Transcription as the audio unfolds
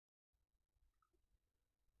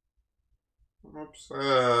I'm upset. Why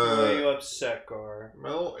are you upset, Gar?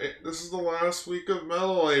 This is the last week of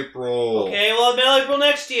Metal April. Okay, we'll have Metal April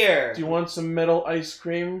next year. Do you want some metal ice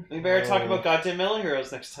cream? We better talk about goddamn Metal Heroes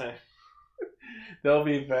next time. They'll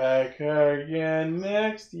be back again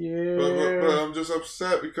next year. But I'm just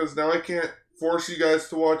upset because now I can't force you guys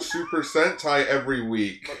to watch Super Sentai every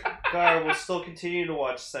week. Gar, we'll still continue to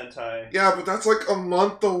watch Sentai. Yeah, but that's like a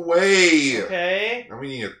month away. Okay. Now we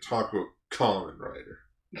need to talk about Kamen Rider.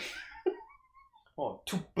 Oh,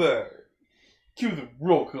 Tupper. Cue the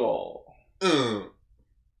roll call.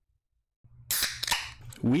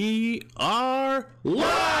 We are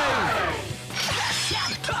live!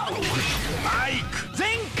 Mike!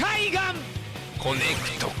 Zenkaigan!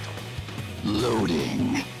 Connect.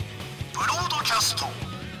 Loading. Broadcast.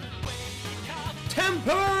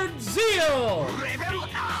 Tempered Zeal!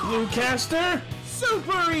 Bluecaster,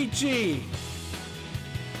 Super Ichi!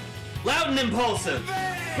 Loud and Impulsive.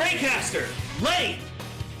 Greycaster. Late.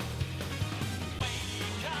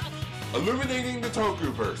 Illuminating the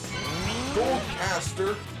Tokuverse.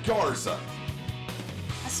 Goldcaster Garza.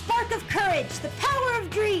 A spark of courage, the power of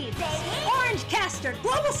dreams. Orange Caster,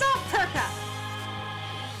 Global Soft Perka.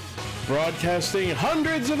 Broadcasting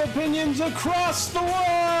hundreds of opinions across the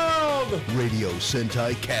world! Radio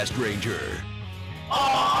Sentai Cast Ranger.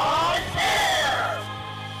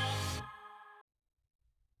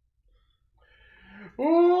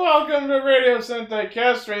 Welcome to Radio Sentai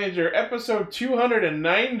Cast Ranger, episode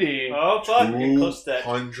 290. Oh, fuck. Get close to that.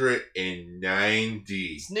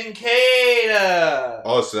 290. It's Ninkata.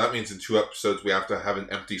 Oh, so that means in 2 episodes we have to have an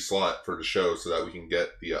empty slot for the show so that we can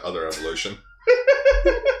get the other evolution.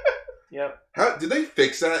 Yep. How did they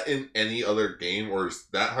fix that in any other game, or is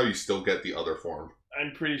that how you still get the other form?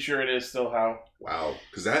 I'm pretty sure it is still how. Wow,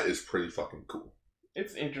 because that is pretty fucking cool.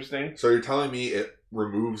 It's interesting. So you're telling me it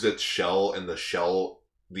removes its shell, and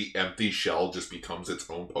the empty shell just becomes its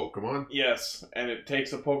own Pokemon? Yes, and it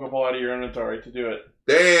takes a Pokeball out of your inventory to do it.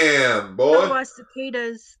 Damn, boy! Oh,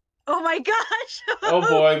 cicadas. Oh my gosh. Oh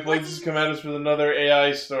boy, Blades has come at us with another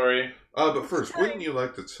AI story. But first, wouldn't you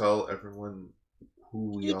like to tell everyone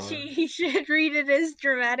who we are? He should read it as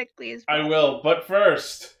dramatically as I possible. will, but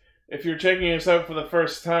first, if you're checking us out for the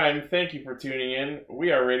first time, thank you for tuning in.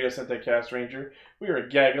 We are Radio Sentai Cast Ranger. We are a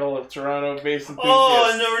gaggle of Toronto-based enthusiasts.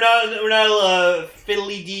 Oh, no, we're not a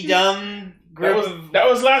fiddly-dee-dum group. That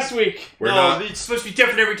was last week. It's supposed to be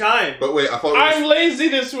different every time. But wait, I'm lazy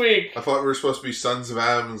this week. I thought we were supposed to be Sons of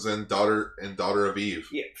Adams and Daughter of Eve.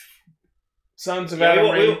 Yeah. Sons of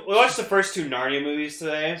Adam we watched the first 2 Narnia movies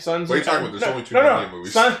today. What are you talking about? There's only 2 Narnia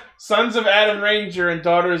movies. Sons of Adam Ranger and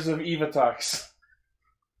Daughters of Evatox.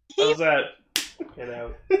 How's that? Get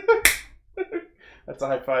out. That's a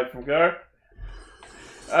high five from Gar.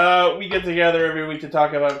 We get together every week to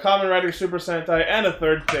talk about Kamen Rider, Super Sentai, and a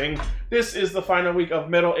third thing. This is the final week of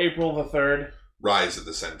Metal April the 3rd. Rise of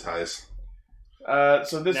the Sentais.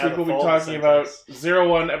 So this Now week the we'll be fall of talking the about Sentais.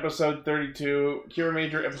 01 episode 32, Kira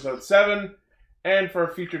Major episode 7, and for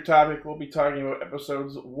a feature topic we'll be talking about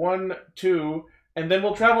episodes 1, 2, and then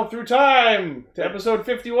we'll travel through time to episode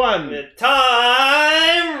 51. The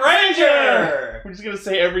Time Ranger! We're just going to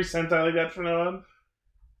say every Sentai like that from now on.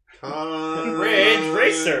 Ridge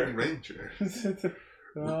Racer. Ranger.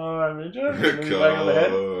 Ranger? Maybe back on the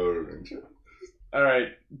head. Ranger. Alright,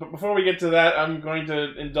 but before we get to that, I'm going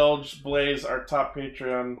to indulge Blaze, our top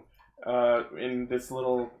Patreon, in this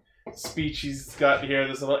little speech he's got here,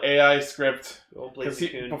 this little AI script. Old Because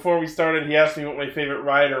Blazy-kun. before we started, he asked me what my favorite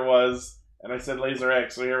rider was, and I said Laser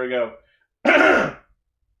X, so here we go.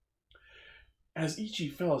 As Ichi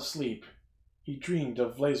fell asleep, he dreamed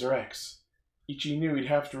of Laser X. Ichi knew he'd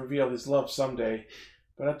have to reveal his love someday,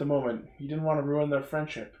 but at the moment, he didn't want to ruin their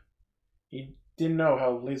friendship. He didn't know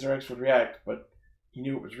how Laser X would react, but he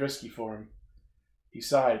knew it was risky for him. He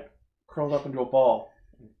sighed, curled up into a ball,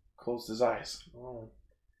 and closed his eyes. Oh.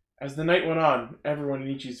 As the night went on, everyone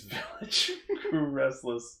in Ichi's village grew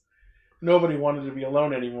restless. Nobody wanted to be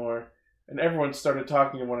alone anymore, and everyone started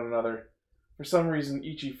talking to one another. For some reason,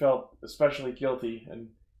 Ichi felt especially guilty,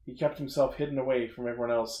 and he kept himself hidden away from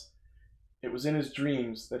everyone else. It was in his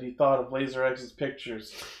dreams that he thought of Laser X's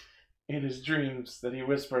pictures. In his dreams that he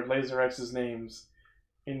whispered Laser X's names.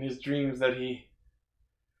 In his dreams that he...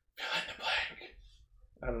 fill in the blank.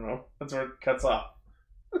 I don't know. That's where it cuts off.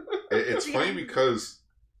 It's funny because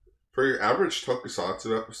for your average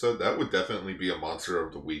Tokusatsu episode, that would definitely be a Monster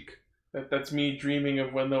of the Week. That's me dreaming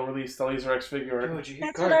of when they'll release the Laser X figure. Oh,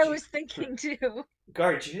 That's what I was thinking too.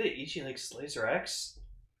 Guard, did you know that Ichi likes Laser X?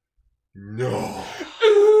 No.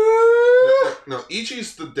 No,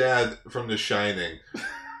 Ichi's the dad from The Shining.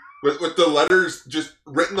 With the letters just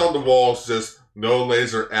written on the walls, just No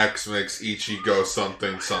Laser X makes Ichi go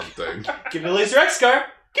something something. Give me a Laser X scar.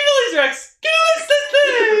 Give me a Laser X. Give me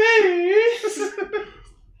a Laser X.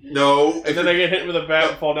 No. And then I get hit with a bat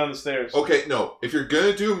and fall down the stairs. Okay, no. If you're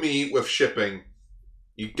gonna do me with shipping,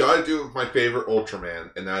 you gotta do it with my favorite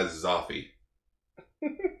Ultraman, and that is Zafi.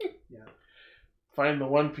 Find the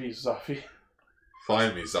One Piece, Zafi.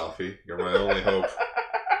 Find me, Zafi. You're my only hope.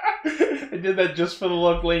 I did that just for the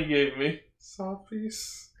look Lane gave me.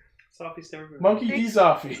 Zafi's. Sophie's never been. Monkey D.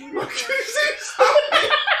 Zafi.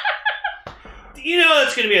 You know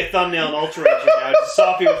that's gonna be a thumbnail in Ultra Rage now. Just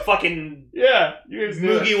Sophie with fucking Yeah, you guys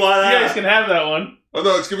do it. You Mugiwara. guys can have that one. Oh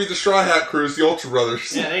no, it's gonna be the Straw Hat Crews, the Ultra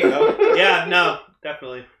Brothers. Yeah, there you go. Yeah, no,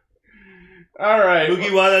 definitely. Alright.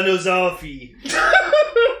 Mugiwara no Sophie.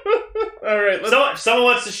 Alright, If someone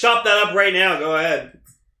wants to shop that up right now, go ahead.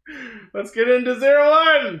 let's get into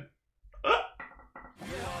 01!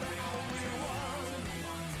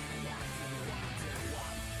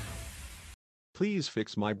 Please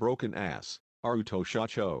fix my broken ass. Aruto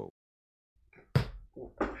Shacho.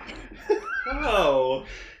 Whoa.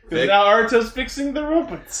 Because now Arto's fixing the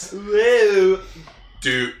robots. Whoa.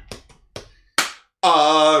 Dude.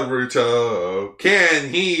 Aruto. Can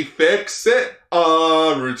he fix it?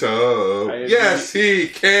 Aruto. Yes, he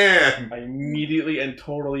can. I immediately and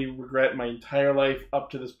totally regret my entire life up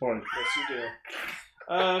to this point. Yes, you do.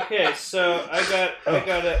 Okay, so I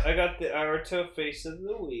got the Aruto face of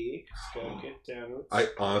the week. Let's go get down with I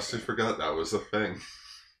honestly forgot that was a thing.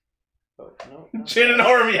 Oh, no. Jin and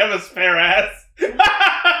Ormy have a spare ass.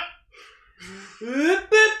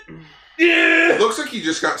 It looks like he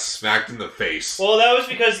just got smacked in the face. Well, that was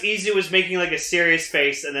because Izu was making like a serious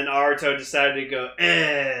face, and then Aruto decided to go,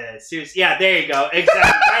 serious. Yeah, there you go.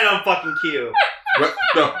 Exactly. Right on fucking cue. What?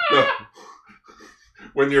 No.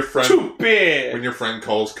 When your friend Too big. When your friend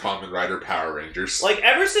calls Kamen Rider Power Rangers. Like,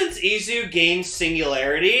 ever since Izu gained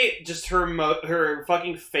Singularity, just her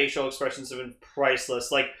fucking facial expressions have been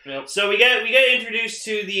priceless. Like, Yep. So we get introduced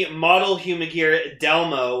to the model Humagear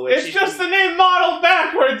Delmo, which It's just the name modeled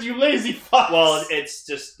backwards, you lazy fucks. well, it's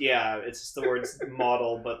just the words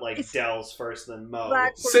model, but like Del's first, then Mo.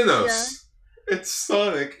 Backwards, Sinnoh. It's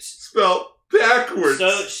Sonic spelled backwards.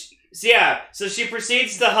 So she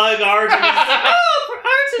proceeds to hug Aruto. Oh,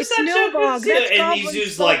 Aruto's It's such a Nilbog. good That's and Goblin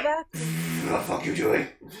Izu's spelled like, backwards. what the fuck you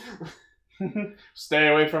doing? Stay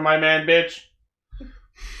away from my man, bitch.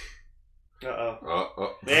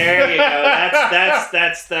 Uh-oh. There you go.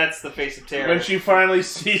 That's the face of terror. When she finally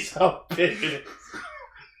sees how big it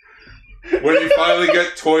is. When you finally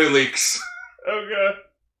get toy leaks. Oh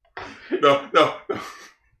god. No.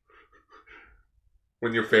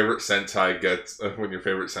 When your favorite Sentai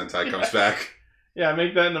comes back. Yeah,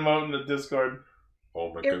 make that an emote in the Discord.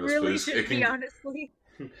 Oh my It goodness, really please. should be, honestly.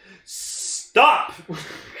 Stop!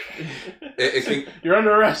 It can You're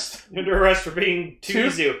under arrest. Under arrest for being too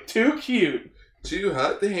Izu. Too cute. too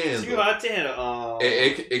hot to handle. Too hot to handle. Oh.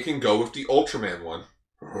 It can go with the Ultraman one.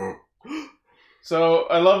 So,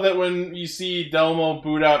 I love that when you see Delmo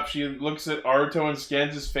boot up, she looks at Aruto and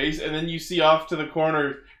scans his face, and then you see off to the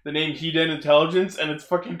corner the name Hiden Intelligence, and it's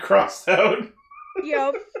fucking crossed out.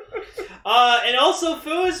 Yup. And also,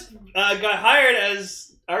 Fu got hired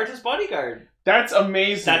as Aruto's bodyguard. That's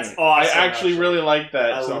amazing. That's awesome, I actually really like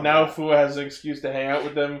that. I So love now that. Fu has an excuse to hang out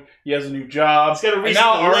with them. He has a new job. He's got a and reason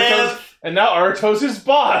now to live. And now Aruto's his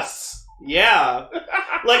boss. Yeah.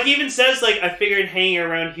 Like, he even says, like, I figured hanging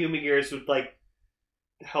around Humagears would, like,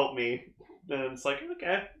 help me. And it's like,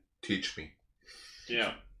 okay. Teach me.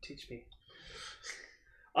 Yeah. Teach me.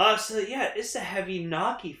 So yeah, it's a heavy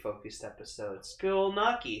Naki focused episode. School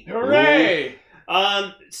Naki. Hooray!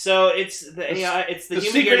 So it's the AI, it's the the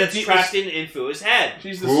human secret gear that's de- trapped in Fu's head.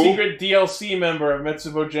 She's the Who? secret DLC member of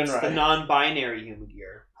Metsubo It's the Jinrai. non-binary human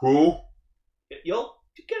gear. Who?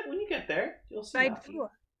 When you get there, you'll see. Side Naki.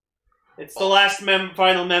 4. It's the last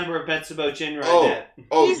final member of Metsubo Jinrai. Oh. Net.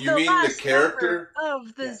 Oh, He's you the mean the last character? member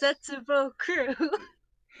of the Zetsubo crew.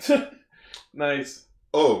 Nice.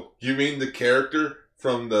 Oh, you mean the character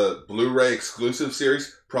from the Blu-ray exclusive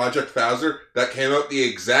series, Project Fowler, that came out the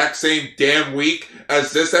exact same damn week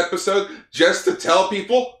as this episode, just to tell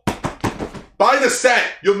people, buy the set,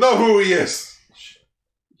 you'll know who he is.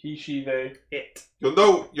 He, she, they. It. You'll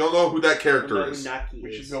know who that character You'll know who is. Naki We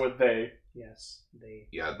is. should go with they. Yes, they.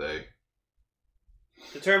 Yeah, they.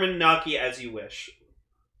 Determine Naki as you wish.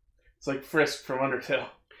 It's like Frisk from Undertale.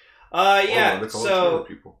 Yeah. they call it So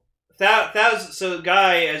Twitter people. so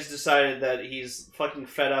Guy has decided that he's fucking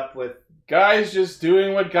fed up with. Guy's just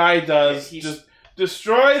doing what Guy does. He's- Just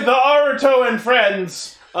destroy the Aruto and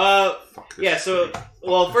friends. Fuck this Yeah. So thing.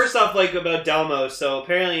 Well, first off, like, about Delmo, so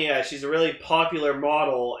apparently, she's a really popular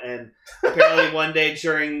model, and apparently one day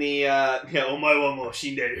during the, omae wa mo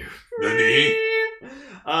shinderu.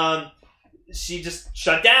 She just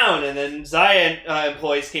shut down, and then Zaya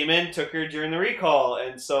employees came in, took her during the recall,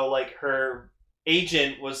 and so, like, her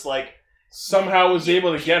agent was like... Somehow was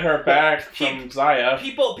able to get her back from Zaya.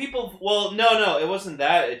 People, well, no, it wasn't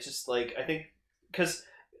that, it's just, like, I think, because,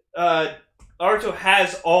 Naruto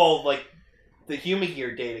has all, like, the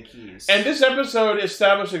Humagear data keys. And this episode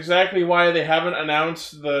established exactly why they haven't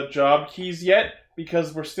announced the job keys yet,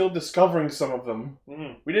 because we're still discovering some of them.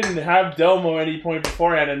 Mm-hmm. We didn't have Delmo at any point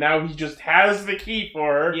beforehand, and now he just has the key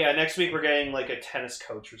for her. Yeah, next week we're getting, like, a tennis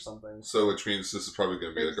coach or something. So, which means this is probably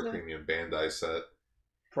going to be like a premium Bandai set.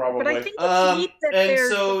 Probably. But I think it's neat that and they're...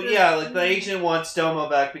 so, yeah, like, the agent wants Delmo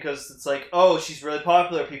back because it's like, oh, she's really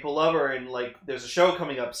popular, people love her, and, like, there's a show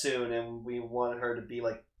coming up soon, and we want her to be,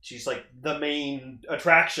 like, she's, like, the main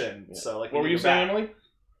attraction. Yeah. So, like, what were you saying, Emily?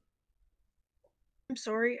 I'm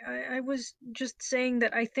sorry. I was just saying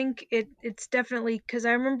that I think it's definitely... Because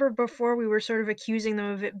I remember before we were sort of accusing them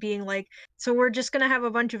of it being like, so we're just going to have a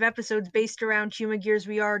bunch of episodes based around Humagears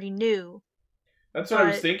we already knew. That's what I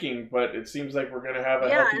was thinking, but it seems like we're going to have a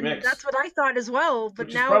healthy mix. That's what I thought as well,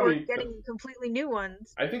 but now we're getting completely new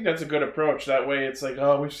ones. I think that's a good approach. That way it's like,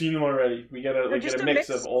 oh, we've seen them already. We get a mix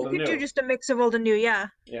of old and new. You could do just a mix of old and new, yeah.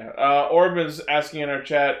 Yeah. Orb is asking in our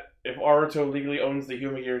chat, if Naruto legally owns the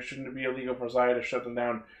Humagear, shouldn't it be illegal for Zaya to shut them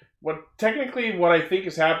down? Technically, what I think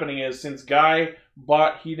is happening is, since Guy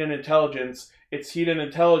bought Hiden Intelligence, it's Hiden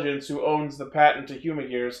Intelligence who owns the patent to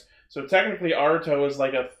Humagears. So technically, Naruto is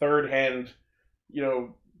like a third-hand...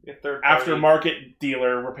 aftermarket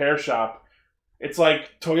dealer, repair shop. It's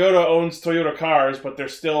like Toyota owns Toyota cars, but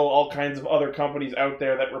there's still all kinds of other companies out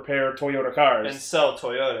there that repair Toyota cars. And sell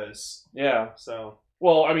Toyotas. Yeah. So.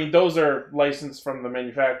 Well, I mean, those are licensed from the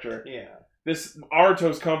manufacturer. Yeah. This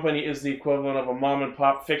Naruto's company is the equivalent of a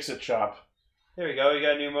mom-and-pop fix-it shop. There we go, we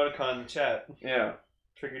got a new emoticon in the chat. Yeah.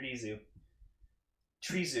 Triggered Izu.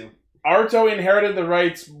 Trizu. Naruto inherited the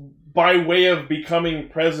rights by way of becoming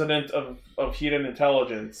president of Hiden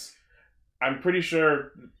Intelligence. I'm pretty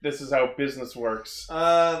sure this is how business works.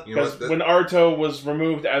 Because when Naruto was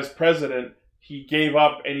removed as president, he gave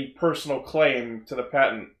up any personal claim to the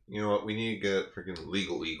patent. You know what? We need to get freaking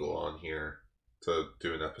Legal Eagle on here to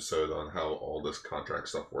do an episode on how all this contract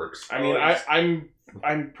stuff works. I mean,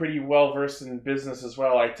 I'm pretty well versed in business as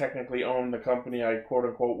well. I technically own the company I quote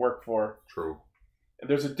unquote work for. True.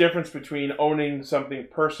 There's a difference between owning something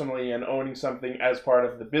personally and owning something as part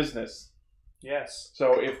of the business. Yes.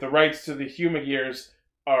 So if the rights to the Humagears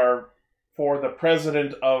are for the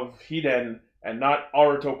president of Hiden and not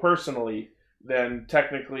Naruto personally, then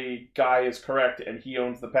technically Guy is correct and he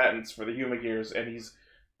owns the patents for the Humagears and he's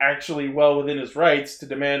actually well within his rights to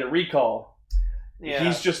demand a recall. Yeah.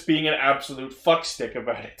 He's just being an absolute fuckstick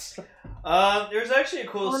about it. There's actually a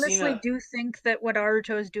cool scene. Honestly, do think that what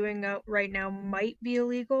Naruto is doing right now might be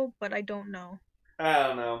illegal, but I don't know. I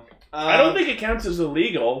don't know. I don't think it counts as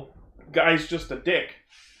illegal. Guy's just a dick.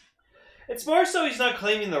 It's more so he's not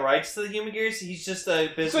claiming the rights to the Humagears. He's just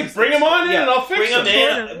a business. It's like, bring them on in and I'll fix them.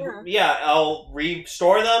 In. Yeah, I'll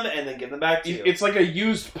restore them and then give them back to you. It's like a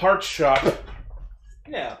used parts shop.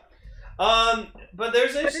 Yeah. But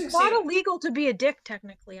there's But it's not illegal to be a dick,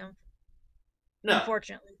 technically. No.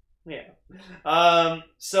 Unfortunately. Yeah.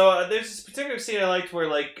 So there's this particular scene I liked where,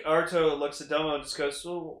 like, Naruto looks at Domo and just goes,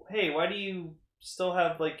 well, hey, why do you still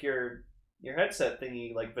have, like, your headset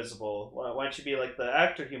thingy, like, visible? Why don't you be like the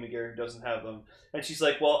actor Humagear who doesn't have them? And she's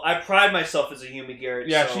like, well, I pride myself as a Humagear.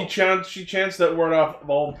 Yeah, so... she chants that word off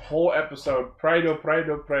the whole episode. Prido,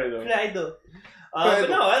 prido, prido. Prido. But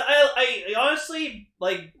no, I honestly,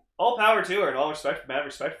 like, all power to her and all respect, mad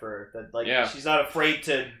respect for her. That, like, she's not afraid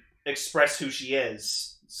to express who she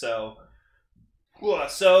is. So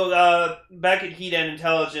back at Hiden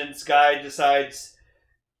Intelligence, Guy decides,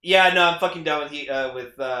 yeah, no, I'm fucking done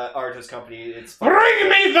with Naruto's company. It's bring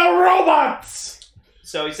me the robots.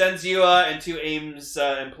 So he sends Yua and two AIMS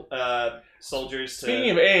soldiers.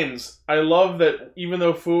 Speaking of AIMS, I love that even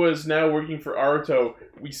though Fua is now working for Naruto,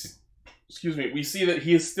 we see that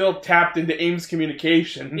he is still tapped into AIMS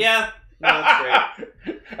communication. Yeah, no, that's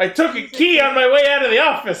great. I took a key on my way out of the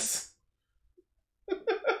office.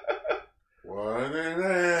 What an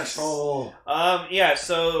asshole. Yeah,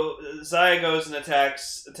 so Zaya goes and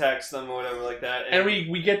attacks them or whatever like that. And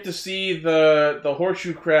we get to see the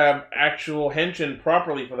horseshoe crab actual henshin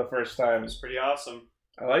properly for the first time. It's pretty awesome.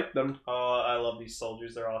 I like them. Oh, I love these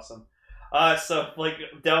soldiers. They're awesome. So like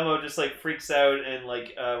Delmo just like freaks out and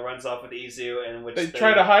like runs off with Izu, and which They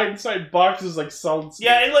try to hide inside boxes like solid snake.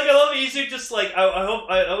 Yeah, and like I love Izu. Just like I hope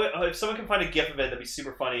if someone can find a GIF of it, that'd be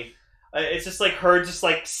super funny. It's just like her just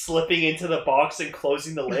like slipping into the box and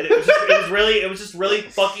closing the lid. It was just really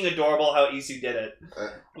fucking adorable how Izu did it.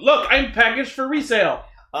 Look, I'm packaged for resale.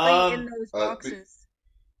 Right in those boxes.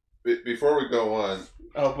 Before we go on,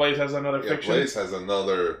 Oh, Blaze has another fiction. Blaze has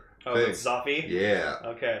another Oh, thing. it's Zoffy? Yeah.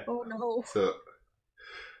 Okay. Oh no. So,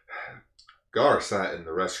 Gar sat in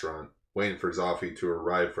the restaurant, waiting for Zoffy to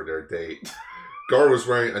arrive for their date. Gar was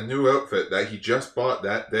wearing a new outfit that he just bought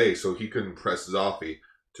that day, so he could impress Zoffy.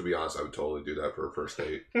 To be honest, I would totally do that for a first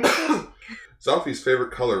date. Zoffy's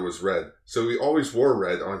favorite color was red, so he always wore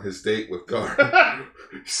red on his date with Gar.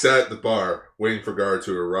 He sat at the bar, waiting for Gar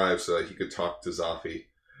to arrive so that he could talk to Zoffy.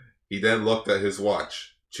 He then looked at his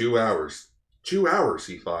watch. 2 hours. 2 hours,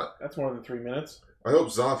 he thought. That's more than 3 minutes. I hope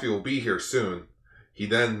Zoffy will be here soon. He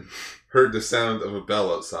then heard the sound of a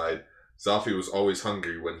bell outside. Zoffy was always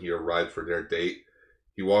hungry when he arrived for their date.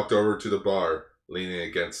 He walked over to the bar, leaning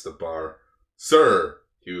against the bar. Sir,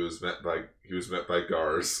 he was met by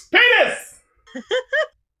Gars. Penis!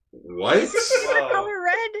 What? Whoa. Color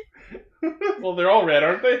red. Well, they're all red,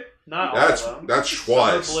 aren't they? Not That's all of them. that's Some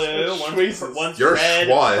are Schwaz. blue, Schwazes. one's You're red,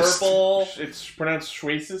 Schwaz. purple. It's pronounced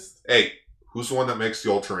Schwazes. Hey, who's the one that makes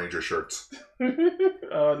the Ultra Ranger shirts?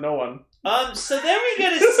 No one. So then we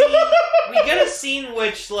get a scene. We get a scene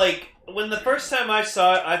which, like, when the first time I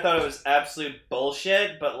saw it, I thought it was absolute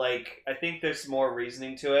bullshit. But like, I think there's more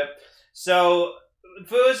reasoning to it. So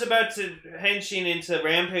Fu is about to henshin into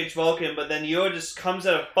Rampage Vulcan, but then Yo just comes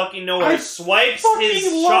out of fucking nowhere, I swipes fucking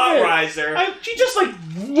his love shot it. riser, She just like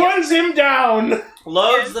runs him down.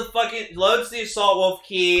 loads the assault wolf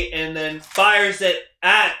key, and then fires it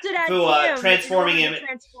at Did I Fua, him transforming in him. order to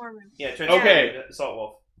transform him. Yeah, transforming Okay. him into assault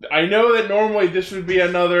wolf. I know that normally this would be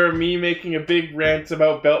another me making a big rant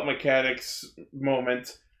about belt mechanics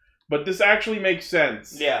moment, but this actually makes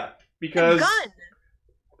sense. Yeah. Because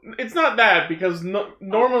Gun. it's not that, because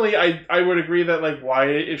normally I would agree that, like, why,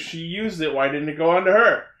 if she used it, why didn't it go onto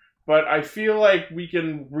her? But I feel like we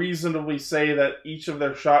can reasonably say that each of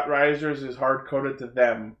their shot risers is hard-coded to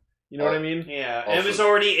them. You know what I mean? Yeah, Also- it was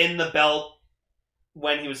already in the belt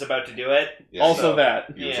when he was about to do it. Yeah, Also so- that.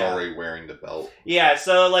 he was yeah. already wearing the belt. Yeah,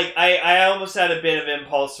 so like I almost had a bit of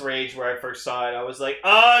impulse rage where I first saw it. I was like,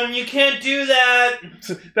 you can't do that.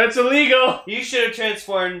 That's illegal! You should have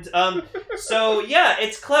transformed. So yeah,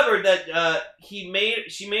 it's clever that she made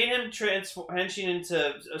him henshin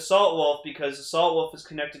into Assault Wolf because Assault Wolf is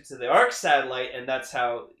connected to the Arc satellite, and that's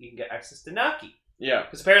how you can get access to Naki. Yeah.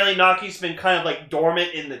 Because apparently Naki's been kind of like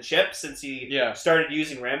dormant in the chip since he Yeah. started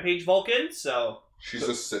using Rampage Vulcan. So She's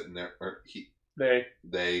just sitting there. Or They.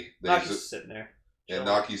 they Naki's just, just sitting there. and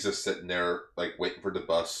Naki's just sitting there, like waiting for the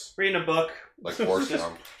bus, Reading a book. like Forrest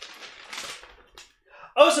Gump.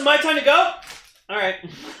 Oh, so my time to go? Alright.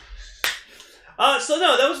 So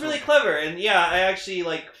no, that was really clever, and yeah, I actually,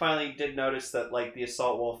 like, finally did notice that, like, the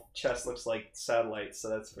Assault Wolf chest looks like satellites, so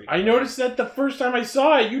that's pretty I cool. noticed that the first time I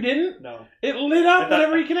saw it. You didn't? No. It lit up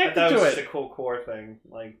whenever you I connected thought it was to just it. a cool core thing.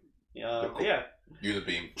 Like, Cool. yeah.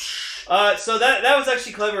 Unibeam. So that was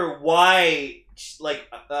actually clever, why,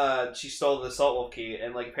 she stole the Assault Wolf key,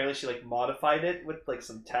 and, like, apparently she, like, modified it with, like,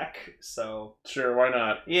 some tech, so... Sure, why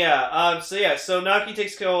not? Yeah, so Naki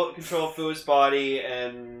takes control of Fu's body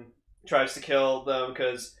and tries to kill them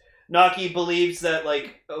because Naki believes that,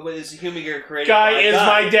 like, his human gear created Guy by is God.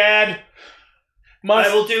 my dad!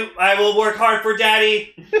 I will work hard for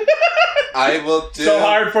daddy! I will do So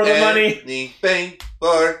hard for the money. anything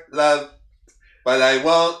for love, but I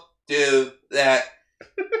won't do that.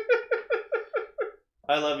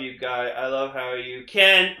 I love you, Guy. I love how you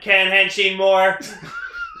can henshin more.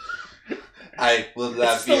 I will It's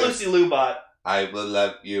love still you. Lucy Lubot. I will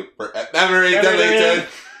love you for memory Memory deleted. deleted.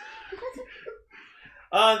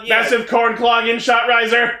 Yeah. Massive corn clogging shot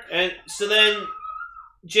riser! And so then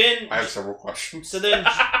Jin... I have several questions. So then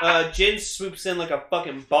Jin swoops in like a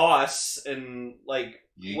fucking boss and, like,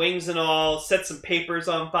 wings and all, sets some papers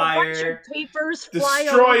on A bunch fire, of papers fly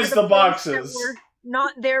Destroys all over the place boxes. that were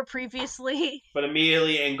not there previously. but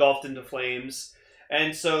immediately engulfed into flames.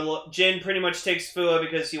 And so Jin pretty much takes Fua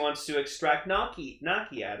because he wants to extract Naki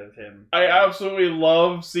out of him. I absolutely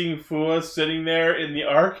love seeing Fua sitting there in the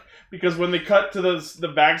arc, because when they cut to the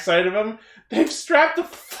backside of him, they've strapped a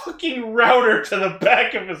fucking router to the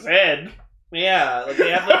back of his head. Yeah, like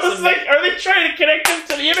they have like I was some... like, are they trying to connect him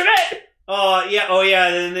to the internet? Oh yeah,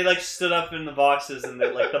 and then they like stood up in the boxes, and they,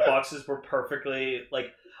 like the boxes were perfectly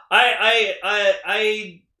like. I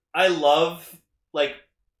love like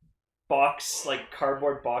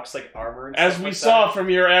cardboard box armor and As stuff we like saw that. from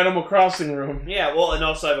your Animal Crossing room. Yeah, well, and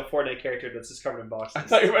also I have a Fortnite character that's just covered in boxes. I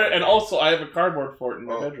thought you were, and also I have a cardboard fort in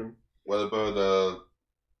my bedroom. What about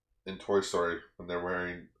in Toy Story when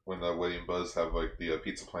Woody and Buzz have the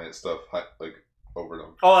Pizza Planet stuff over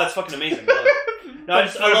them? Oh, that's fucking amazing. No,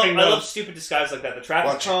 I love stupid disguises like that. The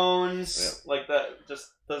traffic cones, like that.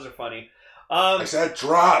 Just those are funny. I said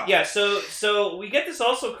drop. Yeah, so we get this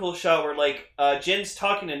also cool shot where Jin's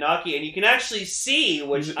talking to Naki, and you can actually see,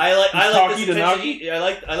 which I like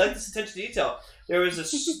this attention to detail. There was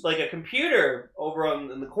a computer over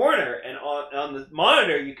in the corner, and on the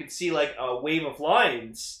monitor you could see a wave of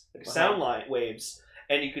lines, sound line waves,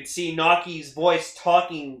 and you could see Naki's voice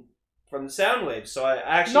talking from the sound waves. So I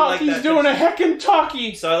actually Naki's doing a heckin'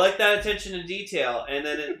 talkie. So I like that attention to detail, and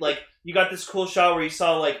then you got this cool shot where you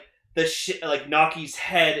saw Naki's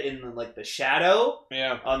head in the shadow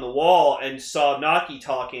on the wall, and saw Naki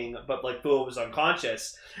talking, but Boo was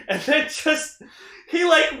unconscious, and then he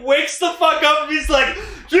wakes the fuck up and he's like,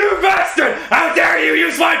 "You bastard! How dare you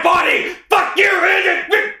use my body! Fuck you!"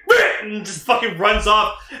 And just fucking runs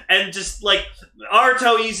off, and just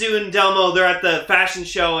Aruto, Izu, and Delmo, they're at the fashion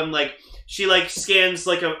show, and she scans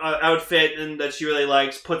a outfit and that she really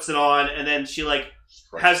likes, puts it on, and then she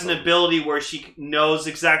has an ability where she knows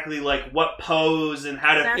exactly what pose and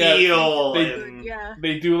how to feel.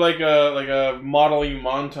 They do a modeling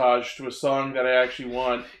montage to a song that I actually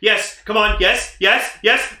want. Yes, come on, yes,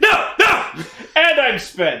 no, and I'm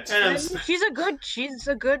spent. She's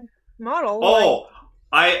a good model. Oh,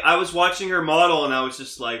 I was watching her model and I was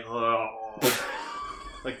just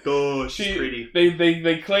she's pretty.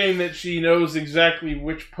 They claim that she knows exactly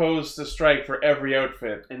which pose to strike for every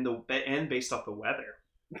outfit, and based off the weather.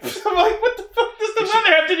 I'm what the fuck does the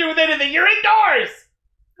weather have to do with anything? You're indoors!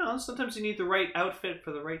 No, sometimes you need the right outfit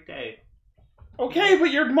for the right day. Okay,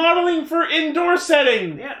 but you're modeling for indoor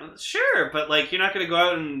setting. Yeah, sure, but you're not going to go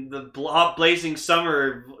out in the hot blazing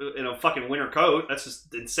summer in a fucking winter coat. That's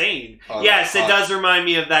just insane. Yes, it does remind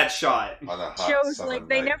me of that shot. Shows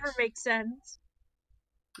they never make sense.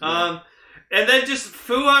 And then just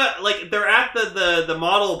Fua, they're at the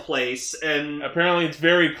model place, and apparently it's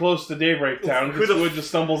very close to Daybreak Town, because Fua just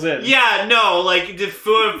stumbles in. Yeah, no, did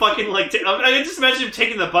Fua fucking, I can just imagine him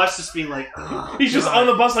taking the bus, just being oh, he's just on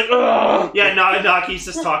the bus ugh! Yeah, Naki's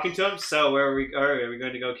just talking to him, so are we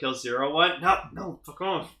going to go kill 01? No, fuck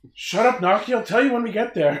off. Shut up, Naki, I'll tell you when we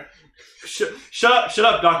get there. Shut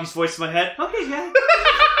up, Naki's voice in my head. Okay, yeah.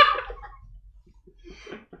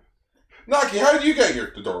 Naki, how did you get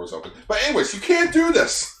here? The door was open. But anyways, you can't do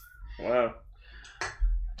this. Wow.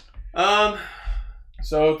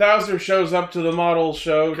 So Thouser shows up to the model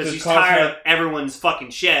show because he's tired of everyone's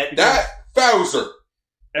fucking shit. That Thouser.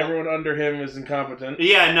 Everyone under him is incompetent.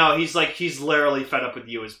 Yeah, no, he's literally fed up with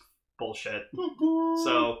you as bullshit.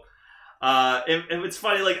 So, it's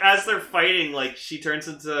funny. As they're fighting, she turns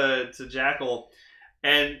into Jackal,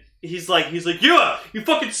 and he's like, you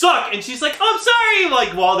fucking suck, and she's like, I'm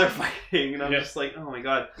sorry, while they're fighting, and I'm just oh my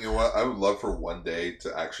god. You know what? I would love for one day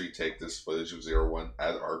to actually take this footage of 01,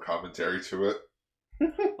 add our commentary to it.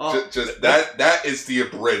 That is the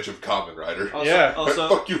abridge of Kamen Rider. Also,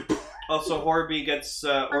 fuck you. Also, Horby gets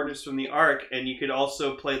orders from the Arc, and you could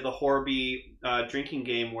also play the Horby drinking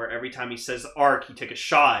game where every time he says Arc, you take a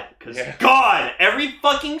shot. Because, God, every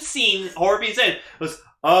fucking scene Horby's in was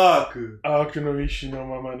Aku. Aku no Ishi no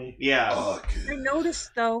Mamani. Yeah. I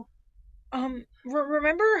noticed, though,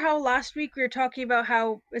 remember how last week we were talking about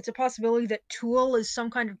how it's a possibility that Tool is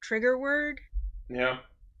some kind of trigger word? Yeah.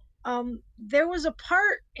 There was a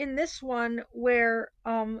part in this one where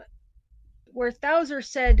Thouser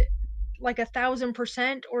said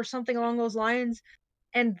 1,000% or something along those lines,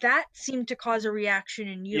 and that seemed to cause a reaction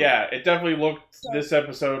in you. Yeah, it definitely looked this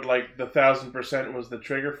episode like the 1,000% was the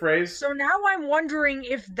trigger phrase. So now I'm wondering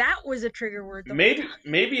if that was a trigger word.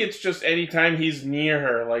 Maybe it's just anytime he's near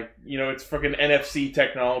her, it's fucking NFC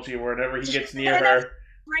technology. Whenever he gets near her.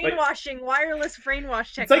 Brainwashing, wireless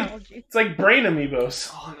brainwash technology. It's like brain amiibos.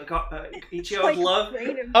 Oh my god, Ichi, I would love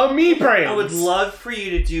brain. I would love for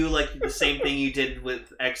you to do the same thing you did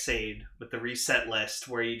with Xaid with the reset list,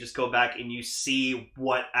 where you just go back and you see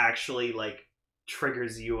what actually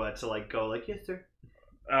triggers Yua to go yes sir.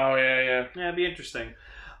 Oh yeah, it'd be interesting.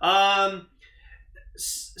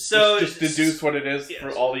 So just deduce what it is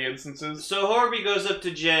for all the instances. So Horby goes up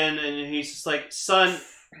to Jen and he's just like, son,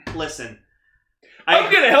 listen.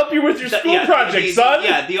 I'm gonna help you with your school project, son.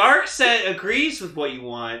 Yeah, the Arc agrees with what you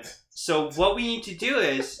want. So what we need to do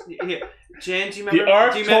is here, Jan. Do you remember? The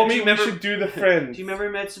arc do you told do me you we remember, should do the Friends. Do you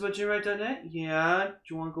remember MetsuboJinrai.net? Yeah. Do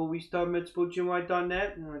you want to go restart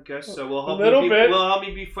MetsuboJinrai.net? I guess so. We'll help We'll help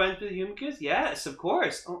me be friends with Humicus? Yes, of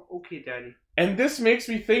course. Oh, okay, Daddy. And this makes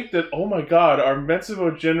me think that, oh my god, are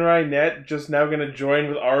Metsubo Jinrai Net just now going to join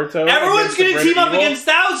with Aruto? Everyone's going to team up Evil? against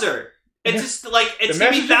Thouser. It's just like, it's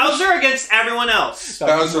going to be Thouser against everyone else.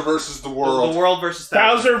 Thouser versus the world. The world versus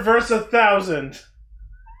Thouser versus 1,000.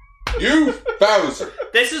 You, Thouser.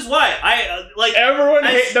 This is what I like. Everyone.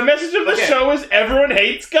 The message of the show is everyone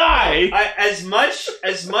hates Guy. As much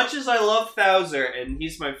as I love Thouser, and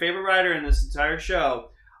he's my favorite writer in this entire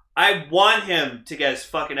show, I want him to get his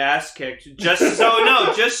fucking ass kicked. Just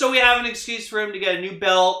so we have an excuse for him to get a new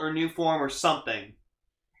belt or new form or something.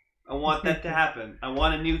 I want that to happen. I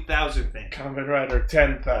want a new Thouser thing. Kamen Rider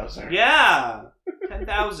 10,000. Yeah,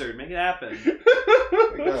 10,000. Make it happen.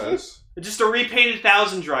 I guess. Just a repainted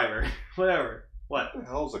 1,000 driver. Whatever. What? What the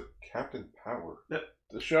hell is a Captain Power?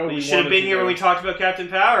 The show. You should have been here when we talked about Captain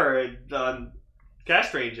Power on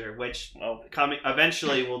Cast Ranger, which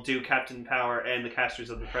eventually will do Captain Power and the Casters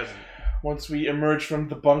of the Present. Once we emerge from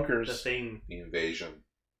the bunkers. The thing. The Invasion.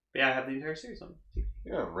 Yeah, I have the entire series on TV.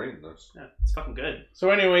 Yeah, I'm reading this. Yeah, it's fucking good. So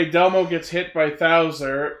anyway, Delmo gets hit by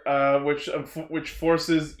Thouser, which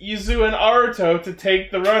forces Izu and Aruto to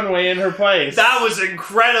take the runway in her place. That was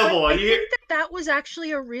incredible. I think that was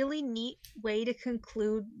actually a really neat way to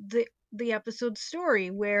conclude the episode's story,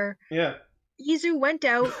 where Izu went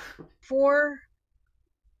out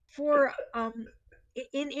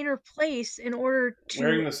in her place in order to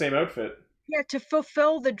wearing the same outfit. Yeah, to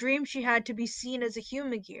fulfill the dream she had to be seen as a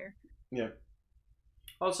Humagear. Yeah.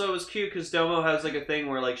 Also, it was cute because Domo has like a thing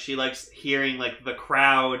where like she likes hearing like the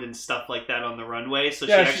crowd and stuff like that on the runway. So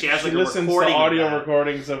she actually has like a recording. To audio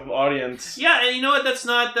recordings of audience. Yeah, and you know what? That's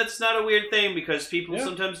not a weird thing because people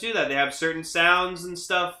sometimes do that. They have certain sounds and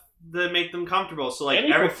stuff that make them comfortable. So like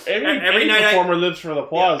every night performer lives for the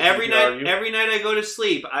applause. Yeah, every night I go to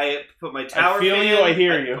sleep, I put my tower. I feel fan, you. I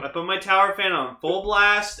hear you. I put my tower fan on full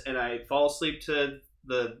blast, and I fall asleep to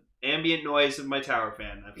the ambient noise of my tower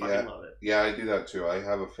fan. I fucking love it. Yeah, I do that too. I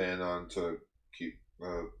have a fan on to keep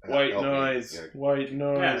white noise. Yeah. White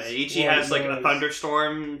noise. Yeah, Ichi has like a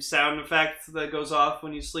thunderstorm sound effect that goes off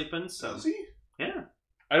when he's sleeping. So does he? Yeah.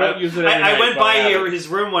 I don't use it. I went by his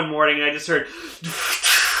room one morning and I just heard.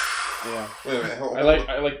 Yeah. Wait a minute.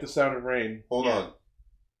 I like the sound of rain. Hold on.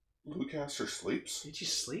 Bluecaster sleeps? Did she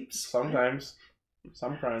sleep? Sometimes.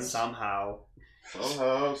 Somehow.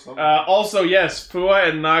 Also, yes, Fua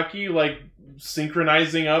and Naki like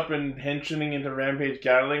synchronizing up and henching into Rampage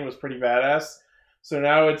Gatling was pretty badass. So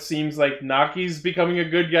now it seems like Naki's becoming a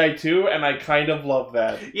good guy too, and I kind of love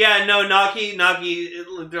that. Yeah, no, Naki,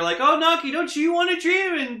 they're like, oh, Naki, don't you want to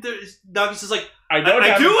dream? And Naki says like, I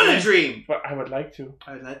do want to dream. But I would like to.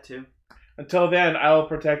 I'd like to. Until then, I'll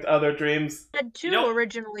protect other dreams. Had two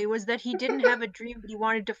originally was that he didn't have a dream, but he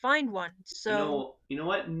wanted to find one. So you know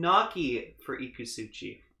what? Naki for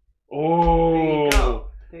Ikusuchi. Oh,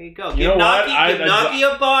 there you go. Give Naki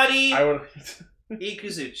a body. I would.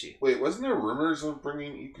 Ikuzuchi. Wait, wasn't there rumors of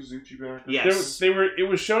bringing Ikuzuchi back? Yes. It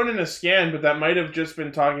was shown in a scan, but that might have just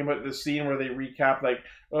been talking about the scene where they recap, like,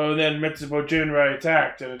 oh, then Metsubo Jinrai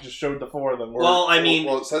attacked, and it just showed the four of them.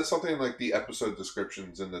 It said something like the episode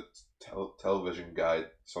descriptions in the television guide,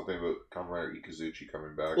 something about Kamen Rider Ikuzuchi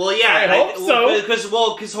coming back. Well, yeah, I hope so. Because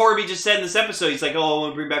Horobi just said in this episode, he's like, oh, I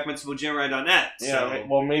want to bring back Metsubo Jinrai.net. Yeah,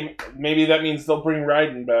 well, maybe that means they'll bring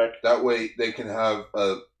Raiden back. That way they can have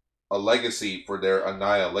a legacy for their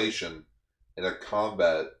annihilation in a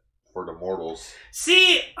combat for the mortals.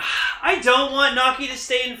 See, I don't want Naki to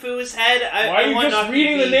stay in Fu's head. Why are you just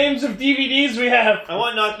reading the names of DVDs we have? I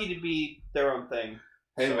want Naki to be their own thing.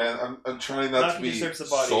 Hey man, I'm trying not to be the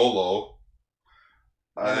body. solo.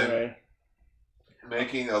 Anyway. I'm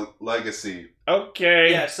making a legacy.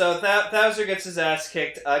 Okay. Yeah, so Thouser gets his ass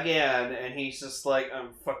kicked again, and he's just like,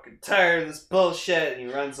 I'm fucking tired of this bullshit, and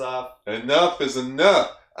he runs off. Enough is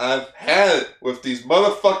enough. I've had it with these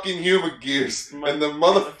motherfucking human gears and the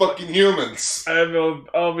motherfucking humans.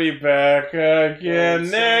 I'll be back again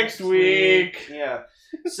next week. Yeah.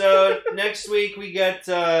 So next week we get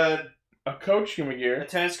a coach Humagear, a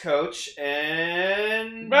tennis coach,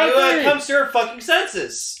 and Valkyrie comes to her fucking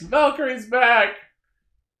senses. Valkyrie's back.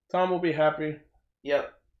 Tom will be happy. Yep.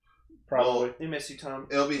 Probably. We miss you, Tom.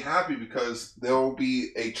 It'll be happy because there will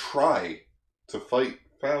be a try to fight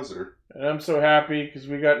Bowser. And I'm so happy because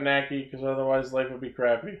we got Naki, because otherwise life would be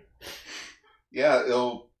crappy. Yeah,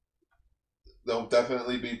 they'll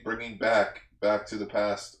definitely be bringing back to the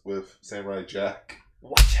past with Samurai Jack.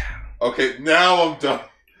 Watch out. Okay, now I'm done.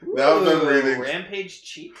 Now I'm done Ooh, reading. Rampage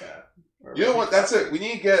Cheetah. Or You know what? Rampage That's Falcon. it. We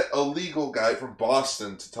need to get a legal guy from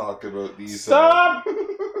Boston to talk about these. Stop!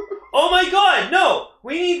 Oh my god, no!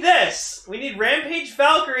 We need this! We need Rampage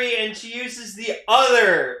Valkyrie and she uses the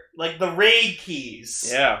other, like the raid keys.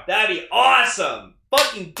 Yeah. That'd be awesome!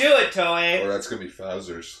 Fucking do it, Toei! Or that's gonna be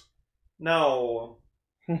Fowzer's. No.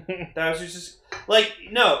 Thouser's just... Like,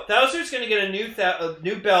 no, Thouser's gonna get a new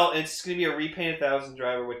belt and it's gonna be a repainted Thousand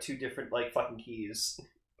Driver with 2 different, like, fucking keys.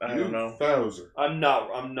 I don't know. Fowzer. I'm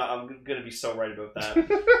gonna be so right about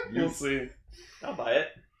that. You'll see. I'll buy it.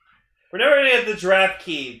 We're never gonna get the draft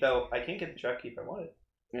key, though. I can't get the draft key if I want it.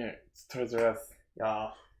 Yeah, it's Toys R Us. Yeah,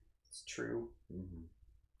 it's true. Mm-hmm.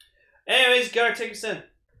 Anyways, Gar, take us in.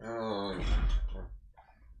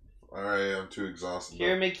 Alright, I'm too exhausted.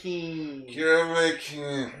 Kiramaki.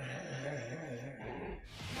 Kiramaki.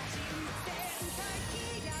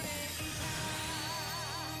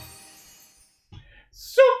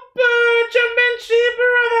 Super Dimension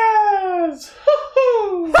Brothers!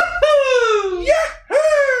 Hoo-hoo!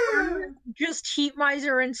 Just Heat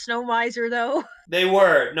Miser and Snow Miser, though. They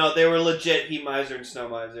were legit Heat Miser and Snow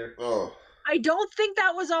Miser. Oh. I don't think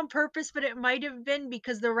that was on purpose, but it might have been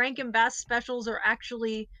because the Rankin Bass specials are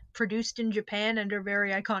actually produced in Japan and are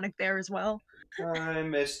very iconic there as well.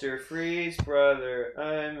 I'm Mr. Freeze, brother.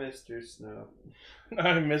 I'm Mr. Snow.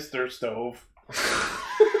 I'm Mr. Stove.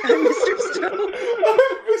 I'm Mr. Stone.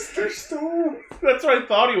 Mr. Stone. That's what I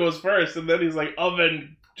thought he was first, and then he's like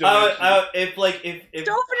oven. If Stove and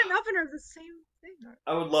an oven are the same thing.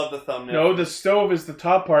 I would love the thumbnail. No, the stove is the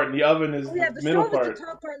top part, and the oven is Oh, yeah, the the middle stove part. is the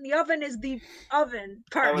top part, and the oven is the oven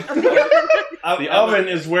part I would- of the oven. The oven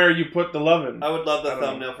is where you put the lovin'. I would love the I don't know.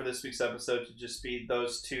 thumbnail for this week's episode to just be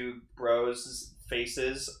those 2 bros'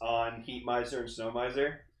 faces on Heat Miser and Snow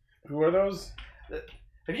Miser. Who are those?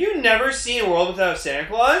 Have you never seen World Without Santa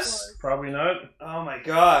Claus? Probably not. Oh my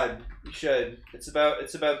god, you should. It's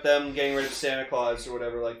about them getting rid of Santa Claus or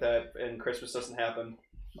whatever like that, and Christmas doesn't happen.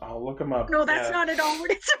 I'll look him up. No, that's Yeah. not at all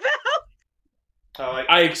what it's about. Oh,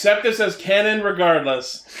 I accept this as canon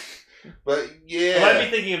regardless. But I might be yeah,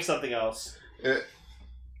 thinking of something else.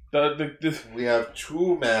 The we have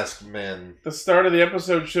 2 masked men. the start of the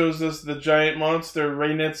episode shows us the giant monster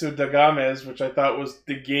Reinetsu Dagames, which I thought was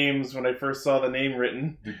the games when I first saw the name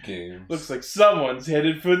written. The games. Looks like someone's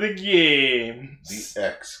headed for the games. The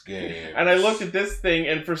X Games. And I looked at this thing,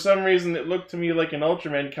 and for some reason it looked to me like an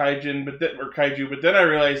Ultraman kaiju, but then I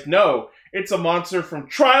realized, no, it's a monster from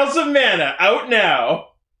Trials of Mana, out now!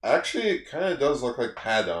 Actually, it kind of does look like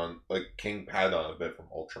Padon, like King Padon a bit from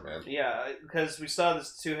Ultraman. Yeah, because we saw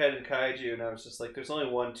this 2-headed kaiju, and I was just like, there's only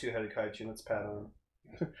one 2-headed kaiju, let's pat on.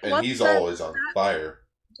 And What's he's that- always on fire.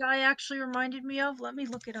 Guy actually reminded me of. Let me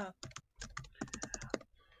look it up.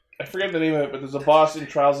 I forget the name of it, but there's a boss in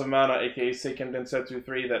Trials of Mana, aka Seiken Densetsu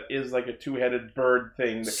 3, that is like a 2-headed bird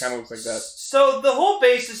thing that kind of looks like that. So the whole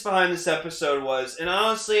basis behind this episode was, and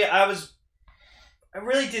honestly, I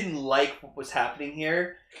really didn't like what was happening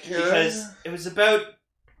here because it was about.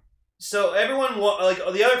 So everyone, like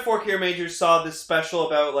the other 4 Kira Majors, saw this special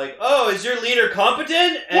about like, oh, is your leader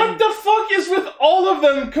competent? And What the fuck is with all of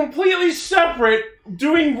them completely separate,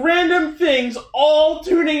 doing random things, all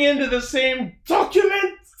tuning into the same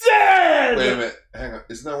document? Dead! Wait a minute, hang on.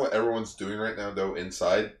 Isn't that what everyone's doing right now, though,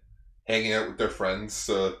 inside? Hanging out with their friends?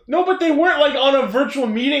 No, but they weren't like on a virtual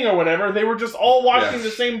meeting or whatever. They were just all watching Yeah. the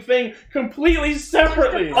same thing completely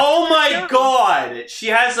separately. Oh my god! She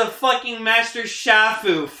has a fucking Master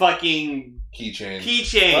Shafu fucking Keychain.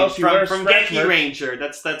 keychain Well, she wears from scratch Geki merch. Ranger.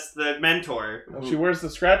 That's the mentor. Well, she wears the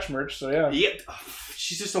scratch merch, so yeah. Yeah,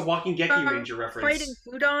 she's just a walking Geki Ranger reference. Fighting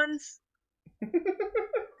Foodons.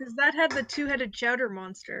 Because that had the 2-headed chowder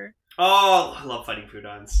monster. Oh, I love fighting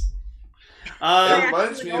Foodons. It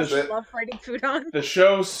reminds me I of actually it. love fighting Foodons. The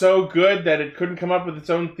show's so good that it couldn't come up with its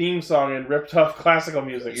own theme song and ripped off classical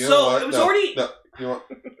music. You know So, what? it was No, already- no, you know what?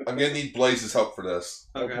 I'm gonna need Blaze's help for this.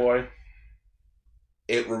 Okay. Oh boy.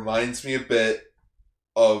 It reminds me a bit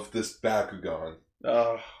of this Bakugan.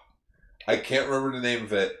 I can't remember the name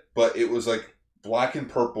of it, but it was like black and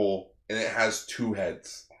purple, and it has 2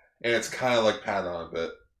 heads. And it's kind of like Padon a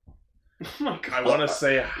bit. Oh my god. I want to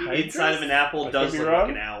say The Hydra? inside of an apple I does could be look wrong.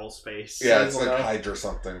 like an owl's face. Yeah, it's Well, like no. Hydra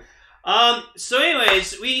something. So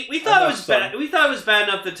anyways, we thought it was some. bad. We thought it was bad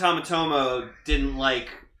enough that Tamatomo didn't like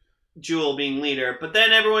Jewel being leader, but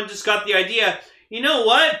then everyone just got the idea. You know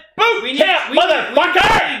what? Boot camp,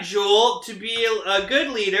 motherfucker! Jewel to be a good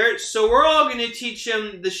leader, so we're all going to teach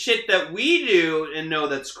him the shit that we do and know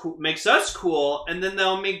that's cool, makes us cool, and then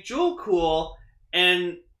they'll make Jewel cool,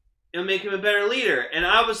 and it'll make him a better leader. And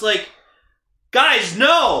I was like, guys,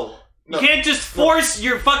 no! No, you can't just force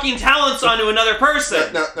your fucking talents onto another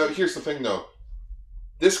person. Now, here's the thing, though.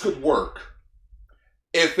 This could work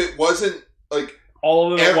if it wasn't like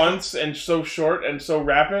all of them at once and so short and so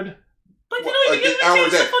rapid. But you don't even give him a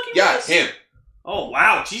chance to fucking Yeah, him. Oh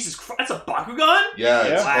wow, Jesus Christ, that's a Bakugan? Yeah,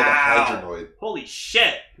 it's called a Wow. Hydronoid. Holy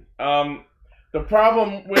shit. The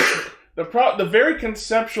problem with the very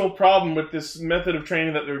conceptual problem with this method of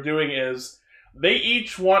training that they're doing is they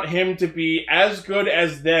each want him to be as good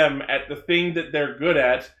as them at the thing that they're good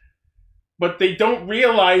at, but they don't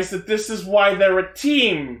realize that this is why they're a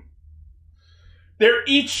team. They're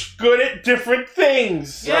each good at different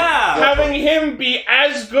things. Yeah. Having him be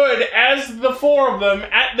as good as the four of them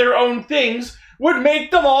at their own things would make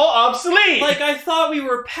them all obsolete. Like, I thought we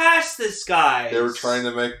were past this guy. They were trying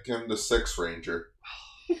to make him the Sixth Ranger.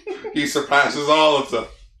 He surpasses all of them,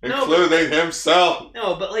 including himself.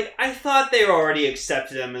 No, but like, I thought they already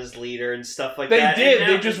accepted him as leader and stuff like They that. did.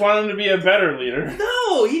 They just want him to be a better leader.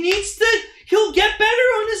 No, he'll get better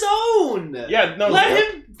on his own. Yeah, no.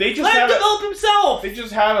 Let him develop himself. They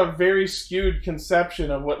just have a very skewed conception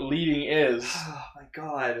of what leading is. Oh my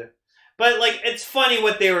god. But, like, it's funny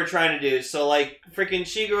what they were trying to do. So, like, freaking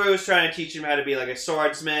Shigeru was trying to teach him how to be, like, a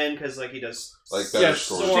swordsman, because, like, he does... Like, better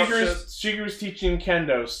swords. Shiguru's teaching him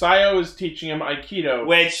Kendo. Sayo is teaching him Aikido.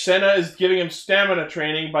 Which... Senna is giving him stamina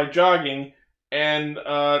training by jogging. And,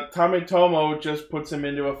 Tametomo just puts him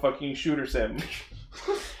into a fucking shooter sim.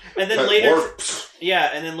 And then later...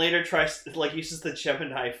 and then later tries, like, uses the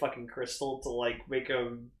Gemini fucking crystal to, like, make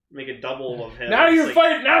a double of him. Now you're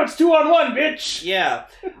fighting. Now it's 2-on-1, bitch. Yeah,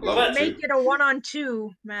 but make it a 1-on-2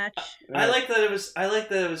 match. I like that it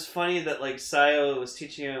was funny that like Sayo was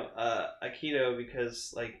teaching him Aikido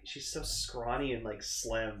because like she's so scrawny and like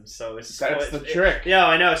slim. So it's the trick. Yeah,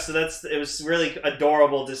 I know. So it was really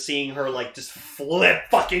adorable to seeing her like just flip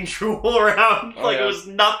fucking Drool around like it was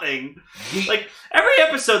nothing. Like every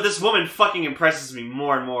episode, this woman fucking impresses me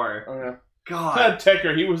more and more. Oh yeah. God.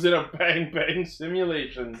 Tekker, he was in a Bang Bang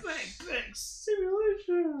simulation. Bang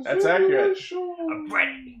simulation. That's accurate. I'm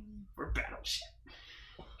ready for Battleship.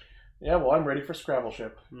 Yeah, well, I'm ready for Scrabble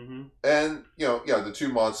Ship. Mm-hmm. And, the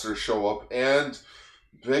two monsters show up, and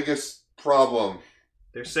biggest problem.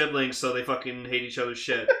 They're siblings, so they fucking hate each other's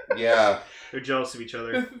shit. Yeah. They're jealous of each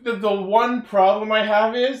other. The one problem I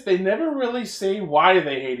have is they never really say why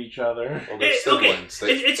they hate each other. Well, they're siblings.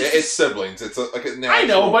 Okay. It's siblings. It's like a natural I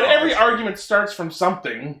know, but cause. every argument starts from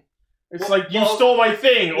something. It's like, you stole my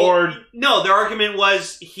thing, or... No, their argument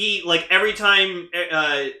was every time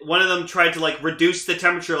one of them tried to, like, reduce the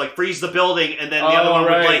temperature, like, freeze the building, and then the other one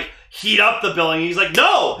would, like, heat up the building. He's like,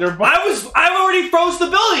 no! I already froze the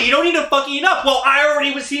building! You don't need to fucking heat up! Well, I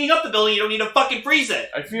already was heating up the building, you don't need to fucking freeze it!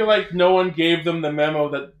 I feel like no one gave them the memo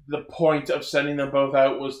that the point of sending them both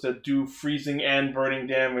out was to do freezing and burning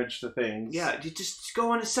damage to things. Yeah, you just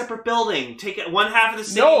go in a separate building. Take one half of the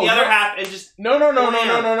city, the other half, and just...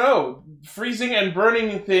 No. Freezing and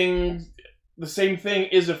burning things, the same thing,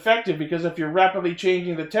 is effective because if you're rapidly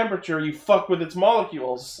changing the temperature, you fuck with its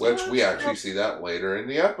molecules. Which we actually see that later in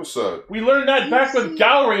the episode. We learned that back with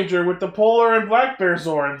Gal Ranger with the Polar and Black Bear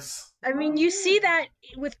Zords. I mean, you see that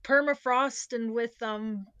with permafrost and with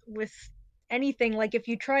anything. Like if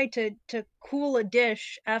you try to cool a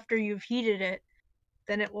dish after you've heated it,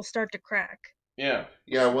 then it will start to crack. Yeah.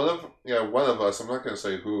 Yeah, one of us, I'm not going to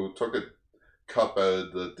say who, took a cup out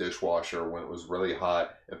of the dishwasher when it was really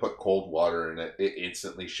hot and put cold water in it. It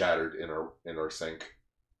instantly shattered in our sink.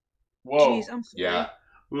 Whoa. Jeez, I'm sorry. Yeah.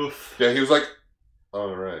 Oof. Yeah, he was like,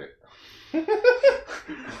 all right.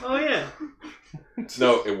 Oh, yeah.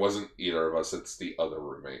 No, it wasn't either of us. It's the other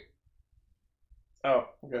roommate. Oh,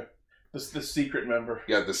 okay. The secret member.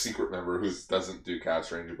 Yeah, the secret member who doesn't do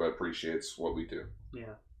Cast Ranger but appreciates what we do.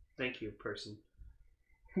 Yeah. Thank you, person.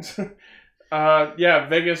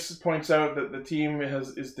 Vegas points out that the team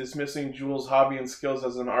is dismissing Jules' hobby and skills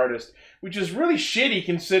as an artist, which is really shitty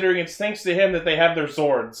considering it's thanks to him that they have their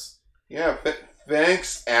swords. Yeah,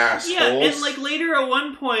 thanks, assholes. Yeah, and like later at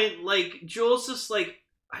one point, like Jules just like,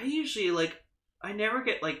 I never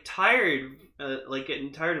get like tired,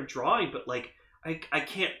 getting tired of drawing, but like I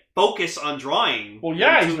can't focus on drawing. Well,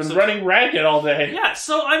 yeah, he's been running ragged all day. Yeah,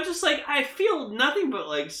 so I'm just like, I feel nothing but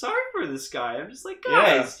like sorry for this guy. I'm just like,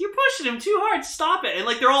 guys, you're pushing him too hard. Stop it. And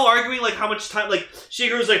like they're all arguing like how much time. Like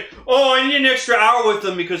Shigeru's like, oh, I need an extra hour with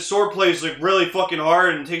them because sword play is like really fucking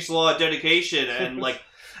hard and takes a lot of dedication. And like,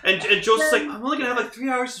 and Joseph's like, I'm only gonna have like 3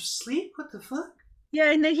 hours of sleep. What the fuck?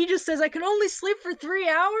 Yeah, and then he just says, I can only sleep for 3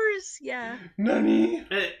 hours. Yeah. Nani?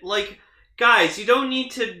 Like, guys, you don't need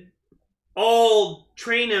to all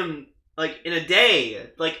train him like in a day.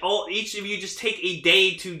 Like each of you just take a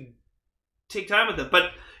day to take time with him.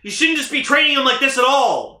 But You shouldn't just be training him like this at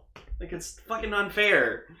all. Like, it's fucking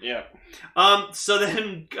unfair. Yeah. So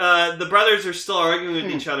then the brothers are still arguing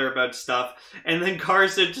with each other about stuff, and then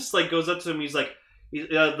Garza just like goes up to him. He's like,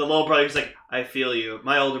 the little brother. He's like, "I feel you.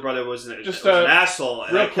 My older brother was an asshole,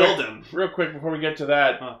 and I killed him." Real quick before we get to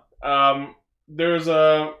that, there's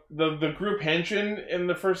the group henshin in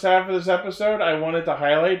the first half of this episode. I wanted to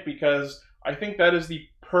highlight because I think that is the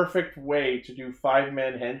perfect way to do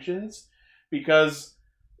 5-man henshins, because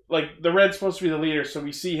like the Red's supposed to be the leader, so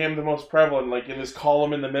we see him the most prevalent, like in this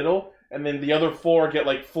column in the middle, and then the other 4 get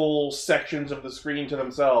like full sections of the screen to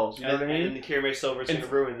themselves. You know what I mean? And the Kirame Silver's going to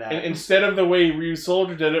ruin that. And instead of the way Ryu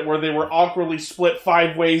Soldier did it, where they were awkwardly split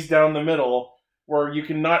 5 ways down the middle, where you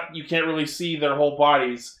can't really see their whole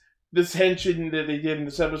bodies. This henshin that they did in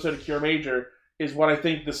this episode of Cure Major is what I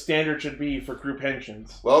think the standard should be for group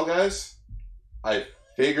henshins. Well, guys, I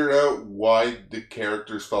figured out why the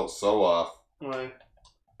characters felt so off. Why?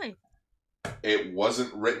 It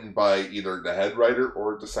wasn't written by either the head writer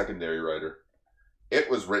or the secondary writer. It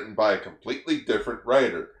was written by a completely different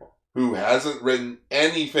writer who hasn't written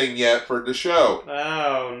anything yet for the show.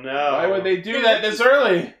 Oh, no. Why would they do that this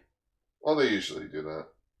early? Well, they usually do that.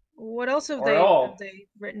 What else have Or they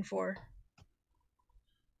written for?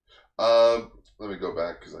 Let me go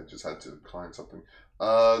back because I just had to decline something.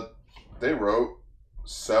 They wrote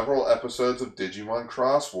several episodes of Digimon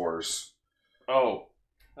Cross Wars. Oh.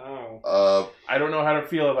 I don't know how to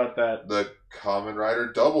feel about that. The Kamen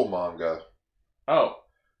Rider Double manga. Oh.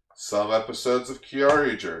 Some episodes of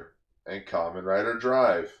Kyoryuger and Kamen Rider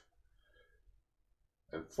Drive.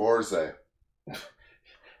 And Forze.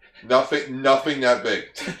 Nothing that big.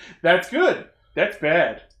 That's good. That's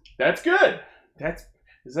bad. That's good.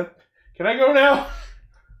 Can I go now?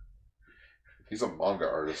 He's a manga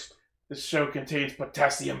artist. This show contains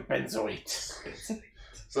potassium benzoate.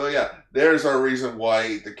 So yeah, there's our reason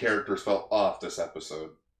why the characters fell off this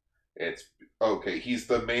episode. It's okay. He's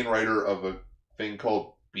the main writer of a thing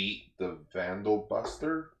called Beat the Vandal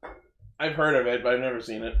Buster. I've heard of it, but I've never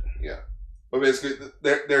seen it. Yeah, but basically,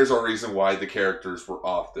 there's our reason why the characters were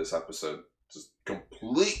off this episode. Just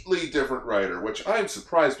completely different writer, which I'm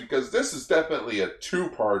surprised because this is definitely a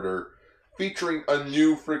 2-parter featuring a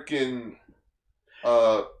new freaking.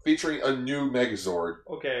 Featuring a new Megazord.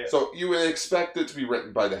 Okay. So you would expect it to be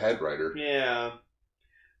written by the head writer. Yeah.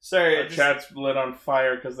 Sorry. Chat's lit on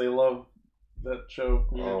fire because they love that show.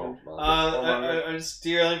 I'm just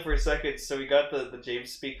derailing for a second. So we got the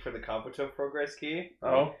James speak for the Kabuto progress key.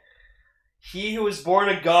 Oh. He who was born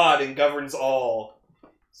a god and governs all.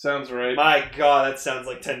 Sounds right. My god, that sounds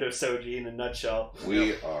like Tendo Soji in a nutshell.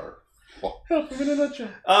 We are. Help him in a nutshell.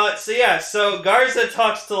 So Garza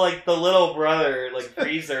talks to like the little brother, like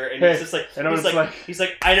Freezer, and he's just like, he's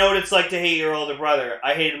like, I know what it's like to hate your older brother.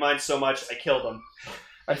 I hated mine so much, I killed him.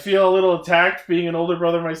 I feel a little attacked being an older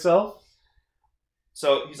brother myself.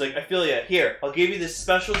 So he's like, I feel ya. Here, I'll give you this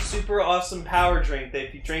special, super awesome power drink that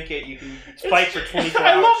if you drink it, you can fight for 24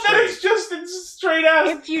 hours. I love that straight. it's straight ass.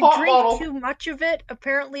 If you pop drink bottle. too much of it,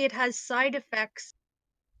 apparently it has side effects.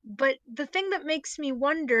 But the thing that makes me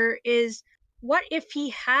wonder is, what if he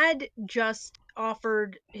had just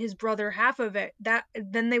offered his brother half of it?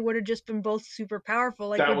 Then they would have just been both super powerful.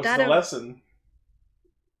 Like, that was the lesson.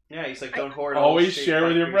 Yeah, he's like, don't hoard. Always share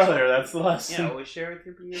with your brother. That's the lesson. Yeah, always share with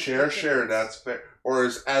your brother. Share. That's fair. Or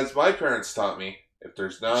as my parents taught me, if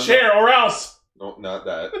there's not share or else. No, not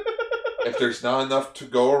that. If there's not enough to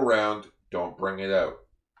go around, don't bring it out.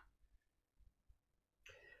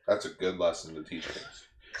 That's a good lesson to teach kids.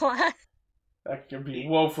 Class. That can be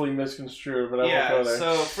woefully misconstrued, but I won't go there.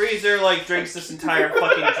 So Freezer like drinks this entire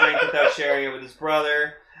fucking drink without sharing it with his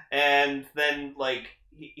brother, and then like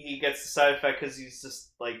he gets the side effect because he's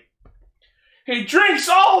just like he drinks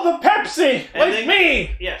all the Pepsi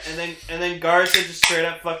me. Yeah, and then Garza just straight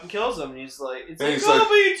up fucking kills him. And he's like,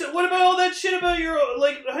 but what about all that shit about your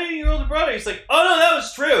hating your older brother? He's like, oh no, that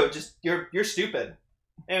was true. Just you're stupid.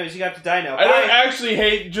 Anyways, you have to die now. I don't actually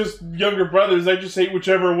hate just younger brothers. I just hate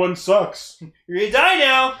whichever one sucks. You're gonna die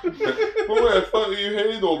now. But wait, I thought you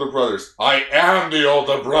hated older brothers. I am the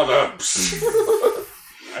older brother.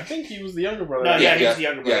 I think he was the younger brother. No, he's the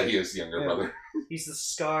younger brother. Yeah, he is the younger brother. He's the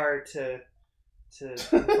scar to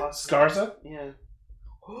Scarza? Yeah.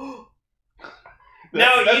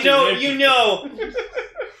 Now you know.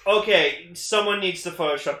 Okay, someone needs to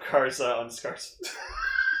Photoshop Garza on Scarza.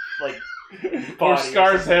 Like. Or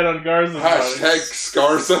Scar's head on Garza's Hashtag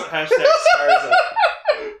Scarza. Hashtag Scarza.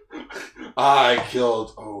 I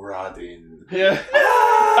killed Oradin. Yeah.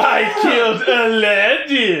 I killed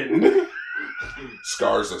Aladdin.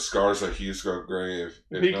 Scarza, Hugh's got grave.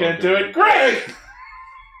 If he can't do it, great!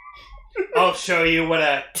 I'll show you what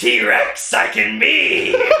a T-Rex I can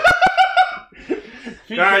be!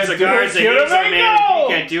 Garza, he's our man. If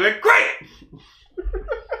he can't do it, great!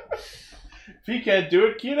 If he can't do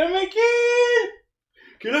it, Kinameki!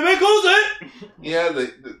 Kinameko's it! Yeah,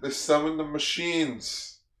 they summon the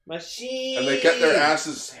machines. Machine! And they get their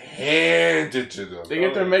asses handed to them. They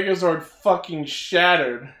get their Megazord fucking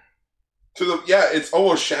shattered. It's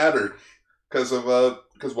almost shattered. Because of what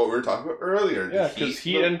we were talking about earlier. Yeah, because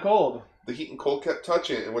heat and cold. The heat and cold kept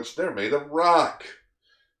touching it, in which they're made of rock.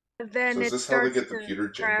 Then So is it this how they starts get the to pewter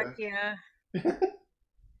gem crack, back? yeah.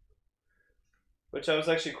 Which I was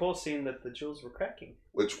actually cool seeing that the jewels were cracking.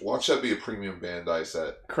 Which, watch that be a premium Bandai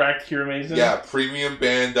set. Cracked Kiramazen? Yeah, premium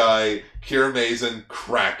Bandai Kiramazen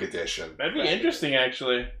Crack Edition. That'd be interesting,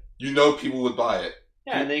 actually. You know people would buy it.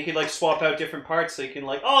 Yeah, and then you could like swap out different parts so you can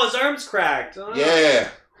like, oh, his arm's cracked. Oh. Yeah.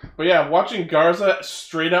 But yeah, watching Garza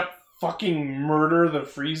straight up fucking murder the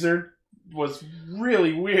Freezer was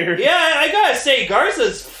really weird. Yeah, I gotta say,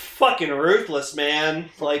 Garza's fucking ruthless, man.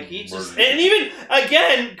 Like, he just... And even,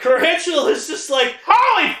 again, Tarantula is just like,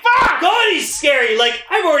 holy fuck! God, he's scary! Like,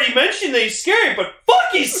 I've already mentioned that he's scary, but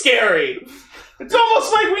fuck, he's scary! It's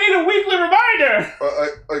almost like we need a weekly reminder!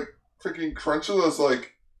 Like, freaking Crunchula's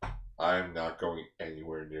like, I'm not going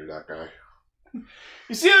anywhere near that guy.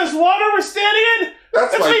 You see this water we're standing in?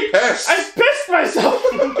 That's my piss! I pissed myself!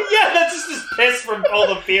 Yeah, that's just piss from all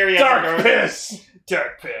the fear he has. Dark piss!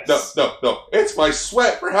 Dark piss. No. It's my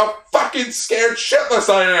sweat for how fucking scared shitless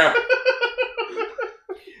I am!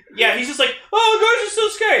 Yeah, he's just like, oh, Garza's so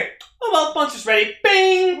scary. Oh, well, monster's ready.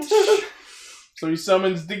 Bing! So he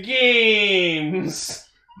summons the games.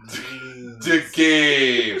 The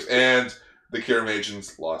games! And the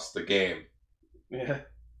Kiramagens lost the game. Yeah.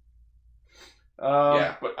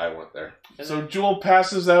 But I went there. So Jewel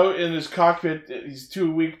passes out in his cockpit. He's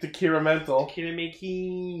too weak to Kiramental.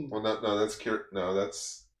 Kinameki. Well, that's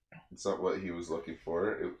not what he was looking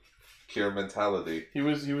for. Kiramentality. He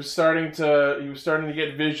was starting to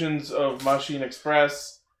get visions of Machine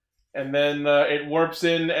Express, and then it warps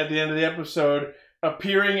in at the end of the episode,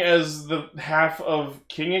 appearing as the half of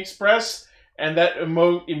King Express, and that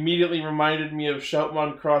emote immediately reminded me of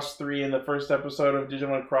Shoutmon Cross 3 in the first episode of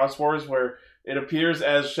Digimon Cross Wars, where it appears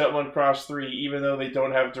as Shoutmon Cross 3, even though they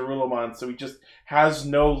don't have Darulomon, so he just has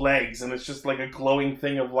no legs, and it's just like a glowing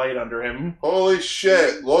thing of light under him. Holy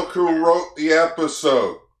shit, look who wrote the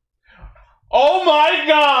episode. Oh my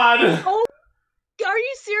god! Oh, are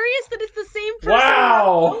you serious that it's the same person?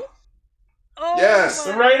 Wow! Oh, Yes!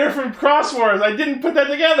 The writer from Cross Wars, I didn't put that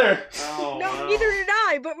together! Oh, No, wow. neither did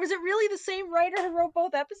I, but was it really the same writer who wrote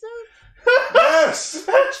both episodes? Yes!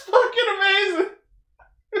 That's fucking amazing!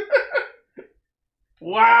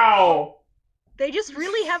 Wow! They just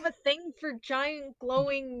really have a thing for giant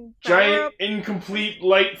glowing Giant, power-up. incomplete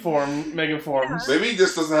light form, megaforms. Maybe he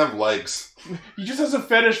just doesn't have legs. He just has a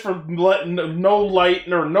fetish for no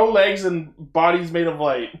light, or no legs and bodies made of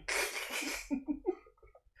light.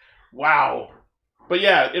 Wow. But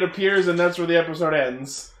yeah, it appears and that's where the episode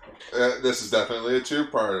ends. This is definitely a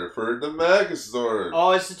two-parter for the Megazord.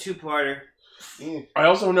 Oh, it's a two-parter. I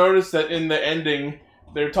also noticed that in the ending,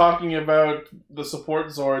 they're talking about the support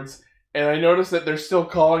Zords, and I noticed that they're still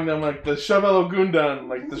calling them like the Shovel Gundan,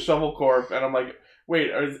 like the Shovel Corp, and I'm like,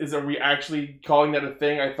 wait, are we actually calling that a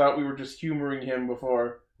thing? I thought we were just humoring him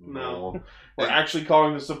before. No. We're actually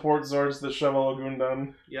calling the support Zords the Shovel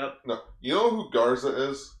Gundan. Yep. No. You know who Garza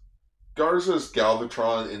is? Garza is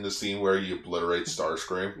Galvatron in the scene where he obliterates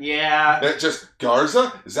Starscream. Yeah. And it just,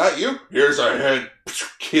 Garza? Is that you? Here's a head.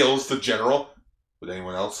 Kills the general. Would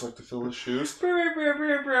anyone else like to fill his shoes?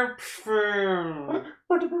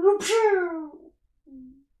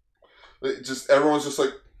 Everyone's just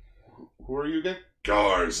like, who are you again?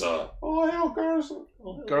 Garza. Oh, hell, Garza.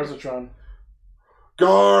 Garzatron.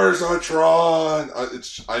 Garzatron!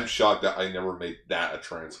 I'm shocked that I never made that a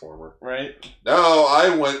Transformer. Right? No,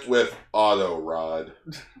 I went with Auto Rod,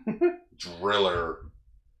 Driller,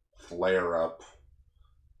 Flare Up,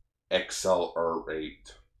 XLR8.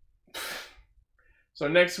 So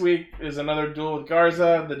next week is another duel with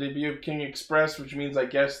Garza, the debut of King Express, which means I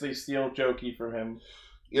guess they steal Jokey from him.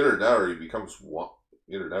 Either that or he becomes one.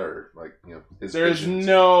 Either that or, like, you know, his There's visions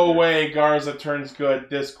no disappear. way Garza turns good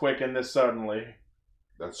this quick and this suddenly.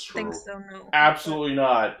 That's I true. think so, no. Absolutely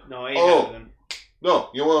not. No, I ain't Oh. having them. No,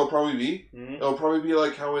 you know what it'll probably be? Mhm. It'll probably be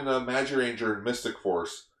like how in Magiranger and Mystic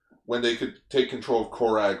Force, when they could take control of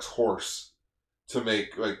Korag's horse to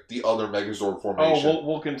make, like, the other Megazord formation. Oh,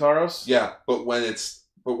 Vulcan Taros? Yeah, but when it's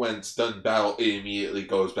but when it's done in battle, it immediately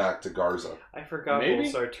goes back to Garza. I forgot Maybe?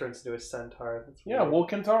 Bulsar turns into a centaur. That's Yeah, weird.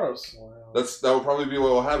 Volcantaros. Wow. That would probably be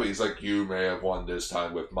what will happen. He's like, you may have won this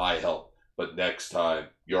time with my help, but next time,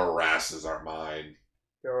 your asses are mine.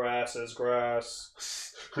 Your ass is grass.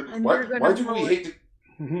 And why, you're gonna why do we mow hate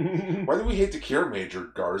the Why do we hate the Cure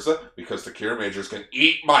Major, Garza? Because the Cure Majors can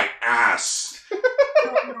eat my ass.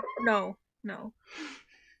 No.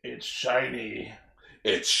 It's shiny.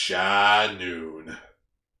 It's Shanoon.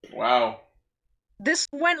 Wow. This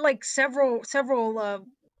went like several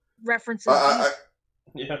references.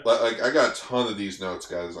 Yeah. I got a ton of these notes,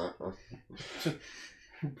 guys.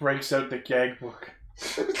 Breaks out the gag book.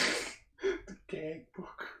 The gag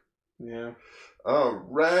book. Yeah. Oh,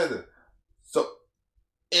 Red. So,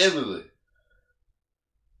 Emily.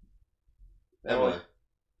 Emily.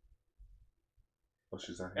 Oh,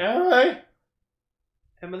 she's not here. Emily?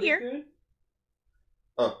 Emily Here. Good?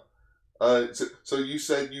 So you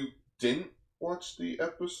said you didn't watch the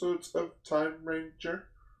episodes of Time Ranger?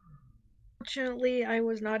 Fortunately, I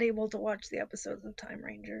was not able to watch the episodes of Time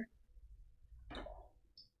Ranger.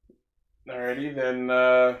 Alrighty, then,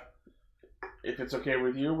 if it's okay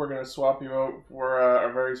with you, we're going to swap you out for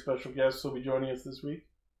our very special guest who'll be joining us this week.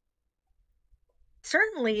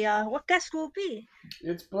 Certainly. What guest will it be?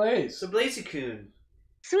 It's Blaze. So Blazy-kun.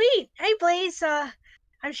 Sweet. Hey, Blaze.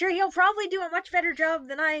 I'm sure he'll probably do a much better job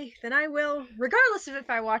than I will, regardless of if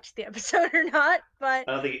I watch the episode or not. But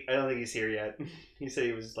I don't think he's here yet. He said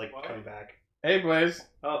he was like coming back. Hey, Blaze.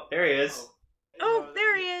 Oh, there he is. oh,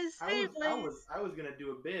 there he is. Hey, Blaze. I was gonna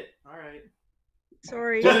do a bit. All right.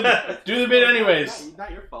 Sorry. Do the bit anyways.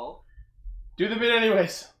 Not your fault. Do the bit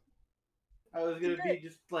anyways. I was gonna be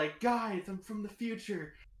just like, guys, I'm from the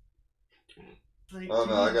future. Like, Oh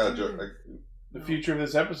no, I got a joke. The future of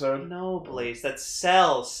this episode. No, Blaze, that's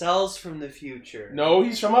Cell. Cell's from the future. No,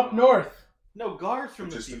 he's from up north. No, Gar's from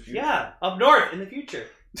the Just the future. future. Yeah, up north in the future.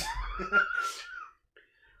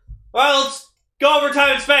 Well, let's go over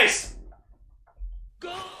time and space.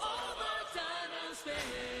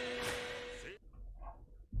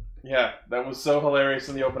 Yeah, that was so hilarious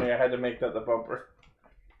in the opening, I had to make that the bumper.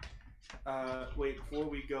 Wait, before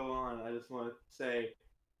we go on, I just want to say,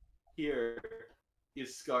 here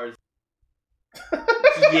is Scar's.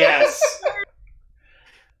 Yes.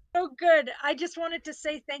 So good. I just wanted to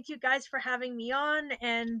say thank you guys for having me on,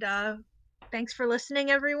 and thanks for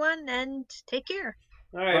listening, everyone, and take care.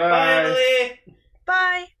 All right, bye, Emily.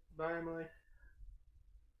 Bye. Bye, Emily.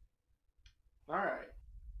 All right.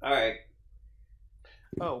 All right.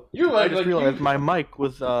 Oh, You I look just like realized you... my mic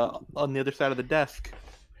was on the other side of the desk.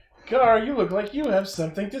 Gar, you look like you have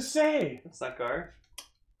something to say. That's not Gar.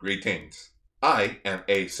 Greetings. I am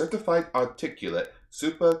a certified articulate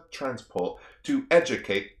super transport to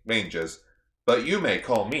educate rangers, but you may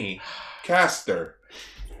call me Caster.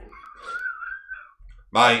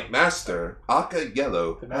 My master, Aka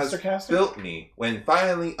Yellow, The has Master Caster? built me when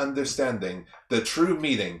finally understanding the true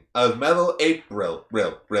meaning of Metal April.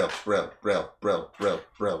 Guys,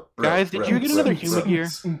 did you get another human gear?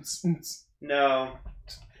 No.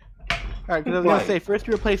 Alright, because I was Why? gonna say, first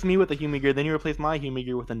you replace me with a human gear, then you replace my human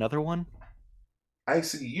gear with another one. I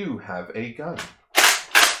see you have a gun.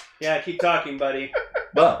 Yeah, keep talking, buddy.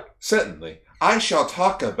 But, certainly, I shall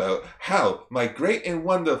talk about how my great and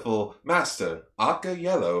wonderful master, Aka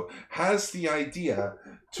Yellow, has the idea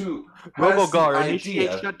to Robogar,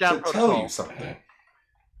 initiate shutdown tell protocol. you something.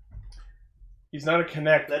 He's not a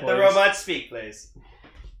connect, Let the Blaze. robot speak, please.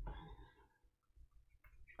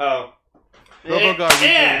 Oh. Robogar,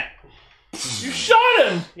 Yeah. You shot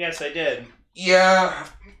him! Yes, I did. Yeah.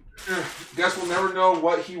 Guess we'll never know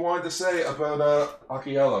what he wanted to say about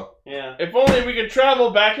Aka Yellow. Yeah. If only we could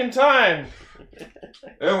travel back in time.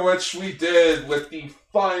 In which we did with the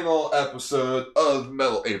final episode of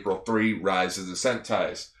Metal April 3 Rise of the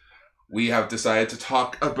Sentais. We have decided to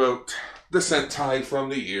talk about the Sentai from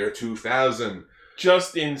the year 2000.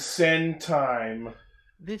 Just in Sen time.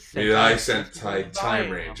 This Mirai Sentai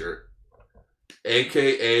Time Ranger.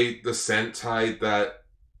 AKA the Sentai that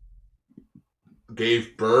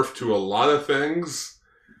gave birth to a lot of things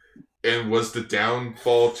and was the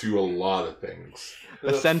downfall to a lot of things. A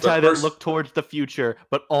The Sentai first- that looked towards the future,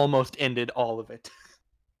 but almost ended all of it.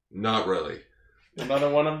 Not really. Another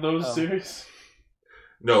one of those Oh. series.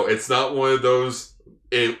 No, it's not one of those.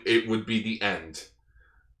 It would be the end.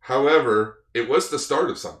 However, it was the start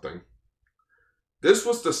of something. This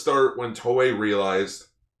was the start when Toei realized,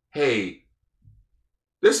 hey,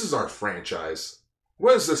 this is our franchise.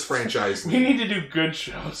 What is this franchise We need to do good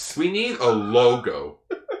shows. We need a logo.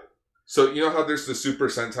 So, you know how there's the Super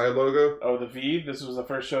Sentai logo? Oh, the V? This was the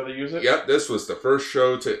first show they use it? Yep, this was the first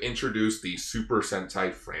show to introduce the Super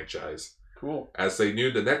Sentai franchise. Cool. As they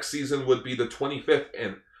knew the next season would be the 25th,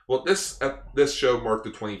 and, well, this show marked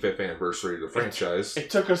the 25th anniversary of the franchise. It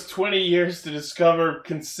took us 20 years to discover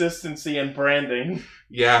consistency and branding.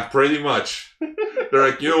 Yeah, pretty much. They're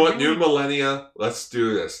like, you know what, new millennia, let's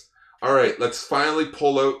do this. Alright, let's finally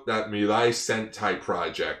pull out that Mirai Sentai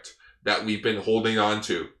project that we've been holding on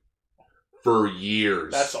to for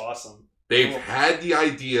years. That's awesome. They've had the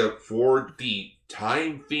idea for the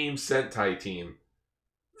time-themed Sentai team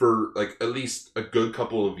for, like, at least a good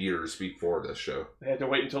couple of years before this show. They had to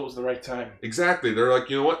wait until it was the right time. Exactly. They're like,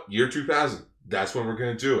 you know what? Year 2000. That's when we're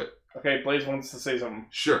going to do it. Okay, Blaze wants to say something.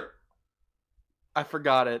 Sure. I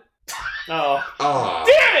forgot it. Oh. Ah.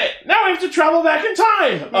 Damn it! Now we have to travel back in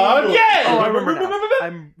time! Again! Oh, I remember now.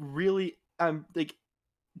 I'm like,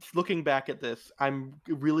 looking back at this, I'm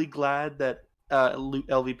really glad that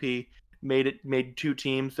LVP made 2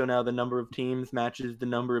 teams, so now the number of teams matches the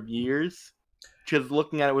number of years. Because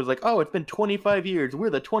looking at it was like, oh, it's been 25 years. We're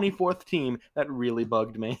the 24th team. That really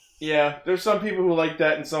bugged me. Yeah, there's some people who like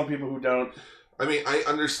that and some people who don't. I mean, I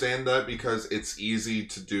understand that because it's easy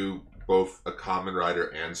to do both a Kamen Rider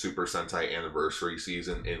and Super Sentai anniversary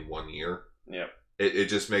season in 1 year. Yeah. It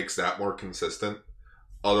just makes that more consistent.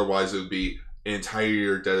 Otherwise, it would be an entire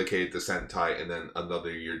year dedicated to Sentai and then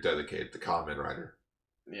another year dedicated to Kamen Rider.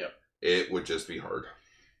 Yeah. It would just be hard.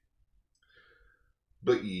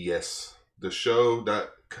 But yes, the show that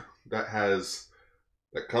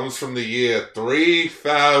comes from the year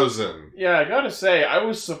 3000. Yeah, I gotta say, I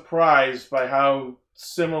was surprised by how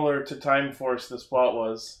similar to Time Force this plot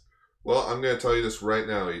was. Well, I'm going to tell you this right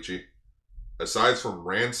now, Ichi. Aside from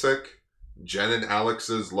Ransik, Jen and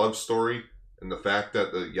Alex's love story, and the fact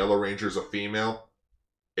that the Yellow Ranger's a female,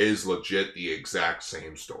 is legit the exact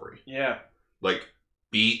same story. Yeah. Like,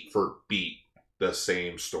 beat for beat, the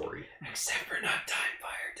same story. Except for not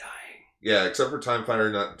Timefire dying. Yeah, except for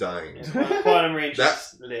Timefire not dying. Quantum Rangers.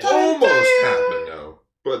 That almost happened, though.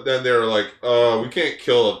 But then they were like, we can't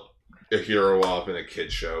kill a hero off in a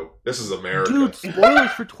kid's show. This is America. Dude,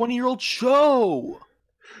 spoilers for 20-year-old show.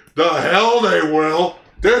 The hell they will.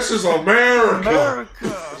 This is America.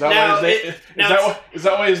 Is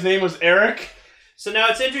that why his name was Eric? So now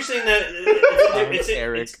it's interesting that it's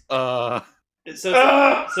Eric. It's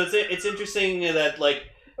interesting that like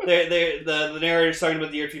the narrator's talking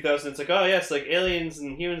about the year 2000. It's like, oh yes, like aliens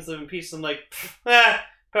and humans live in peace. I'm like,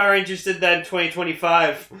 Power Rangers did that in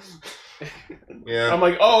 2025. Yeah. I'm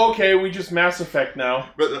like, oh okay, we just Mass Effect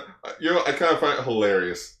now. But I kind of find it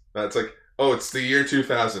hilarious. It's like, oh, it's the year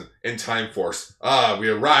 2000 in Time Force. We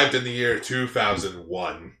arrived in the year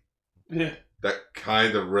 2001. Yeah. That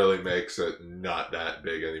kind of really makes it not that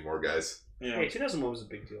big anymore, guys. Yeah. Hey, 2001 was a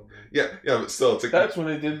big deal, man. Yeah, but still, it's like... That's when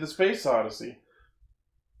they did the Space Odyssey.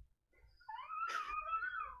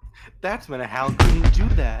 That's when Hal couldn't do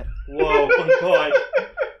that. Whoa, oh god.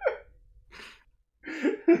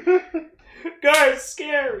 Guys,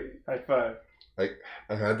 scary. High five. I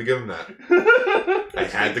had to give him that. I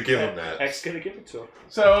had to give him that. X gonna give it to him.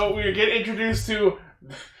 So we get introduced to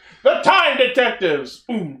the Time Detectives.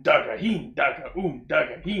 Daga, heem daga,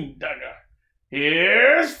 daga, heem daga.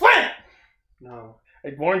 Here's Flint. No.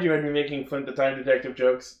 I warned you I'd be making Flint the Time Detective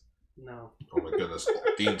jokes. No. Oh my goodness.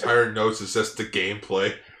 The entire notes is just the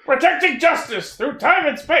gameplay. Protecting justice through time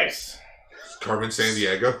and space. Carmen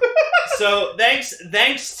Sandiego. So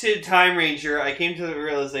thanks to Time Ranger, I came to the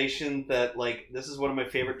realization that like this is one of my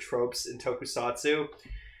favorite tropes in tokusatsu.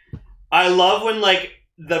 I love when like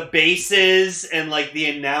the bases and like the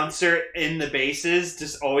announcer in the bases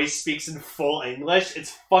just always speaks in full English.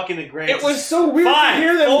 It's fucking great. It was so weird to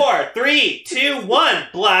hear them. 5, 4, 3, 2, 1,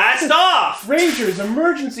 blast off! Rangers,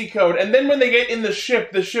 emergency code. And then when they get in the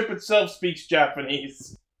ship itself speaks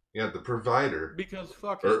Japanese. Yeah, the provider. Because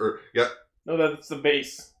fuck yeah. No, that's the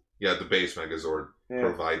base. Yeah, the base Megazord. Yeah.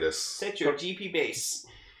 Providus. Set your GP base.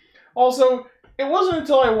 Also, it wasn't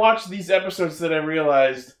until I watched these episodes that I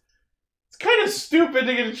realized it's kind of stupid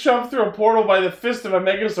to get shoved through a portal by the fist of a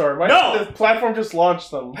Megazord. Why didn't the platform just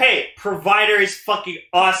launch them? Hey, Provider is fucking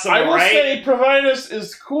awesome, I will right? say Providus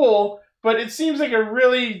is cool, but it seems like a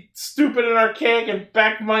really stupid and archaic and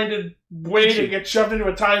back-minded way to get shoved into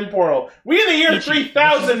a time portal. We in the year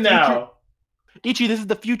 3000 now! Ichi, this is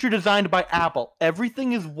the future designed by Apple.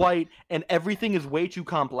 Everything is white, and everything is way too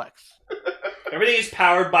complex. Everything is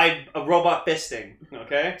powered by a robot fisting,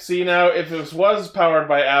 okay? See, now, if this was powered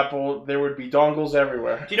by Apple, there would be dongles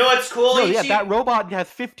everywhere. Do you know what's cool, No, Ichi? yeah, that robot has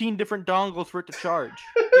 15 different dongles for it to charge.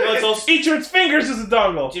 Do you know what's also... Each of its fingers is a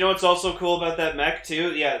dongle! Do you know what's also cool about that mech,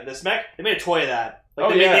 too? Yeah, this mech, they made a toy of that.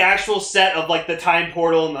 Like they made the actual set of like the time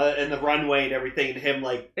portal and the runway and everything, and him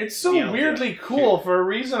like it's so weirdly cool for a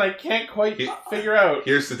reason I can't quite figure out.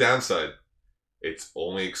 Here's the downside: it's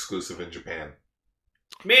only exclusive in Japan.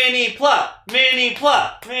 Mini plot.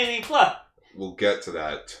 We'll get to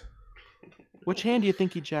that. Which hand do you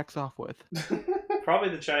think he jacks off with? Probably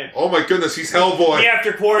the giant. Oh my goodness, he's Hellboy. Yeah,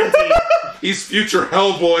 after quarantine. He's future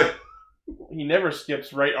Hellboy. He never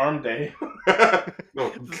skips right arm day.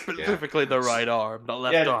 No, specifically the right arm, the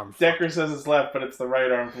left arm. Decker says it's left, but it's the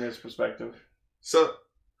right arm from his perspective. So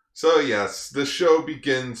yes, the show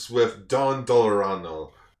begins with Don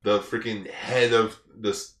Dolorano, the freaking head of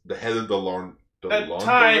the head of the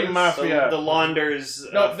Time Mafia. The Launders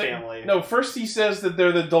family. No, first he says that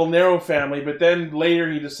they're the Dolnero family, but then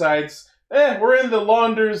later he decides, we're in the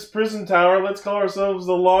Launders prison tower, let's call ourselves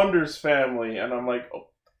the Launders family. And I'm like,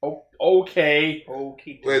 okay.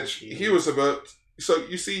 Which he was about. So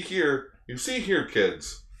you see here,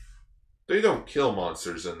 kids. They don't kill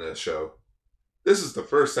monsters in this show. This is the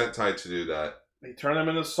first Sentai to do that. They turn them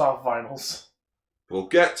into soft vinyls. We'll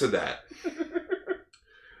get to that.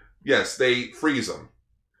 Yes, they freeze them.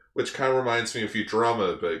 Which kind of reminds me of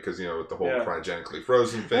Futurama a bit, because, with the whole cryogenically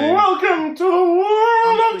frozen thing. Welcome to the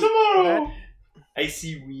world of tomorrow! I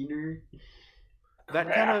see wiener.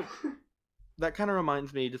 That kind of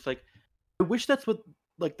reminds me, just like, I wish that's what,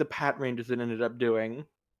 like, the Pat Rangers ended up doing.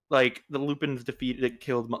 Like, the Lupins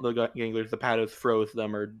killed the Ganglers, the Patos froze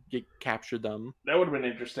them or captured them. That would have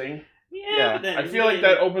been interesting. Yeah. I feel like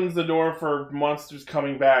that opens the door for monsters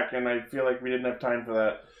coming back, and I feel like we didn't have time for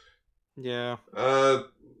that. Yeah.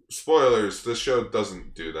 Spoilers, this show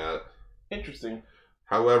doesn't do that. Interesting.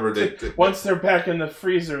 However, once they're back in the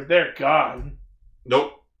freezer, they're gone.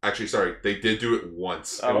 Nope. Actually, sorry. They did do it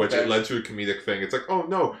once, in which it led to a comedic thing. It's like, oh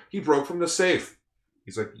no, he broke from the safe.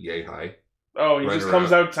 He's like, yay, hi. Oh, he just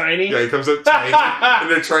comes out tiny? Yeah, he comes out tiny,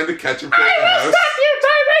 and they're trying to catch him from the house. Stop you,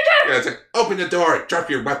 Time Ranger! Yeah, it's like, open the door, drop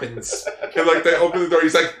your weapons. And like, they open the door,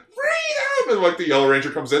 he's like, freedom! And like, the Yellow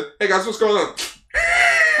Ranger comes in. Hey guys, what's going on?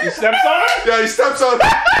 He steps on it? Yeah, he steps on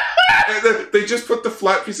it. And then they just put the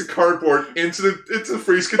flat piece of cardboard into the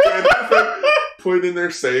freeze container, put it in their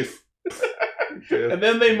safe. Yeah. And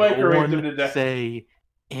then they microwave him to death. Say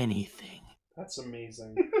anything. That's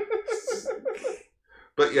amazing.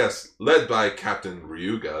 But yes, led by Captain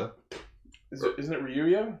Ryuga. Isn't it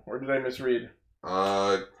Ryuya? Or did I misread?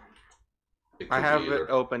 I have it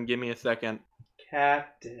open. Give me a second.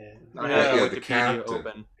 Captain. I have the Wikipedia captain.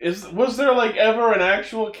 open. Was there like ever an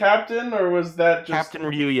actual captain, or was that just Captain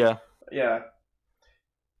Ryuya? Yeah.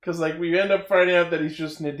 Because like we end up finding out that he's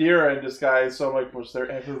just Nadira in disguise. So I'm like, was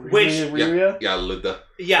there ever really a Ryuya? Yeah, Lida.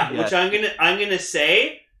 Yeah, which I'm gonna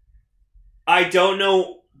say. I don't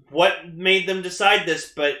know what made them decide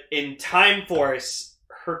this, but in Time Force,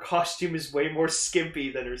 her costume is way more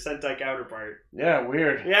skimpy than her Sentai counterpart. Yeah,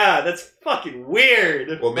 weird. Yeah, that's fucking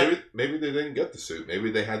weird. Well, maybe they didn't get the suit.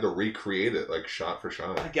 Maybe they had to recreate it, like, shot for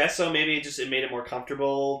shot. I guess so. Maybe it made it more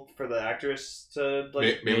comfortable for the actress to,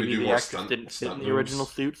 like... Maybe do the more actress didn't fit in the original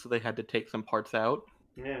suit, so they had to take some parts out.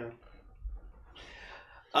 Yeah.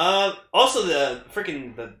 Also, the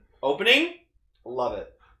opening, love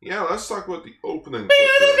it. Yeah, let's talk about the opening.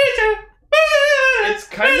 It's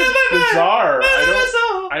kind of bizarre.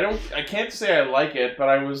 I can't say I like it, but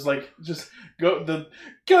I was like, just go over time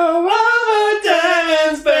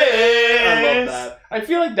and space. I love that. I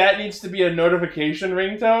feel like that needs to be a notification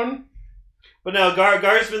ringtone. But no,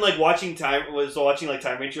 Gar's been like watching Time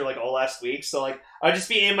Ranger like all last week. So like I'd just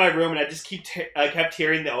be in my room and I just kept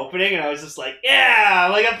hearing the opening, and I was just like, yeah,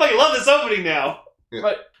 like I fucking love this opening now. Yeah.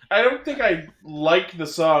 But I don't think I like the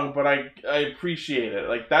song, but I appreciate it.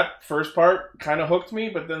 Like, that first part kind of hooked me,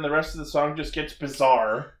 but then the rest of the song just gets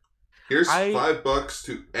bizarre. Here's $5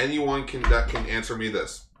 to anyone that can answer me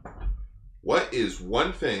this. What is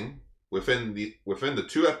one thing within the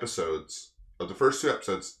 2 episodes of the first 2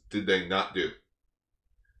 episodes did they not do?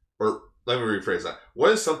 Or let me rephrase that.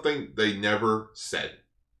 What is something they never said?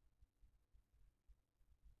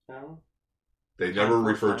 No. They never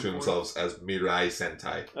referred to themselves as Mirai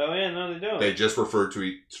Sentai. Oh yeah, no, they don't. They just refer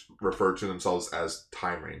to themselves as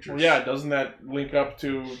Time Rangers. Well, yeah, doesn't that link up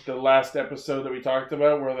to the last episode that we talked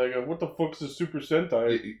about, where they go, "What the fuck's a Super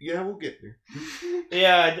Sentai?" Yeah, we'll get there.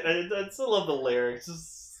 Yeah, I still love the lyrics.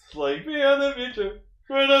 It's like, be on the future,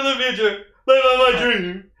 live on the future, live on my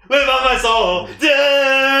dream, live on my soul.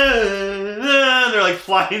 They're like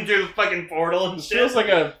flying through the fucking portal and It shit. feels like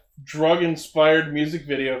a drug-inspired music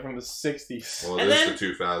video from the 60s. Well, And it then- is the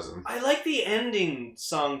 2000. I like the ending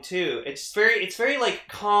song too. It's very like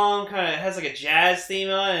calm, kind of has like a jazz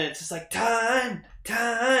theme on it. It's just like time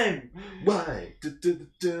time. Why?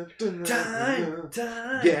 Time.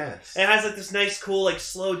 Yes. It has like this nice, cool, like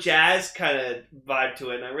slow jazz kind of vibe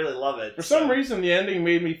to it, and I really love it. For some reason, the ending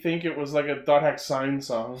made me think it was like a Dot Hack Sign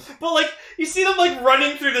song. But like, you see them like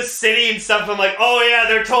running through the city and stuff. I'm like, oh yeah,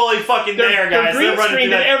 they're totally fucking there, guys. They're green running screened through in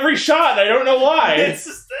that. every shot. I don't know why. It's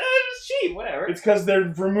just cheap, whatever. It's because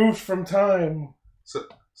they're removed from time. So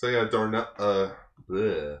yeah, Dolnero.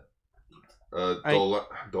 Dolnero.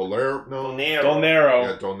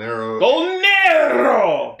 Yeah, Dolnero.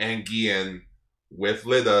 Dolnero! And Gian with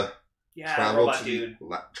Lida Yeah, robot dude.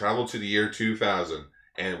 travel to the year 2000.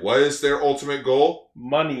 And what is their ultimate goal?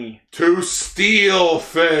 Money. To steal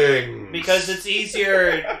things. Because it's easier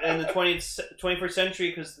in the 21st century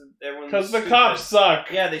because everyone's... Because the cops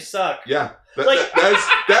suck. Yeah, they suck. Yeah. Like-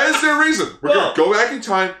 That is their reason. We're Well- going to go back in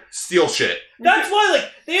time, steal shit. That's why,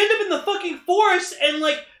 like, they end up in the fucking forest and,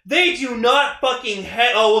 like, they do not fucking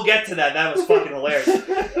oh, we'll get to that. That was fucking hilarious.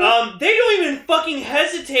 They don't even fucking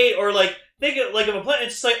hesitate or, like, think of, like, of a plan.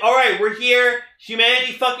 It's just like, alright, we're here.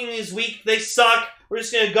 Humanity fucking is weak. They suck. We're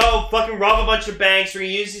just gonna go fucking rob a bunch of banks. We're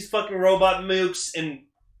gonna use these fucking robot mooks and...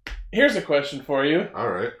 Here's a question for you.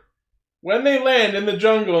 Alright. When they land in the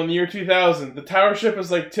jungle in the year 2000, the tower ship is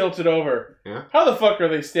like tilted over. Yeah. How the fuck are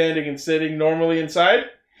they standing and sitting normally inside?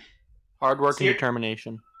 Hard work See, and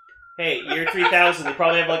determination. Hey, year 3000, they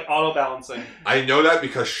probably have, like, auto-balancing. I know that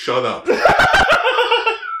because shut up.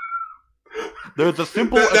 There's a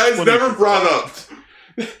simple That is never brought up.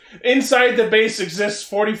 Inside the base exists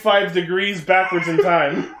 45 degrees backwards in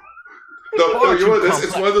time. No, Far you know too what?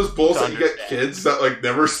 It's one of those bowls that you get kids that like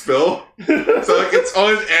never spill. So like it's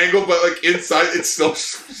on an angle, but like inside it's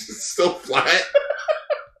still flat.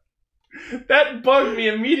 That bugged me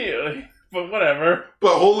immediately, but whatever.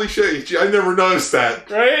 But holy shit, Ichi, I never noticed that.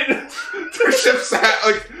 Right? Their ship's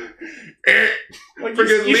like Like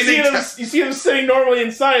Friggin' you see leaning them, you see them sitting normally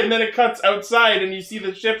inside, and then it cuts outside, and you see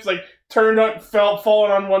the ship's like turned up,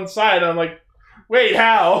 falling on one side. I'm like, wait,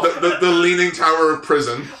 how? the leaning tower of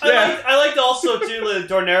prison. I liked also too that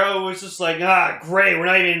Dolnero was just like, great, we're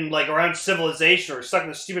not even like around civilization, we're stuck in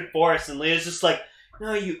the stupid forest, and Leah's just like,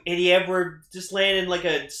 no, you idiot, we're just landing in like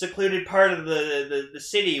a secluded part of the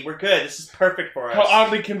city. We're good. This is perfect for us. How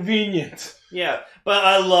oddly convenient. Yeah, but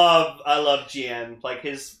I love GN. Like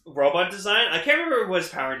his robot design. I can't remember what his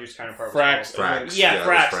Power Rangers counterpart was. Frax. called. Frax. Yeah, it was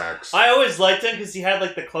Frax. Frax. I always liked him because he had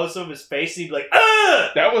like the close up of his face, and he'd be like,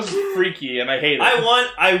 ah! That was freaky, and I hate it.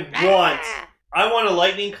 I want a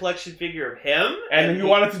Lightning Collection figure of him, and you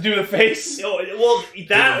wanted to do the face? Well,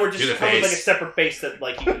 that or Do just the come with like a face. separate face that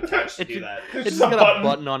like you can touch to do that. It's just got a a button.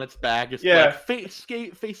 button on its back. It's Yeah. like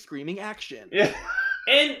face screaming action. Yeah.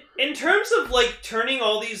 And in terms of like turning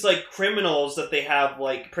all these like criminals that they have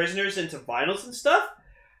like prisoners into vinyls and stuff,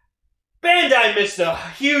 Bandai missed a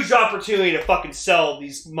huge opportunity to fucking sell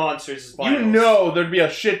these monsters as vinyls. You know there'd be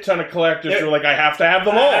a shit ton of collectors who are like, I have to have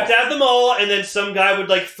them all. I have to have them all, and then some guy would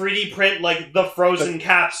like 3D print like the frozen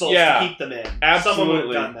capsules yeah, to keep them in. absolutely. Someone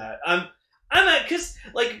would have done that. I'm at, because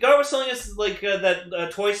like Gar was telling us like that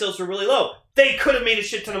toy sales were really low. They could have made a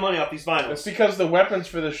shit ton of money off these vinyls. It's because the weapons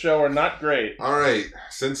for the show are not great. Alright,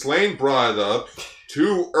 since Lane brought it up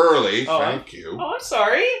too early, Oh. thank you. Oh, I'm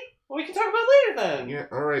sorry. Well, we can talk about it later then. Yeah,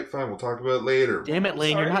 alright, fine, we'll talk about it later. Damn it,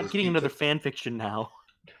 Lane! You're sorry. not getting another fan fiction now.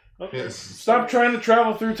 Okay. Yes. Stop trying to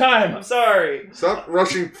travel through time. I'm sorry. Stop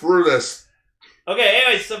rushing through this. Okay,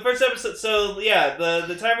 anyways, so first episode, so yeah,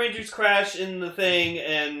 the Time Rangers crash in the thing,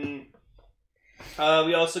 and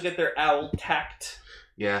we also get their owl tacked.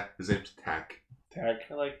 Yeah, his name's Tack. Tack.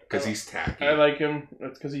 I like Because he's tacky. I like him.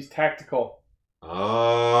 It's because he's tactical.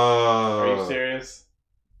 Oh. Are you serious?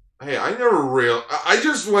 Hey, I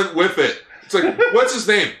just went with it. It's like, what's his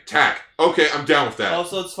name? Tack. Okay, I'm down with that.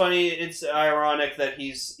 Also, it's funny. It's ironic that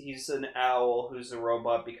he's an owl who's a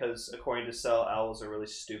robot because, according to Cell, owls are really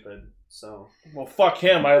stupid. So, Well, fuck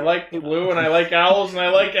him. I like blue, and I like owls, and I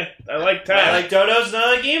like Tack. I like dodos and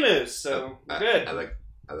I like emus. So we're good. I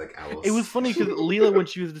like owls. It was funny because Leela, when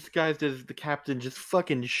she was disguised as the captain, just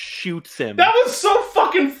fucking shoots him. That was so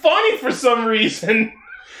fucking funny for some reason.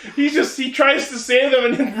 He tries to save them,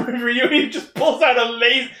 and then Ryu just pulls out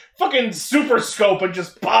a fucking super scope and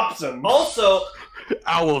just pops him. Also,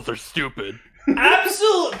 Owls are stupid.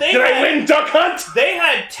 absolutely. Did I win Duck Hunt? They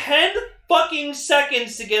had 10 fucking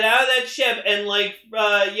seconds to get out of that ship, and like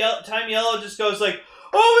Time Yellow just goes like,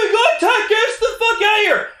 "Oh my god, Tack, get us the fuck out of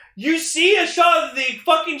here!" You see a shot of the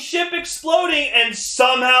fucking ship exploding, and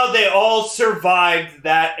somehow they all survived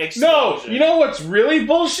that No, explosion. you know what's really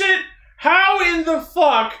bullshit? How in the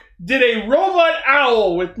fuck did a robot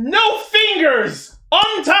owl with no fingers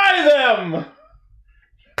untie them?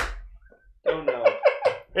 Don't know.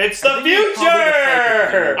 It's the I think it's probably the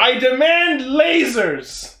future! I demand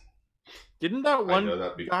lasers. Didn't that one know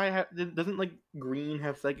that guy have? Doesn't like Green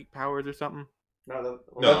have psychic powers or something? No,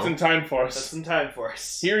 No. That's in Time Force. that's in Time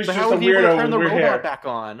Force. Here he's But just how a was he able to weirdo turn with the weird robot hair. back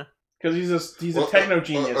on? Because he's a Well, techno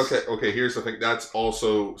genius. Okay. Here's the thing. That's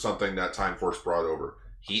also something that Time Force brought over.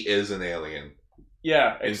 He is an alien.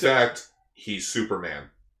 Yeah. In fact, he's Superman,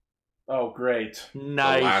 Oh, great.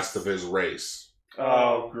 Nice. the last of his race.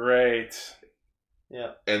 Oh, great.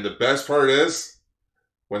 Yeah. And the best part is,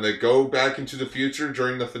 when they go back into the future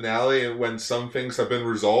during the finale and when some things have been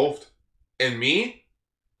resolved, and me,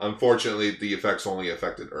 unfortunately, the effects only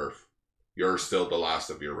affected Earth. You're still the last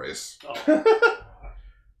of your race.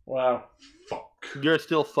 Wow. Fuck. You're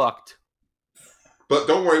still fucked. But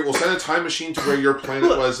don't worry, we'll send a time machine to where your planet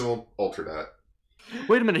was and we'll alter that.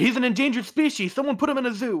 Wait a minute, he's an endangered species. Someone put him in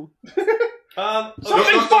a zoo.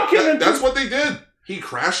 Something fucking That's what they did. He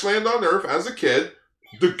crash landed on Earth as a kid.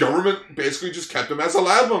 The government basically just kept him as a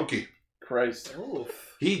lab monkey. Christ. Oof.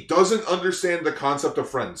 He doesn't understand the concept of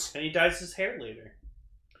friends. And he dyes his hair later.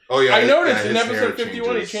 Oh yeah, I noticed yeah, in his hair episode 51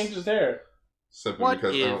 he changes changed his hair. Simply What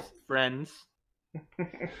because is friends?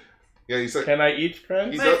 yeah, he said Can I eat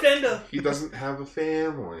friends? He My does- Fender. he doesn't have a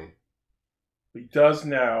family. He does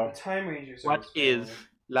now. Time Rangers. What is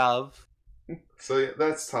love? So yeah,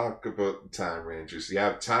 let's talk about the Time Rangers. You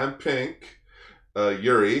have Time Pink,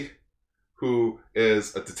 Yuri, who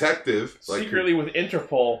is a detective, Secretly with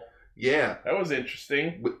Interpol. yeah, That was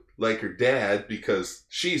interesting. like her dad, because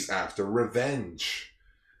she's after revenge.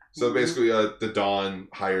 So basically, the Dawn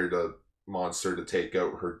hired a monster to take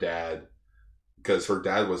out her dad because her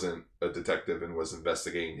dad wasn't a detective and was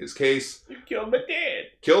investigating his case. You killed my dad.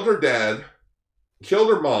 Killed her dad, killed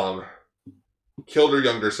her mom, killed her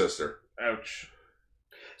younger sister. Ouch.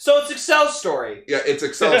 So it's Excel's story. Yeah, it's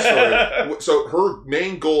Excel's story. So her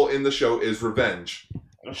main goal in the show is revenge.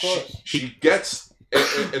 Of course. She gets,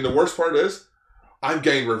 and the worst part is, I'm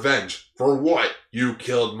getting revenge for what? You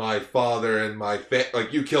killed my father and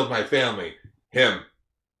you killed my family. Him.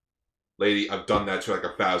 Lady, I've done that to like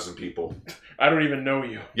 1,000 people. I don't even know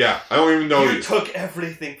you. Yeah, I don't even know you. took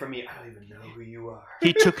everything from me. I don't even know who you are.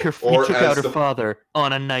 He took her. He Or took as out her the- father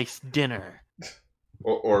on a nice dinner.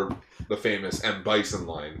 Or the famous M. Bison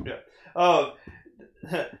line. Oh,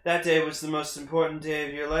 that day was the most important day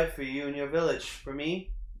of your life for you and your village. For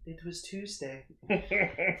me, it was Tuesday.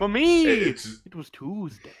 For me, It's, it was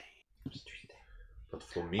Tuesday. but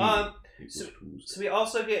for me, Um, it was so- Tuesday. So we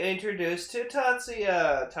also get introduced to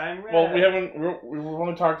Tatsuya, Time Red. Well, we haven't. We've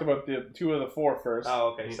only talked about the 2 of the 4 first.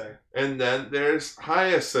 Oh, okay, sorry. And then there's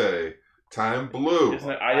Hayase, Time Blue. Isn't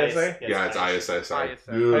it ISA? Yeah, it's ISA. Sorry.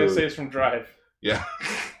 ISA. ISA is from Drive. Yeah.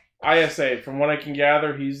 ISA, from what I can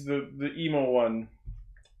gather, he's the emo one.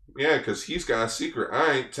 Yeah, because he's got a secret.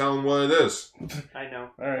 I ain't telling what it is. I know.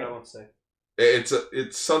 All right. I won't say. It's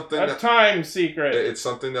something A that time secret. it's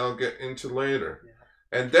something that I'll get into later.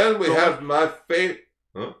 And then we have my favorite.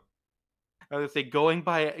 I was gonna say, going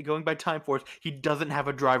by Time Force, he doesn't have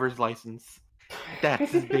a driver's license.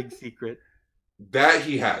 That's his big secret. That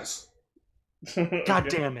he has. God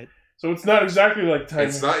damn it! So it's not exactly like time.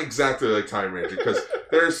 It's not exactly like Time Ranger because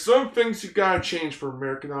there's some things you gotta change for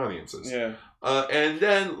American audiences. Yeah. And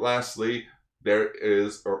then lastly, there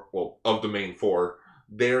is, of the main 4,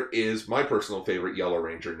 there is my personal favorite Yellow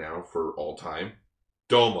Ranger now for all time,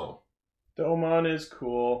 Domo. Domon is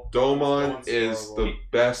cool. Domon Domon's is adorable. the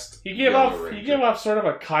best. He gave Yellow off. He Ranger. gave off sort of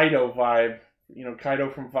a Kaido vibe. You know,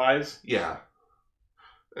 Kaido from Vice. Yeah.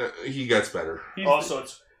 He gets better. He's Also,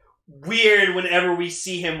 it's weird whenever we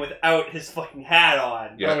see him without his fucking hat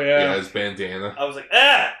on. Yeah, Oh, yeah. his bandana. I was like,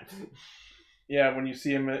 ah! yeah, when you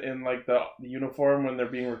see him in like the uniform when they're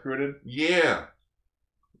being recruited. Yeah.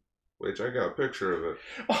 Which I got a picture of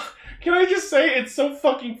it. Can I just say it's so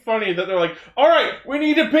fucking funny that they're like, all right, we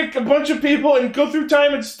need to pick a bunch of people and go through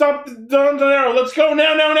time and stop the Dawn arrow. Let's go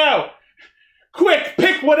now. Quick,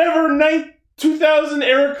 pick whatever 2000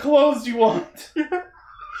 era clothes you want.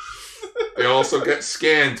 They also get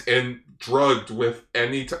scanned and drugged with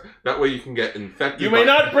any that way you can get infected. You may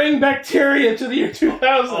not bring bacteria to the year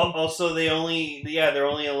 2000. Also, they're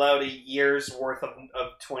only allowed a year's worth of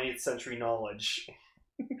 20th century knowledge.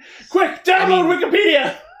 Quick, download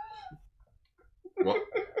Wikipedia. Well,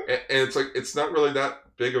 and it's like it's not really that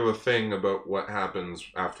big of a thing about what happens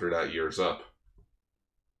after that year's up.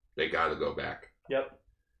 They got to go back. Yep.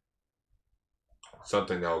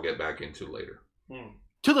 Something that I'll get back into later.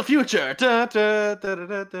 To the future. Da, da, da, da,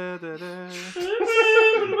 da, da, da, da.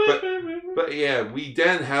 But yeah, we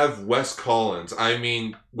then have Wes Collins. I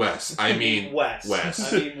mean Wes. I mean Wes.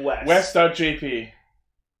 Wes. I mean Wes. West.jp.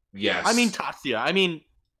 Yes. I mean Tatsuya. I mean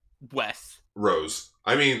Wes. Rose.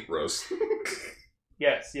 I mean, Rose.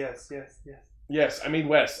 Yes. Yes, I mean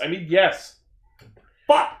West. I mean, yes.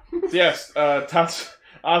 Fuck! Yes,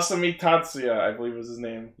 Asami Tatsuya, I believe was his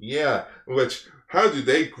name. Yeah, which, how do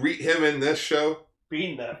they greet him in this show?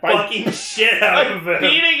 Beating the By- fucking shit out of him.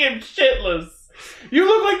 Beating him shitless. You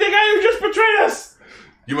look like the guy who just betrayed us!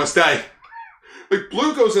 You must die. Like,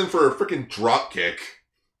 Blue goes in for a freaking drop kick.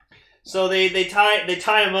 So they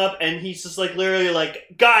tie him up, and he's just like literally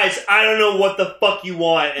like, guys, I don't know what the fuck you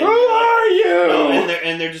want. And Who are you?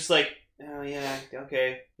 and they're just like, oh yeah,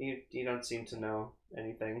 okay, you don't seem to know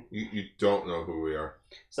anything. You don't know who we are.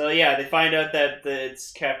 So yeah, they find out that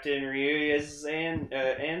it's Captain Ryuya's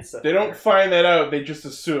ancestor. They don't find that out, they just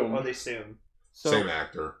assume. Oh, they assume. So, Same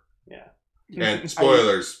actor. Yeah. And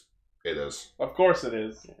spoilers, it is. Of course it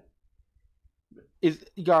is.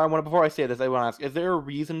 Before I say this, I want to ask: is there a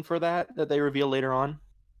reason for that they reveal later on?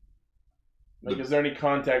 Like, is there any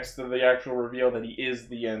context to the actual reveal that he is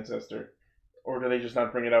the ancestor? Or do they just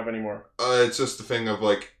not bring it up anymore? It's just the thing of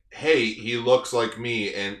like, hey, he looks like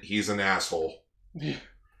me, and he's an asshole.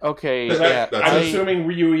 Okay, That- yeah. that's I'm it. assuming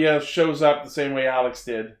Ryuya shows up the same way Alex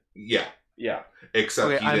did. Yeah, Yeah.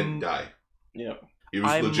 except Okay, he didn't die. Yeah. He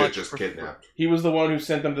was I'm legit much just prefer- kidnapped. He was the one who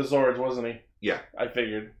sent them to Zords, wasn't he? Yeah. I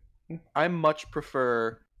figured. I much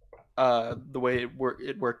prefer the way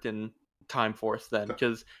it worked in Time Force then,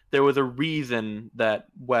 because there was a reason that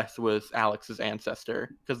Wes was Alex's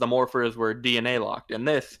ancestor, because the Morphers were DNA locked. In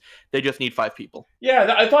this, they just need 5 people.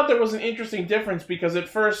 Yeah, I thought there was an interesting difference because at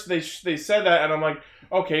first they said that, and I'm like,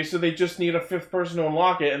 okay, so they just need a 5th person to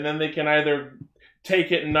unlock it, and then they can either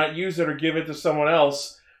take it and not use it or give it to someone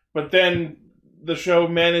else. But then the show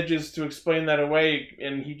manages to explain that away,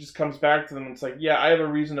 and he just comes back to them and it's like, yeah, I have a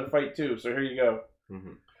reason to fight too, so here you go.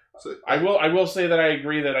 Mm-hmm. So, I will say that I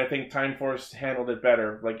agree that I think Time Force handled it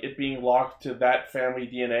better. Like, it being locked to that family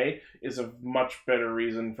DNA is a much better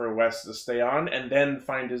reason for Wes to stay on and then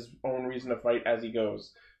find his own reason to fight as he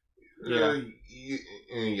goes.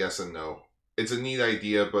 Yes and no. It's a neat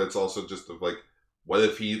idea, but it's also just of like, what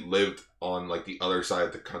if he lived on like the other side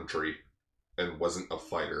of the country and wasn't a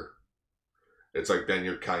fighter? It's like, then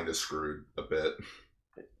you're kind of screwed a bit.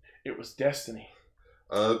 It was destiny.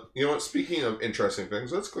 You know what? Speaking of interesting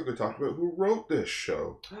things, let's quickly talk about who wrote this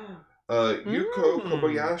show. Yuko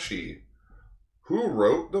Kobayashi, who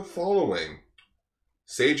wrote the following: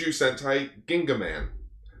 Seiju Sentai Gingaman,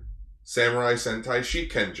 Samurai Sentai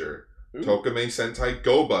Shikenger, Tokame Sentai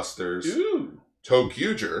Go Busters,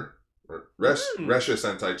 Tokyuger, Resha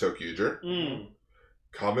Sentai Tokyuger,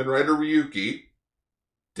 Kamen Rider Ryuki,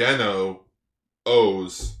 Den-O,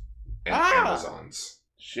 O's, and Amazons.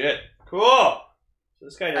 Shit. Cool. So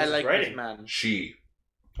this guy I does like writing. this man. She.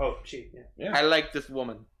 Oh, she. Yeah. I like this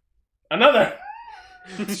woman. Another.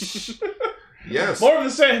 Yes. More of the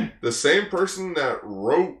same. The same person that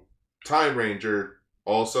wrote Time Ranger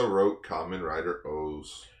also wrote Kamen Rider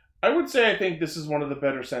O's. I would say I think this is one of the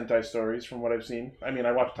better Sentai stories from what I've seen. I mean,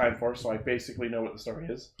 I watched Time Force, so I basically know what the story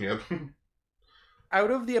is. Yep. Out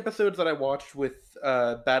of the episodes that I watched with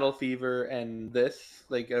Battle Fever and this,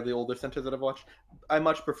 like the older Sentai that I've watched, I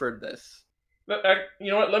much preferred this.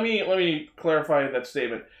 You know what? Let me clarify that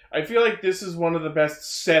statement. I feel like this is one of the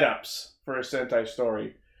best setups for a Sentai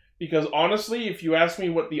story, because honestly, if you ask me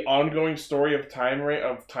what the ongoing story of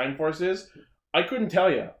Time Force is, I couldn't tell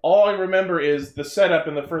you. All I remember is the setup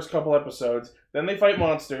in the first couple episodes. Then they fight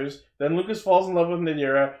monsters. Then Lucas falls in love with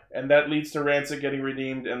Nadira, and that leads to Rancid getting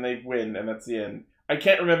redeemed, and they win, and that's the end. I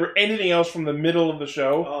can't remember anything else from the middle of the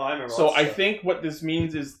show. Oh, I remember. So I think what this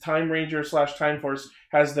means is Time Ranger / Time Force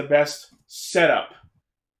has the best setup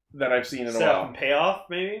that I've seen in a Setup while. and payoff,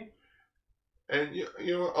 maybe? And you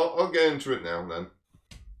know, I'll get into it now then.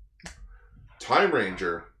 Time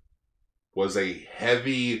Ranger was a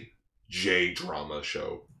heavy J-drama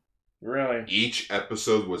show. Really? Each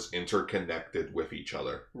episode was interconnected with each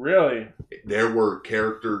other. Really? There were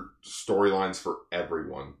character storylines for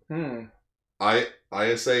everyone.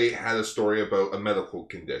 ISA had a story about a medical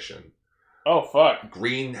condition. Oh, fuck.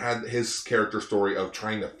 Green had his character story of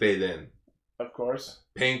trying to fit in. Of course.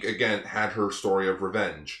 Pink, again, had her story of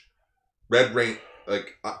revenge. Red Rain,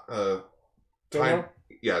 like, time... Domo?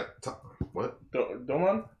 Yeah, what?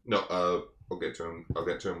 Domon? No, I'll get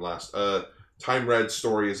to him last. Time Red's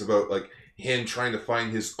story is about, like, him trying to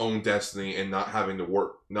find his own destiny and not having to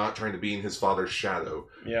work, not trying to be in his father's shadow.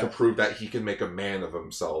 Yeah. To prove that he can make a man of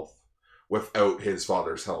himself without his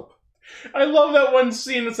father's help. I love that one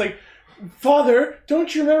scene. It's like, Father,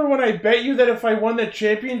 don't you remember when I bet you that if I won the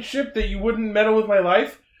championship that you wouldn't meddle with my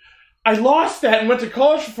life? I lost that and went to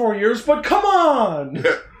college for 4 years, but come on!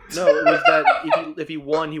 No, it was that if he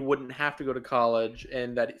won, he wouldn't have to go to college,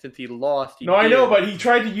 and that since he lost, he No, I did. know, but he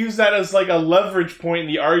tried to use that as like a leverage point in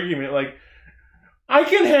the argument. Like, I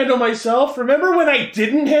can handle myself. Remember when I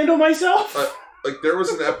didn't handle myself? Like there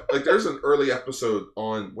was there's an early episode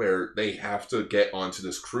on where they have to get onto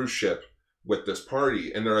this cruise ship with this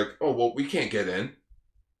party, and they're like, "Oh well, we can't get in.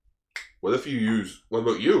 What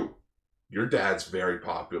about you? Your dad's very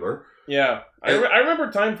popular." Yeah, I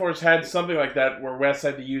remember Time Force had something like that where Wes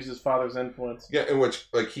had to use his father's influence. Yeah, in which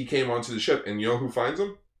like he came onto the ship, and you know who finds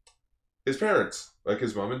him? His parents, like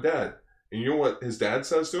his mom and dad. And you know what his dad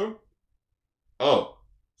says to him?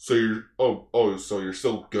 So you're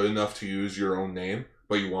still good enough to use your own name,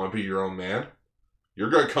 but you want to be your own man? You're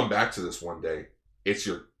gonna come back to this one day. It's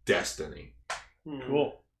your destiny.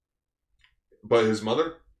 Cool. But his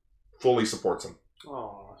mother fully supports him.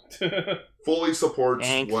 Aww. Fully supports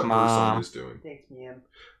Thanks, what Mom. her son is doing. Thanks, man.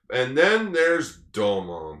 And then there's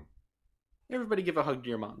Domon. Everybody give a hug to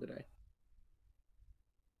your mom today.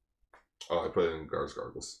 Oh, I put it in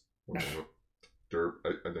Gargles. 1 moment. Derp.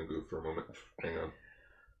 I didn't go for a moment. Hang on.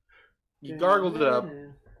 You gargled it up.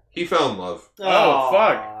 He fell in love. Oh,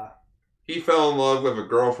 fuck. He fell in love with a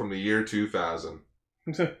girl from the year 2000.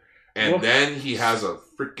 And Well- then he has a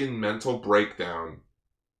freaking mental breakdown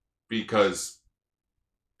because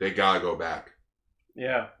they gotta go back.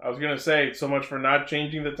 Yeah, I was gonna say, so much for not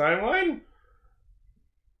changing the timeline.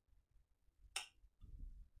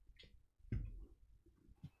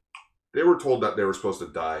 They were told that they were supposed to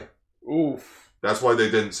die. Oof. That's why they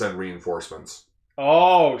didn't send reinforcements.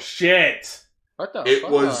 Oh, shit. What the It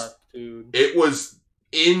fuck, was- dude? It was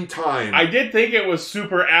in time. I did think it was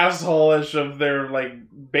super asshole-ish of their, like,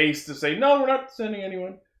 base to say, no, we're not sending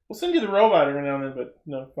anyone. We'll send you the robot every now and then, but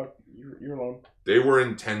no, fuck, you're alone. They were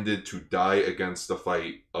intended to die against the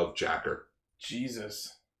fight of Jacker.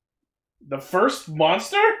 Jesus. The first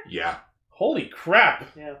monster? Yeah. Holy crap.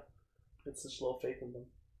 Yeah. It's such little faith in them.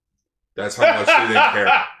 That's how much they didn't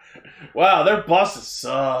care. Wow, their bosses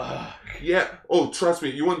suck. Yeah. Oh, trust me,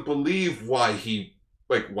 you wouldn't believe why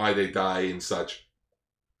they die and such.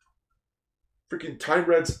 Freaking Time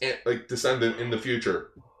Red's descendant in the future.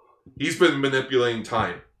 He's been manipulating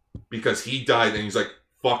time because he died and he's like,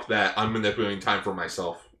 fuck that, I'm manipulating time for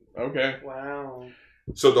myself. Okay. Wow.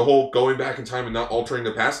 So the whole going back in time and not altering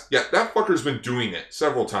the past, yeah, that fucker's been doing it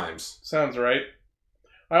several times. Sounds right.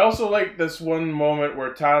 I also like this one moment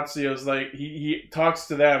where Tatsuya's like, he talks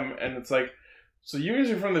to them and it's like, so you guys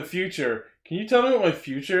are from the future. Can you tell me what my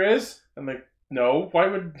future is? I'm like, no. Why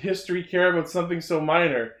would history care about something so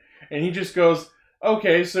minor? And he just goes,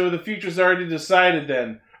 okay, so the future's already decided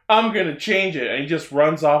then. I'm going to change it. And he just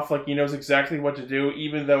runs off like he knows exactly what to do,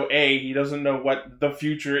 even though A, he doesn't know what the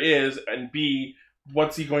future is, and B,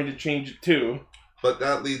 what's he going to change it to? But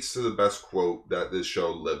that leads to the best quote that this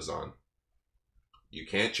show lives on. You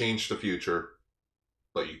can't change the future,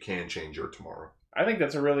 but you can change your tomorrow. I think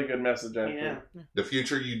that's a really good message, actually. Yeah. The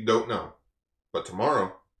future you don't know, but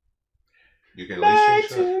tomorrow you can at least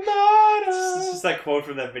change that. It's just that quote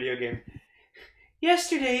from that video game.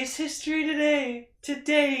 Yesterday's history today.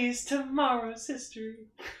 Today's tomorrow's history.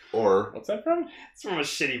 Or What's that from? It's from a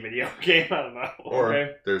shitty video game. I don't know. Or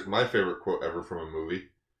Okay. there's my favorite quote ever from a movie.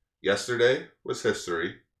 Yesterday was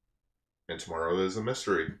history, and tomorrow is a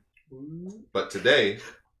mystery. But today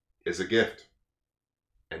is a gift.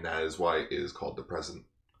 And that is why it is called the present.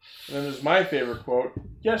 And then there's my favorite quote.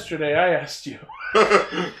 Yesterday I asked you.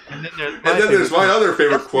 And then there's my other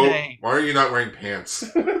favorite quote. Yesterday. Why are you not wearing pants?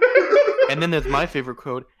 And then there's my favorite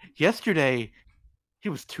quote. Yesterday, it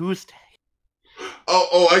was Tuesday.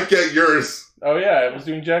 Oh, I get yours. Oh yeah, I was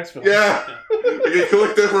doing Jack's film. Yeah. I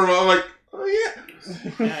clicked it for a moment. I'm like, oh yeah.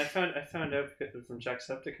 Yeah, I found out from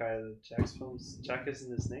Jacksepticeye that Jack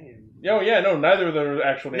isn't his name. Oh yeah, no, neither of them are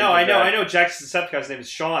actual names. No, are I Jack. know Jacksepticeye's name is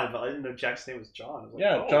Sean, but I didn't know Jack's name was John. I was like,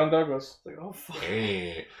 Yeah, oh. John Douglas. I was like, oh fuck.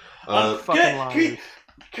 Hey. Fucking liars.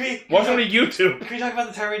 Welcome to YouTube. Can we talk about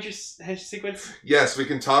the Power Rangers sequence? Yes, we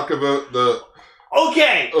can talk about the...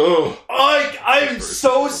 Okay! Oh. I'm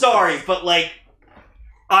so sorry, but like,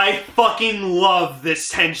 I fucking love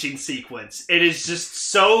this Henshin sequence. It is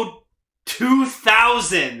just so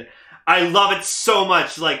 2000. I love it so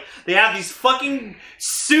much. Like, they have these fucking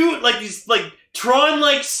these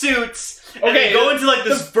Tron-like suits. And Okay, they go into like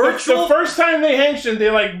this virtual. The first time they henshin, they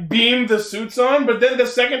like beam the suits on, but then the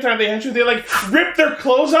second time they henshin, they like rip their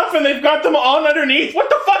clothes off and they've got them on underneath. What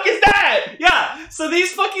the fuck is that? Yeah, so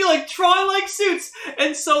these fucking like Tron-like suits,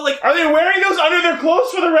 and so like, Are they wearing those under their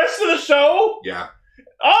clothes for the rest of the show? Yeah.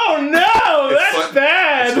 Oh no, It's that's fun-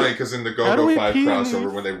 bad. It's funny because in the How do Go-Go we 5 pee in crossover,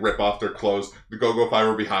 this? when they rip off their clothes, the Go-Go 5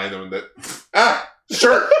 are behind them and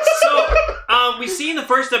shirt! so we see in the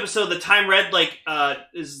first episode that Time Red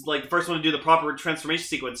is like the first one to do the proper transformation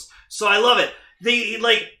sequence. So I love it. They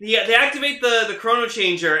activate the Chrono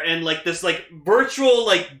Changer and like this like virtual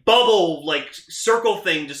like bubble like circle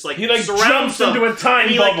thing just like he like surrounds jumps into a time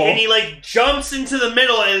bubble. And he like jumps into the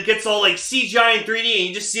middle and it gets all like CGI and 3D and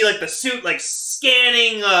you just see like the suit like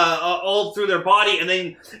scanning all through their body and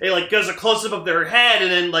then it like does a close up of their head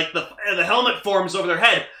and then like the helmet forms over their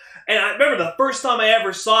head. And I remember the first time I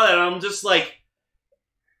ever saw that I'm just like,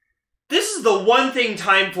 this is the one thing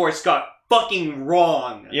Time Force got fucking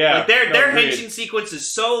wrong. Yeah, like their henshin sequence is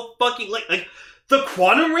so fucking like the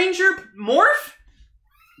Quantum Ranger morph,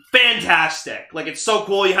 fantastic. Like it's so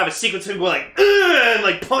cool. You have a sequence of him going like and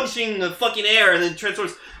like punching the fucking air and then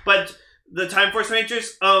transforms. But the Time Force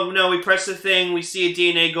Rangers, oh no, we press the thing, we see a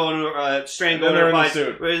DNA going strand going over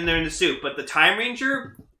and they're in the suit. But the Time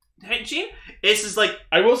Ranger henshin, this is like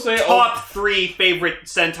I will say top 3 favorite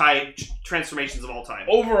Sentai transformations of all time.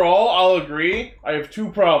 Overall, I'll agree. I have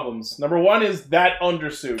 2 problems. Number 1 is that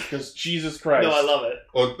undersuit, because Jesus Christ. No, I love it.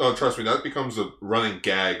 Oh, no, trust me, that becomes a running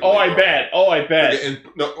gag. Oh, I bet.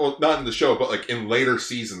 Not in the show, but like in later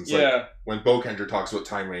seasons. Like, yeah. When Bokender talks about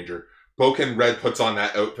Time Ranger, Boken Red puts on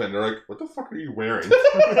that outfit and they're like, what the fuck are you wearing?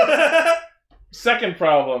 Second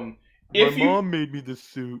problem. My mom made me this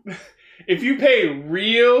suit. If you pay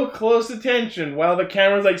real close attention while the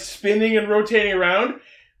camera's like spinning and rotating around,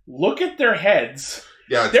 look at their heads.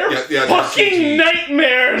 Yeah, they're fucking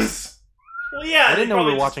nightmares. Well, yeah, I didn't know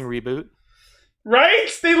we were watching Reboot. Right?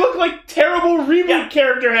 They look like terrible Reboot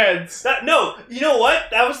character heads. No, you know what?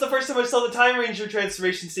 That was the first time I saw the Time Ranger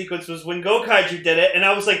transformation sequence was when Gokaiju did it, and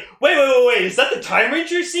I was like, wait, is that the Time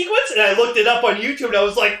Ranger sequence? And I looked it up on YouTube, and I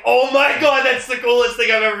was like, oh my god, that's the coolest thing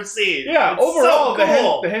I've ever seen. Yeah, it's overall, so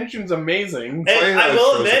cool. the henshin's amazing. And I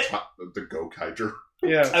will admit... The Gokaiju.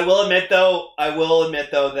 Yeah. I will admit though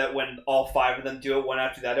that when all 5 of them do it one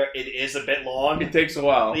after the other, it is a bit long. It takes a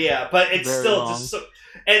while. Yeah, but it's Very still long. just so...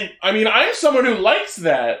 And I mean, I'm someone who likes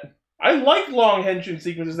that. I like long henshin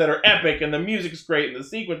sequences that are epic, and the music's great, and the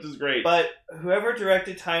sequence is great. But whoever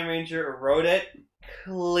directed Time Ranger or wrote it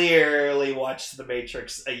clearly watched The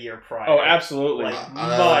Matrix a year prior. Oh, absolutely.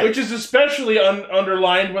 Like, which is especially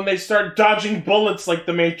underlined when they start dodging bullets like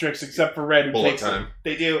the Matrix, except for Red, who Bullet takes time.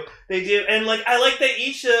 They do, and like I like that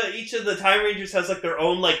each of the Time Rangers has like their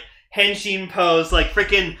own like henshin pose, like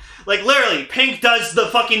freaking, like literally, Pink does the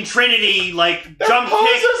fucking Trinity like Their jump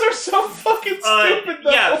poses kick. are so fucking stupid. Though.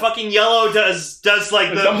 Yeah, fucking Yellow does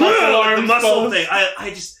like the muscle thing.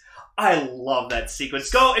 I love that sequence.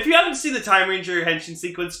 Go if you haven't seen the Time Ranger henshin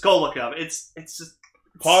sequence, go look it up. It's just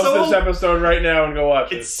pause this episode right now and go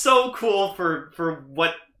watch it. It's so cool for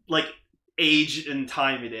what like age and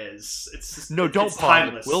time it is. It's just, no, don't it's pause.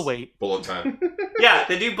 timeless. We'll wait. Bullet time. Yeah,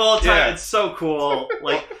 they do bullet time. Yeah. It's so cool.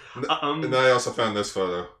 Like, And then I also found this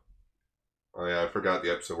photo. Oh yeah, I forgot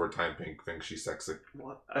the episode where Time Pink thinks she's sexy.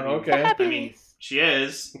 what? Okay. I mean, she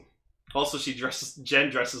is. Also, Jen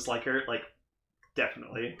dresses like her. Like,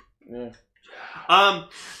 definitely. Yeah.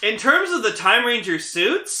 In terms of the Time Ranger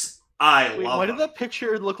suits, I Wait, love why them. did that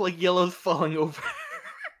picture look like Yellow's falling over?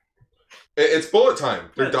 It's bullet time.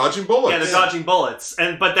 They're dodging bullets. Yeah, they're dodging bullets,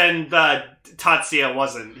 but then Tatsuya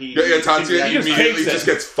wasn't. Tatsuya he just immediately takes it. just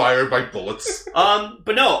gets fired by bullets.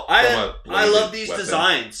 But no, I bladed love these weapon.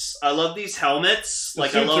 designs. I love these helmets. The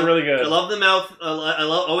Like suits I love, are really good. I love the mouth.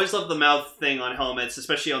 Always love the mouth thing on helmets,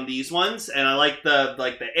 especially on these ones. And I like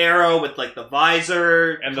the arrow with like the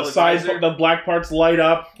visor And the colored side, visor. the black parts light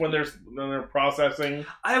up when they're processing.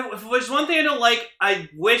 If there's one thing I don't like, I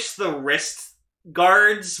wish the wrist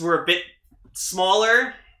guards were a bit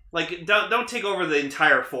smaller. Like don't take over the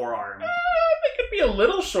entire forearm. They could be a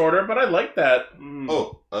little shorter, but I like that.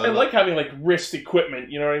 I like having like wrist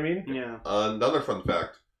equipment. You know what I mean? Yeah. Another fun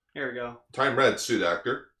fact. Here we go. Time Red suit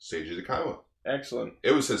actor Seiji Takawa. Excellent.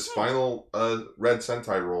 It was his final Red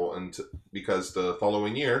Sentai role, because the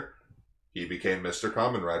following year he became Mr.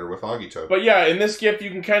 Kamen Rider with Agito. But yeah, in this GIF,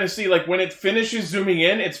 you can kind of see like when it finishes zooming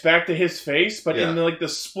in, it's back to his face. But in the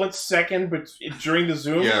split second, during the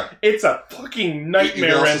zoom, it's a fucking nightmare you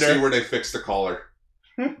can also render. see where they fixed the collar.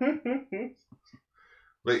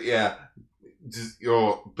 But yeah,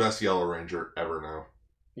 best Yellow Ranger ever now.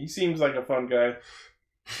 He seems like a fun guy.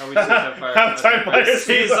 How Time Fire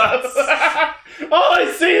sees us. All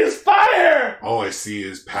I see is fire. All I see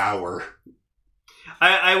is power.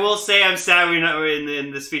 I will say I'm sad we're not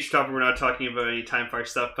in this feature topic. We're not talking about any Time Fire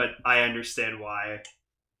stuff, but I understand why.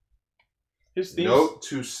 His themes... Note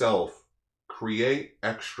to self: create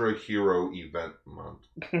extra hero event month.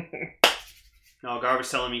 No, Gar was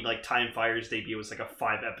telling me like Time Fire's debut was like a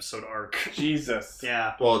 5-episode arc. Jesus.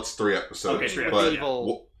 Yeah. Well, it's 3 episodes. Okay, 3 but,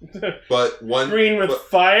 Evil. but one Green with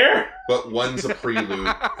fire? But one's a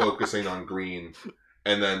prelude focusing on Green,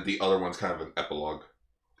 and then the other one's kind of an epilogue.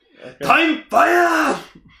 Okay. Time Fire!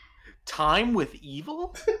 Time with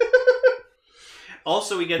evil?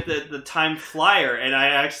 Also, we get the Time Flyer, and I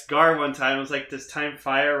asked Gar one time, I was like, does Time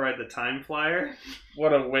Fire ride the Time Flyer?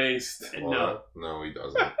 What a waste. No. No, he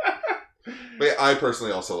doesn't. But yeah, I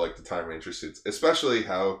personally also like the Time Ranger suits, especially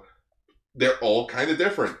how they're all kind of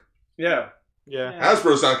different. Yeah. Yeah.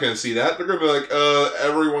 Hasbro's not going to see that. They're going to be like,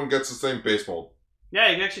 everyone gets the same base mold. Yeah,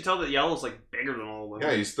 you can actually tell that Yellow's like bigger than all of them.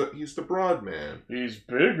 Yeah, he's the broad man. He's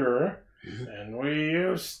bigger than we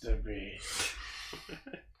used to be.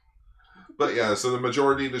 But yeah, so the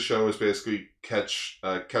majority of the show is basically catch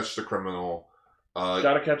the criminal.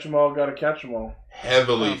 Gotta catch them all, gotta catch them all.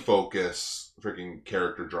 Heavily focus freaking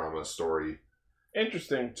character drama story.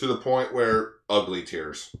 Interesting. To the point where ugly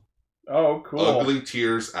tears. Oh, cool. Ugly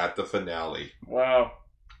tears at the finale. Wow.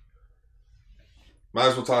 Might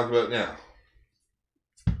as well talk about it now.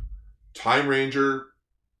 Time Ranger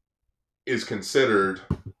is considered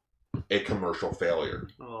a commercial failure.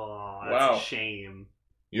 Oh, that's Wow. a shame.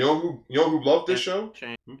 You know who loved this show?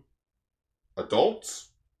 Shame.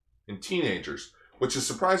 Adults and teenagers, which is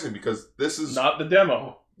surprising because this is Not the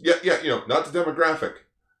demo. yeah, not the demographic.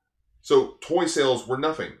 So toy sales were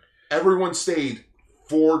nothing. Everyone stayed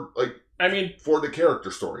for the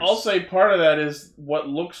character stories. I'll say part of that is what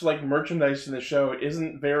looks like merchandise in the show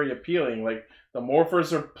isn't very appealing. Like, the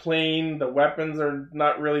morphers are plain, the weapons are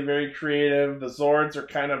not really very creative, the Zords are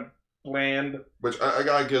kind of bland. Which I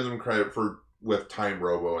gotta give them credit for with Time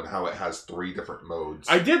Robo and how it has 3 different modes.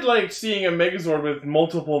 I did like seeing a Megazord with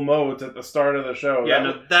multiple modes at the start of the show.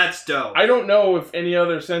 Yeah, that's dope. I don't know if any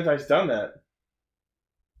other Sentai's done that.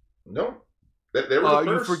 No. They were the Are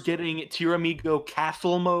you first. forgetting Tiramigo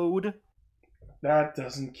Castle mode? That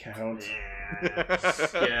doesn't count.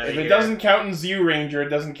 Yeah. If it doesn't count in Z Ranger, it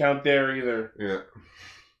doesn't count there either. Yeah.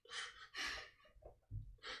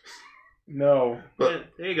 No. But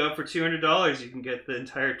there you go. For $200, you can get the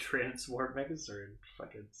entire Transwarp Megazord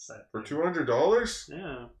fucking set. for $200?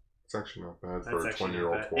 Yeah. It's actually not bad That's for a actually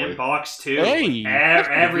 20-year-old not bad. toy. In box too. Hey,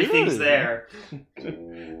 everything's good. there.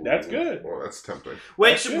 That's good. Well, that's tempting.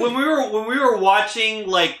 Which That's good. when we were watching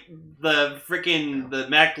like the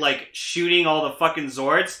mech like shooting all the fucking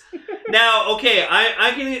Zords. Now, okay,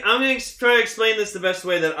 I'm gonna try to explain this the best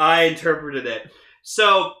way that I interpreted it.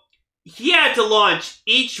 So he had to launch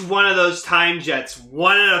each one of those time jets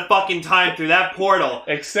one at a fucking time through that portal.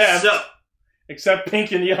 Except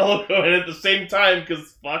pink and yellow going at the same time,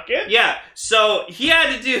 because fuck it. Yeah, so he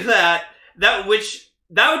had to do that would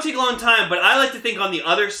take a long time, but I like to think on the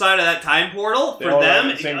other side of that time portal, They for all them,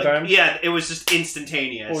 at the same time? yeah, it was just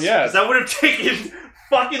instantaneous. Well, yeah. Because that would have taken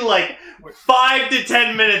fucking like 5 to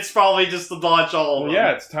 10 minutes probably just to launch all of Well, them.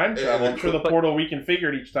 yeah, it's time travel. I'm sure the portal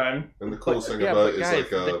reconfigured each time. And the coolest thing Yeah, about but it is guys, like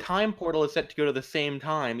the time portal is set to go to the same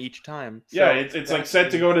time each time. So Yeah, it's like set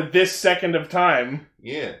to go to this second of time.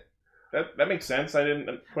 yeah. That makes sense. I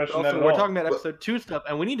didn't question that Also, at we're all. talking about episode 2 stuff,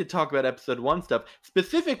 and we need to talk about episode 1 stuff.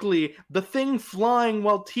 Specifically, the thing flying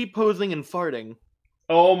while T-posing and farting.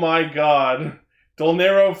 Oh my god.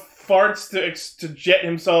 Dolnero farts to jet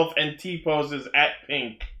himself and T-poses at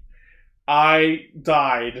Pink. I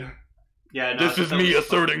died. Yeah, no, This is me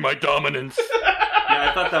asserting my dominance. Yeah,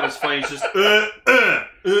 I thought that was funny. It's just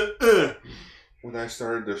When I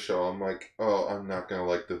started the show, I'm like, oh, I'm not gonna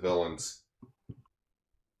like the villains.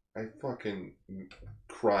 I fucking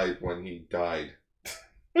cried when he died.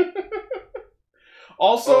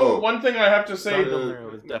 Also, one thing I have to say...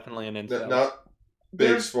 Dolnero was definitely an incel. Not big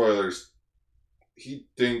There's- spoilers. He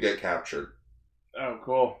didn't get captured. Oh,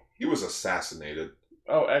 cool. He was assassinated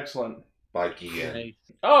Oh, excellent. by Guillen.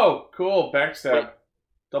 Oh, cool. Backstab.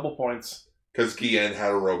 Double points. Because Guillen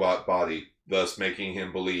had a robot body, thus making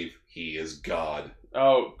him believe he is God.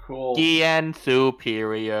 Oh, cool. Guillen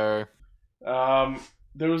superior.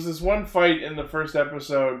 There was this one fight in the first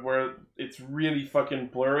episode where it's really fucking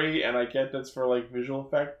blurry, and I get that's for, like, visual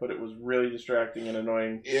effect, but it was really distracting and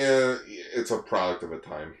annoying. Yeah, it's a product of a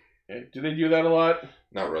time. Okay. Do they do that a lot?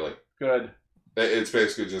 Not really. Good. It's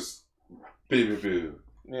basically just boo.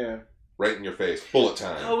 Yeah. Right in your face. Bullet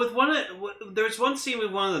time. Oh, there's one scene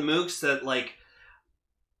with one of the mooks that like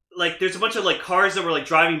there's a bunch of like cars that were like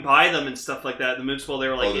driving by them and stuff like that. The mooks while they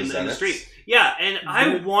were like in the Zeniths? street. Yeah, and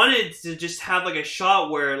I wanted to just have like a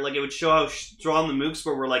shot where like it would show how strong the mooks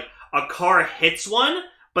were, where like a car hits one,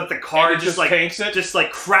 but the car And it just tanks it? just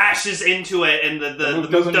like crashes into it, and the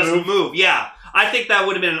mook mook doesn't move. Yeah, I think that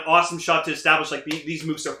would have been an awesome shot to establish like these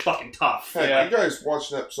moves are fucking tough. Hey, you guys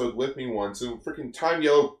watched an episode with me once, and freaking Time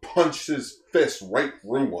Yellow punched his fist right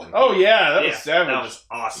through one. Oh yeah, that was savage. That was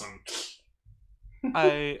awesome.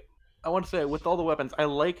 I want to say with all the weapons, I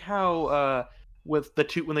like how with the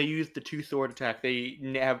two when they use the two sword attack, they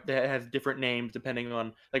has different names depending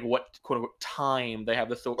on like what quote unquote time they have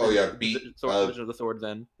the sword. Oh yeah, position of the swords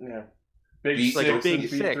in. Yeah, beat six, like big beat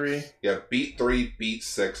 6. 3. Yeah, beat 3, beat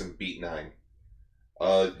 6, and beat 9.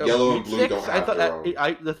 Yellow and blue 6, don't I have thought their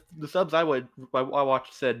own. the subs I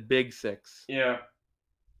watched said big 6. Yeah.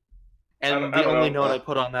 And the only note I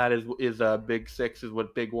put on that is big 6 is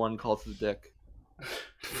what big 1 calls his dick.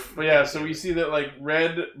 But yeah, so we see that like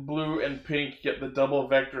red, blue, and pink get the double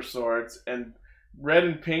vector swords, and red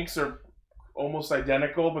and pinks are almost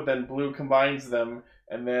identical, but then blue combines them,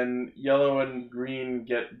 and then yellow and green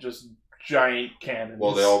get just giant cannons.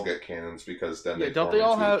 Well, they all get cannons because then they don't they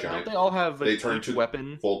all have they like, turn each to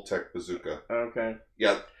weapon? full tech bazooka. Okay.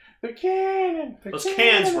 Yeah. The cannon. Those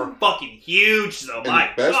cannons were fucking huge, though. And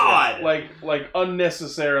My the best God. Like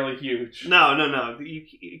unnecessarily huge. No.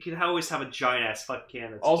 You can always have a giant ass fucking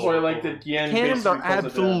cannon. Also, I like that Gien Cannons are basically pulls a Deb.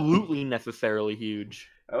 absolutely necessarily huge.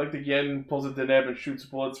 I like that Gien pulls a Deneb and shoots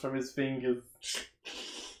bullets from his fingers.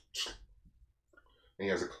 And he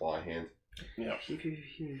has a claw hand. Yeah.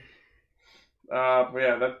 But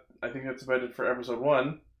yeah, I think that's about it for episode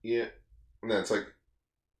 1. Yeah. And then it's like,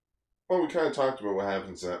 well, we kind of talked about what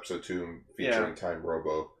happens in episode 2 featuring Time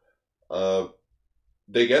Robo.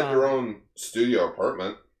 They get their own studio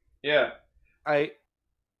apartment. Yeah. I'm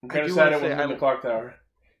kind of do sad wanna it wasn't say in the clock tower.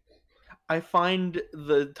 I find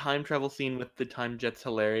the time travel scene with the time jets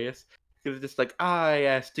hilarious. Because it's just like,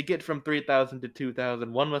 yes, to get from 3000 to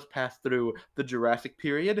 2000, one must pass through the Jurassic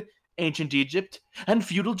period, ancient Egypt, and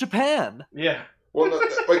feudal Japan. Yeah. Well,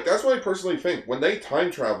 like that's what I personally think. When they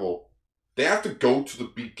time travel, they have to go to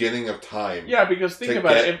the beginning of time. Yeah, because think to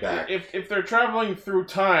about get it. back. If they're traveling through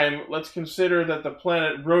time, let's consider that the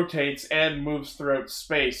planet rotates and moves throughout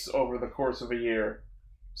space over the course of a year.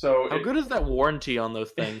 So How good is that warranty on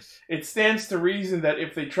those things? It stands to reason that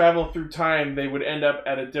if they travel through time, they would end up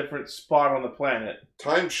at a different spot on the planet.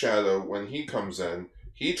 Time Shadow, when he comes in,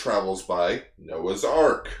 he travels by Noah's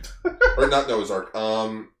Ark. Or not Noah's Ark.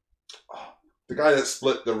 The guy that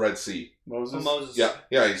split the Red Sea. Moses? Moses.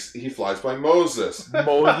 Yeah, he flies by Moses.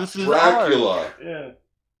 Moses' Dracula. Ark. Yeah.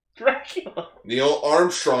 Dracula. Neil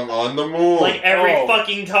Armstrong on the moon. Like every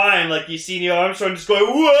fucking time, like you see Neil Armstrong just going,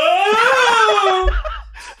 whoa!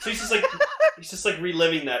 So he's just like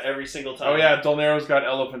reliving that every single time. Oh yeah, Dolnero's got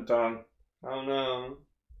elephant tongue. Oh no.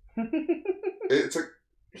 It's like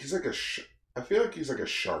he's like I feel like he's like a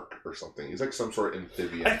shark or something. He's like some sort of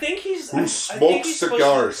amphibian. I think he's who smokes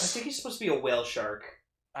cigars. I think he's supposed to be a whale shark.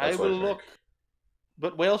 I will look.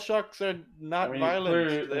 But whale sharks are not violent.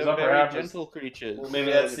 his They're upper very half is- gentle creatures. Well,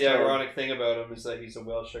 maybe that's the ironic thing about him is that he's a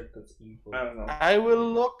whale shark that's evil. I don't know. I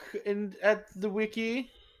will look at the wiki.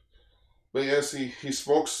 But yes, he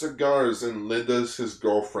smokes cigars, and Linda's his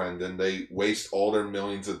girlfriend, and they waste all their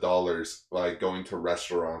millions of dollars by going to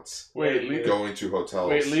restaurants, Wait, going to hotels.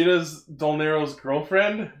 Wait, Lita's Dolnero's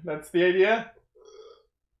girlfriend? That's the idea?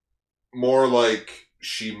 More like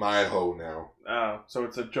she my hoe now. Oh, so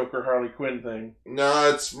it's a Joker Harley Quinn thing. No,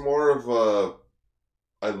 it's more of a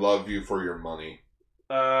I love you for your money.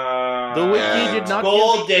 The wiki did not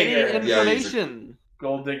Gold give any digger. information.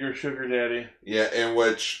 Gold digger sugar daddy. Yeah, in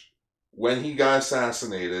which when he got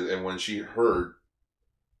assassinated and when she heard,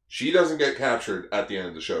 she doesn't get captured at the end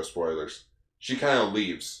of the show, spoilers. She kind of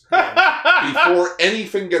leaves. Before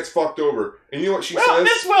anything gets fucked over. And you know what she says?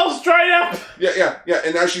 This well's dried up! Yeah.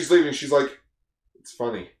 And as she's leaving, she's like, it's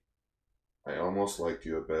funny. I almost liked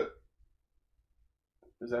you a bit.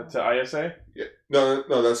 Is that to ISA? Yeah.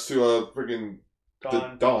 No, that's to freaking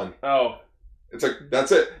Dawn. Oh. It's like,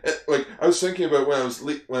 that's it. Like, I was thinking about when I was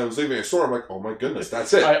leaving a store, I'm like, oh my goodness,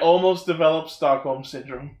 that's it. I almost developed Stockholm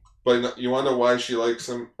Syndrome. But you want to know why she likes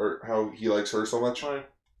him, or how he likes her so much? Why?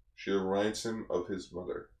 She reminds him of his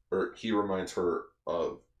mother. Or he reminds her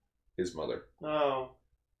of his mother. Oh.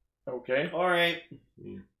 Okay. Alright.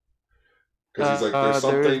 Because he's like, there's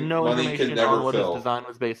there is something no money can information never on what fill. his design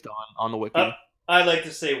was based on the wiki. I'd like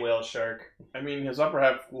to say whale shark. I mean, his upper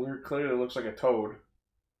half clearly looks like a toad.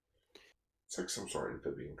 It's like some sort of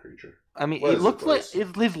amphibian creature. I mean, What it is looks like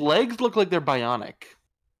Bryce? his legs look like they're bionic.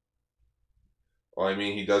 Well, I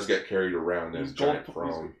mean, he does get carried around in his giant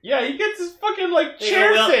throne. Yeah, he gets his fucking, like, Hey,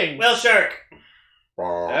 chair whale- thing! Whale shark!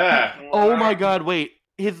 Yeah. Oh my god! Wait,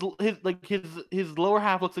 his lower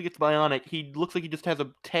half looks like it's bionic. He looks like he just has a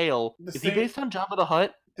tail. This Is he thing- based on Jabba the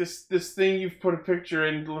Hutt? This thing you've put a picture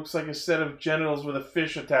in looks like a set of genitals with a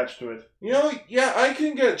fish attached to it. You know, yeah, I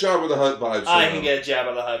can get Jabba the Hutt vibes. I from can him. get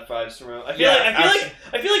Jabba the Hutt vibes from him.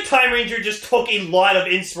 I feel like Time Ranger just took a lot of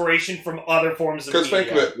inspiration from other forms of media. Because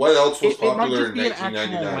think of it, what else was It might popular just in be an actual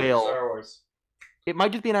 1999? whale. Star Wars. It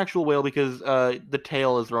might just be an actual whale because the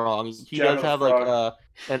tail is wrong. He Jabba does have the like Frog.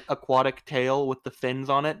 an aquatic tail with the fins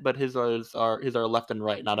on it, but his are left and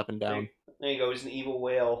right, not up and down. There you go. He's an evil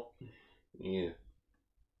whale. Yeah.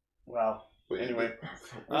 Wow. Anyway.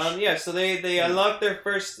 Yeah. So they unlock their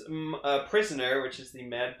first prisoner, which is the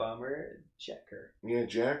Mad Bomber Jacker. Yeah,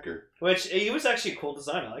 Jacker. Which he was actually a cool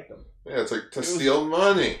design. I like him. Yeah, it's like to steal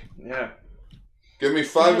money. Yeah. Give me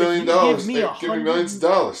 $5 million. Give me Give me millions of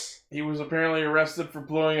dollars. He was apparently arrested for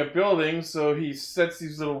blowing a building, so he sets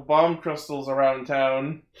these little bomb crystals around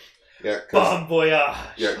town. Yeah, Bon voyage.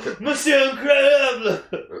 Yeah, Monsieur Incredible.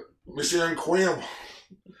 Monsieur Incredible.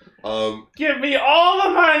 Give me all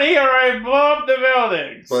the money or I blow up the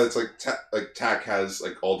buildings! But it's like TAC has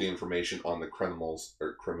like all the information on the criminals.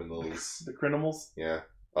 The criminals? Yeah.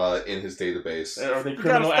 In his database. Are they You gotta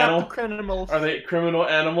criminal stop animals? the criminals. Are they criminal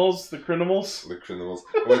animals? The criminals? The criminals.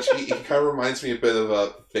 Which he kind of reminds me a bit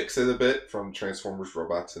of Fix-It a bit from Transformers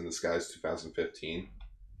Robots in Disguise 2015.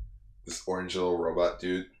 This orange little robot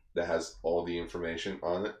dude that has all the information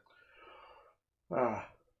on it. Ah,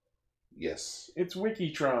 Yes. it's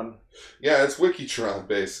Wikitron. Yeah, it's Wikitron,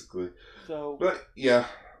 basically. So But, yeah.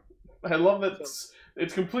 I love that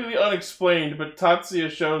it's completely unexplained, but Tatsuya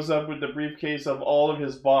shows up with the briefcase of all of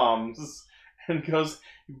his bombs and goes,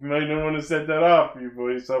 "You might not want to set that off, you blow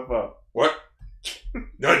yourself up." What?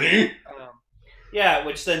 Nani? Yeah,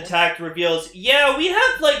 which then Tact reveals, yeah, we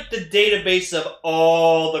have, like, the database of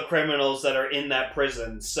all the criminals that are in that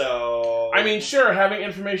prison, so... I mean, sure, having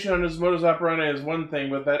information on his modus operandi is one thing,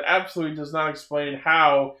 but that absolutely does not explain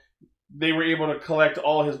how they were able to collect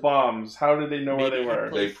all his bombs. How did they know where they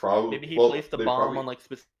were? They probably... maybe he well, placed the they bomb probably- on like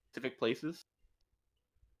specific places.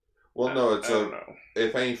 Well, no, it's I don't know.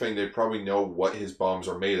 if anything, they probably know what his bombs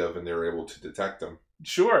are made of, and they're able to detect them.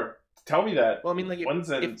 Sure, tell me that. Well, I mean, like One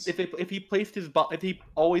sentence. if he placed his if he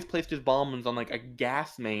always placed his bombs on like a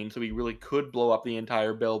gas main, so he really could blow up the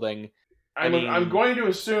entire building. I'm going to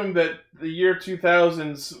assume that the year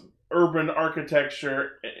 2000's urban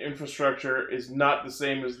architecture infrastructure is not the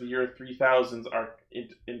same as the year 3000's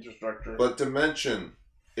infrastructure. But Dimension,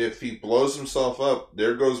 if he blows himself up,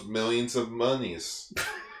 there goes millions of monies.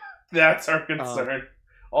 That's our concern.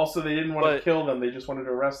 Also, they didn't want to but- kill them; they just wanted to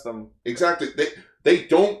arrest them. Exactly. They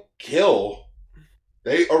don't kill.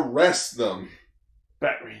 They arrest them.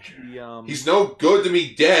 Bat Ranger. He's no good to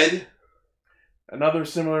me dead. Another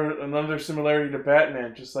similarity to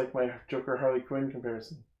Batman, just like my Joker Harley Quinn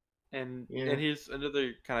comparison. And Yeah. and here's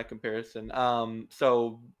another kind of comparison.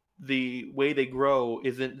 So the way they grow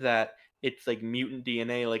isn't that it's like mutant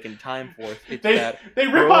DNA like in Time Force. It's that They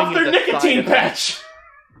rip growing off is their a nicotine side patch.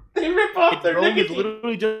 They rip off their growing is nicotine.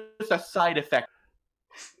 literally just a side effect.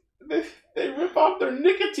 They rip off their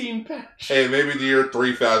nicotine patch. Hey, maybe the year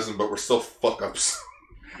 3000, but we're still fuck-ups.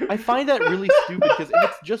 I find that really stupid because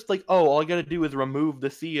it's just like, oh, all I gotta do is remove the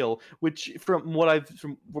seal, which from what I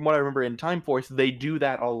remember in Time Force, they do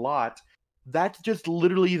that a lot. That's just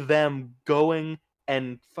literally them going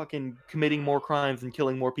and fucking committing more crimes and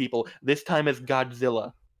killing more people. This time as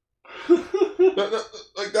Godzilla.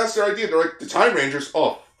 Like, that's their idea. They're like, the Time Rangers,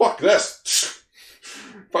 oh, fuck this.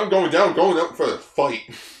 If I'm going down for the fight.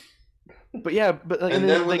 But yeah, but like, And and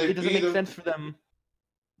then then, when like they it doesn't beat make him- sense for them.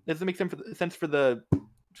 It doesn't make sense for the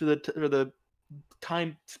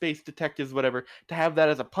time space detectives, whatever, to have that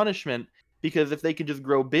as a punishment. Because if they can just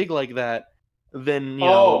grow big like that, then you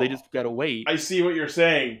know they just gotta wait. I see what you're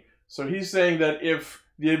saying. So he's saying that if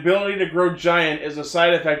the ability to grow giant is a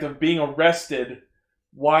side effect of being arrested,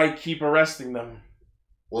 why keep arresting them?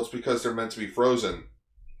 Well, it's because they're meant to be frozen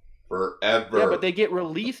forever. Yeah, but they get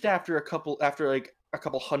released after a couple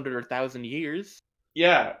hundred or 1,000 years.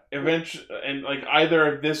 Yeah, eventually, and like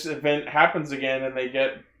either this event happens again and they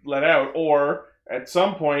get let out, or at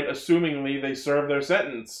some point, assumingly, they serve their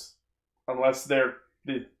sentence, unless the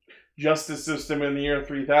justice system in the year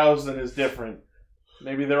 3000 is different.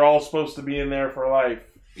 Maybe they're all supposed to be in there for life.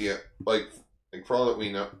 Yeah, like for all that we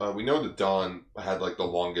know the Dawn had like the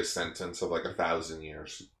longest sentence of like 1,000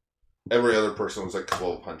 years. Every other person was like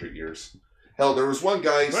 1,200 years. Hell, there was one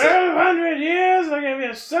guy. 1,200 years, they'll give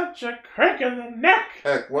you such a crick in the neck.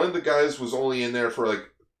 Heck, one of the guys was only in there for like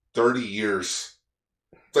 30 years.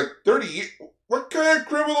 It's like 30 years. What kind of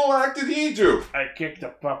criminal act did he do? I kicked a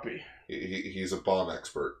puppy. He's a bomb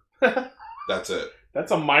expert. That's it.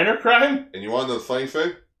 That's a minor crime? And you want to know the funny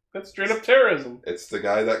thing? That's straight up terrorism. It's the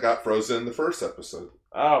guy that got frozen in the first episode.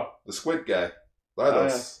 Oh. The squid guy.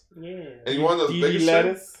 Lettuce. Yeah. And you want to know the DD biggest thing?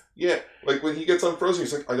 lettuce? Yeah, like when he gets unfrozen,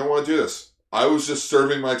 he's like, I don't want to do this. I was just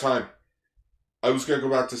serving my time. I was going to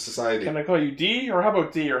go back to society. Can I call you D? Or how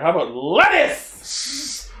about D? Or how about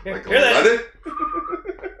lettuce? Like, Hear that? let it?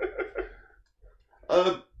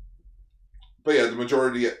 But yeah, the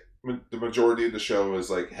majority of the show is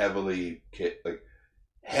like heavy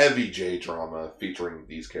J drama featuring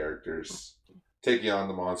these characters taking on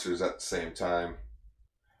the monsters at the same time.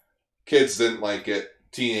 Kids didn't like it.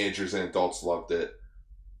 Teenagers and adults loved it.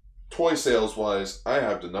 Toy sales wise, I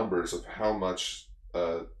have the numbers of how much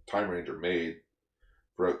Time Ranger made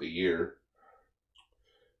throughout the year,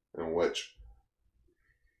 in which,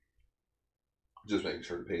 just making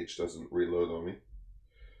sure the page doesn't reload on me.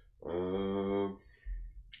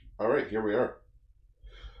 Alright, here we are.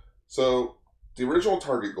 So, the original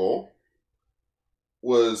target goal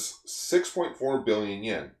was 6.4 billion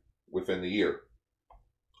yen within the year.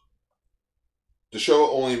 The show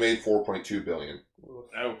only made 4.2 billion.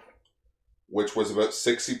 Oh. Which was about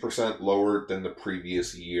 60% lower than the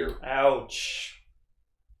previous year. Ouch.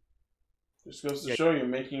 Just goes to show you,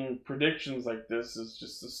 making predictions like this is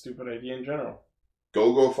just a stupid idea in general.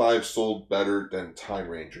 Go-Go 5 sold better than Time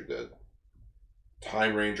Ranger did.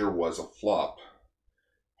 Time Ranger was a flop.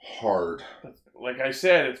 Hard. Like I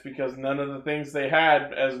said, it's because none of the things they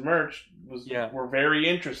had as merch were very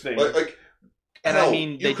interesting. And hell, I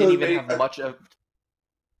mean, they didn't even have much of...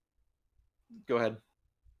 Go ahead.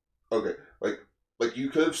 Okay, like you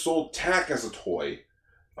could have sold Tack as a toy.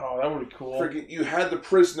 Oh, that would be cool. Freaking, you had the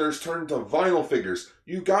prisoners turn into vinyl figures.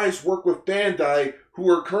 You guys work with Bandai, who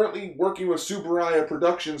are currently working with Subaraya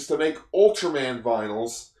Productions to make Ultraman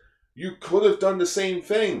vinyls. You could have done the same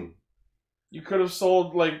thing. You could have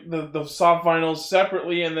sold like the soft vinyls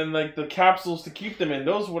separately, and then like the capsules to keep them in.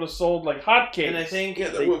 Those would have sold like hotcakes. And I think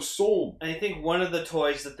that would have sold. And I think one of the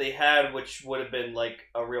toys that they had, which would have been like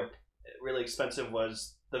a really expensive,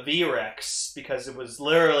 was the V-Rex, because it was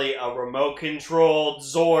literally a remote-controlled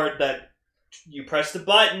Zord that you pressed a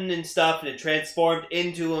button and stuff, and it transformed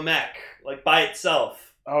into a mech, like by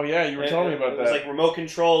itself. Oh yeah, you were telling me about that. It was like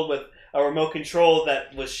remote-controlled with a remote control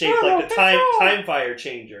that was shaped like the time fire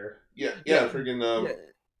changer. Yeah, freaking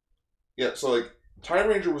so like Time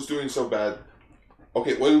Ranger was doing so bad.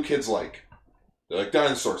 Okay, what do kids like? They like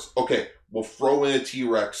dinosaurs. Okay, we'll throw in a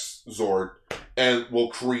T-Rex Zord and we'll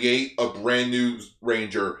create a brand new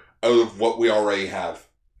Ranger out of what we already have.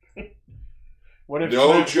 What if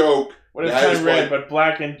joke. What if Time Red but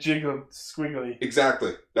black and jiggle squiggly?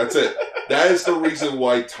 Exactly. That's it. That is the reason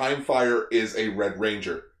why Time Fire is a Red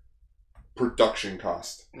Ranger. Production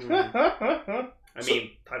cost. I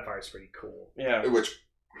mean, Time Fire is pretty cool. Yeah. Which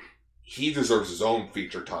he deserves his own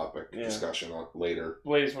feature topic discussion on later.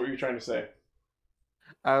 Blaze, what were you trying to say?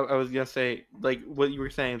 I was gonna say, like what you were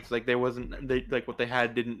saying. It's like what they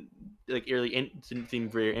had didn't didn't seem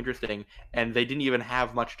very interesting, and they didn't even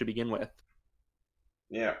have much to begin with.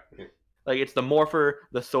 Yeah. Like it's the Morpher,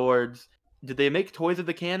 the swords. Did they make toys of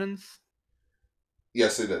the cannons?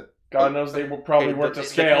 Yes, they did. God knows they probably weren't to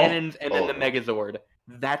scale. The cannons and then the Megazord.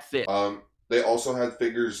 That's it. They also had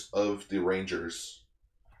figures of the Rangers.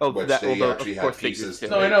 Oh, which that, they although, actually of course, had pieces.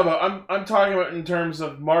 No, I know, but I'm talking about in terms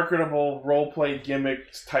of marketable role-play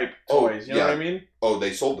gimmicks type toys. You know what I mean? Oh,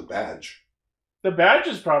 they sold the badge. The badge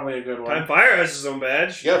is probably a good one. Time Fire has his own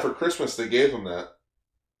badge. Yeah, for Christmas they gave him that.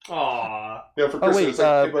 Aww. Yeah, for Christmas,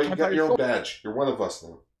 hey, buddy, you got your own badge. You're one of us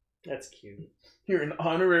now. That's cute. You're an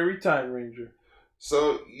honorary Time Ranger.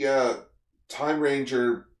 So, yeah, Time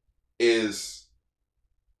Ranger is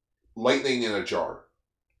lightning in a jar.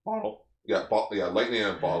 Bottle. Yeah, lightning in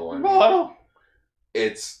a bottle. Bottle.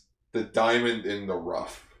 It's the diamond in the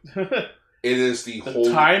rough. It is the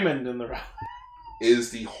diamond in the rough. It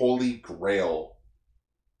is the holy grail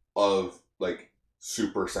of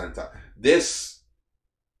Super Sentai. This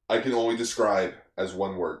I can only describe as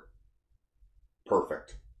one word: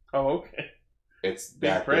 perfect. Oh, okay. It's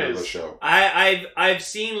that good of a show. I've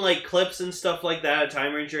seen clips and stuff like that of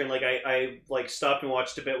Time Ranger, and I stopped and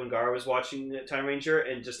watched a bit when Gara was watching Time Ranger,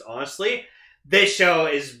 and just honestly, this show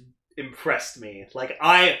is impressed me.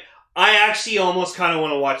 I actually almost kind of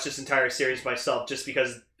want to watch this entire series myself, just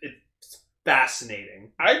because it's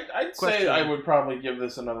fascinating. I'd say I would probably give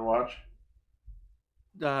this another watch.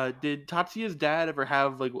 Did Tatsuya's dad ever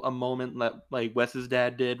have a moment that Wes's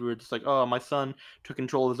dad did, where it's like, oh, my son took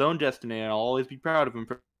control of his own destiny, and I'll always be proud of him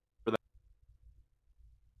for that?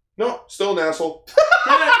 No, still an asshole.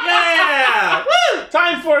 Yeah! Woo!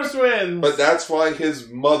 Time Force wins! But that's why his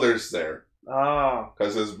mother's there. Ah.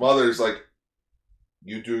 Because his mother's like,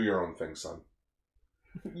 you do your own thing, son.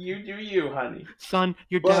 You do you, honey. Son,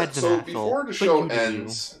 your But dad's so an asshole. before the but show you do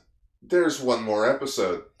ends, there's one more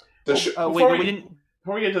episode. The sh- Wait, we didn't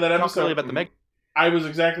Before we get to that talk episode, really about the Meg. I was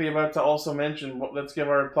exactly about to also mention. Let's give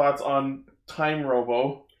our thoughts on Time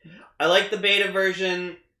Robo. I like the beta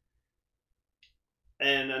version,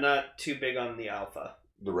 and I'm not too big on the alpha.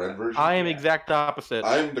 the red version. I am exact opposite.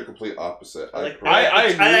 I'm the complete opposite. I like, I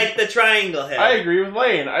agree. I like the triangle head. I agree with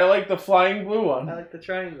Lane. I like the flying blue one. I like the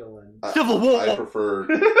triangle one. Civil War. I prefer.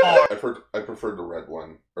 I prefer the red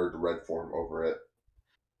one or the red form over it.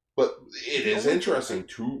 But it is interesting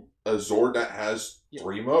too. A Zord that has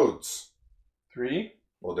 3 modes. 3?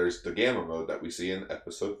 Well, there's the Gamma mode that we see in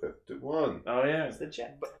episode 51. Oh yeah, It's the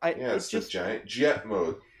jet. It's the giant jet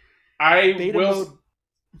mode. I will. mode.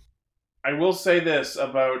 I will say this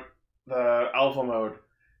about the alpha mode: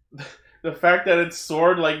 the fact that its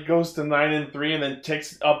sword goes to 9 and 3, and then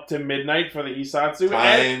ticks up to midnight for the Hisatsu.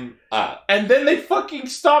 Time up. And then they fucking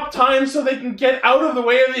stop time so they can get out of the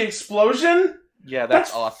way of the explosion. Yeah,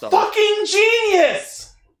 that's awesome. Fucking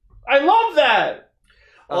genius! I love that.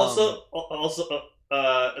 Also,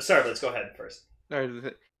 sorry, let's go ahead first.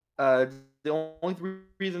 The only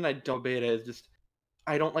reason I don't beta is just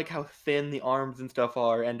I don't like how thin the arms and stuff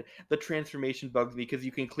are, and the transformation bugs me because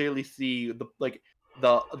you can clearly see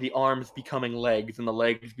the arms becoming legs and the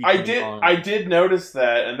legs becoming arms. I did notice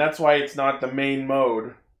that, and that's why it's not the main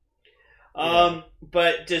mode.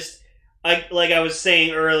 But just like I was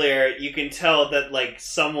saying earlier, you can tell that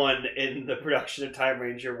someone in the production of Time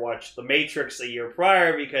Ranger watched The Matrix a year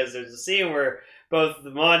prior, because there's a scene where both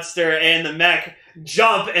the monster and the mech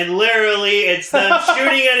jump, and literally it's them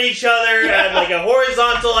shooting at each other at a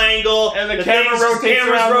horizontal angle, and the camera's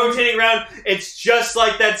rotating around. It's just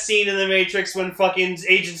like that scene in The Matrix when fucking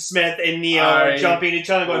Agent Smith and Neo are jumping each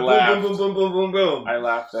other, going boom, boom, boom, boom, boom, boom, boom. I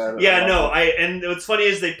laughed at it. Yeah, no, and what's funny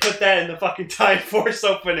is they put that in the fucking Time Force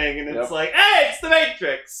opening, and it's hey, it's The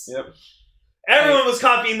Matrix. Yep. Everyone was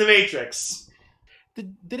copying The Matrix.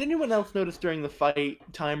 Did anyone else notice during the fight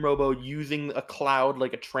Time Robo using a cloud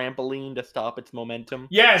like a trampoline to stop its momentum?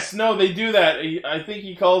 Yes, no, they do that. I think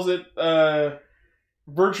he calls it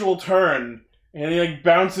virtual turn, and he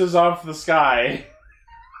bounces off the sky.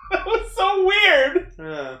 That was so weird.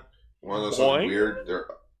 One of those so weird.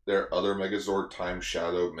 Their other Megazord, Time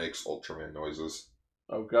Shadow, makes Ultraman noises.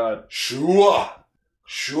 Oh god. Shua!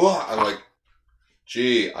 I'm like,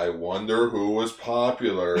 gee, I wonder who was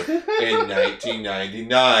popular in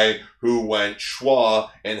 1999 who went schwa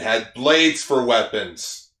and had blades for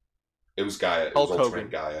weapons. It was Gaia. It was Ultraman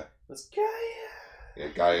Gaia. It was Gaia. Yeah,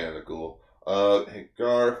 Gaia and a ghoul. Hey,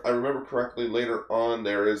 Garth, I remember correctly, later on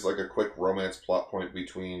there is a quick romance plot point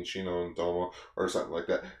between Shino and Domo or something like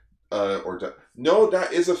that. No,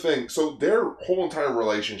 that is a thing. So their whole entire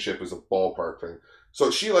relationship is a ballpark thing. So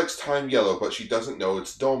she likes Time Yellow, but she doesn't know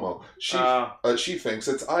it's Domo. She thinks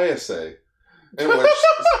it's Ayase. And when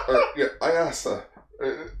Ayasa.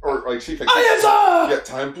 Or she thinks Ayasa!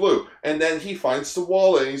 Time Blue. And then he finds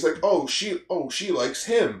Sawala and he's like, she likes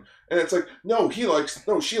him. And it's like,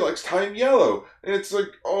 she likes Time Yellow. And it's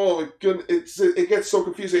like, oh my goodness, it gets so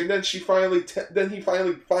confusing. And then he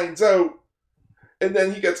finally finds out. And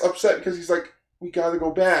then he gets upset because he's like, we gotta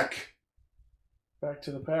go back. Back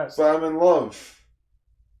to the past. But I'm in love.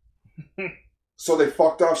 So they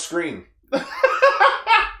fucked off screen.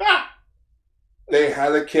 They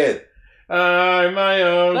had a kid. I'm my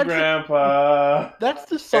own grandpa. That's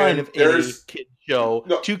the sign of any kid show.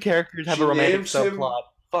 No, 2 characters have a romantic subplot.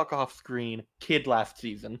 Fuck off screen. Kid last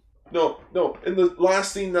season. No. And the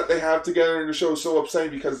last scene that they have together in the show is so upsetting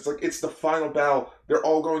because it's the final battle. They're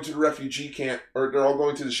all going to the refugee camp, or they're all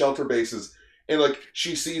going to the shelter bases. And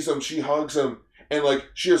she sees him, she hugs him, and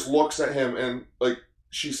she just looks at him, and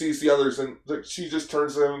she sees the others, and she just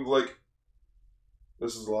turns to him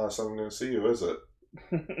this is the last time I'm going to see you, is it?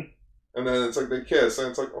 And then it's they kiss, and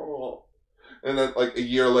it's oh. And then a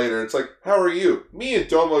year later, it's how are you? Me and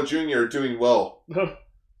Domo Jr. are doing well.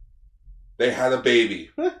 They had a baby.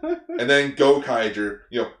 And then Gokaiger,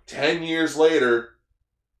 10 years later,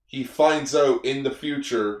 he finds out in the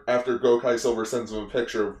future, after Gokai Silver sends him a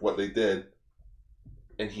picture of what they did,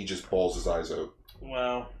 and he just bawls his eyes out.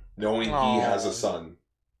 Wow. Knowing he has a son.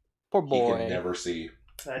 Poor boy. He can never see.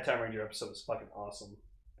 That Time Ranger episode was fucking awesome.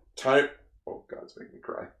 Oh god, it's making me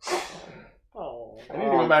cry. Oh. I need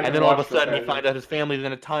to go back and then all of a sudden he finds out his family's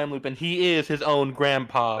in a time loop and he is his own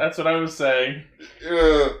grandpa. That's what I was saying.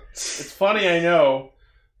 Yeah. It's funny, I know.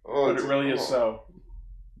 But it really is so.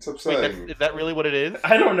 It's upsetting. Wait, is that really what it is?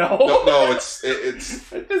 I don't know. No, it's I just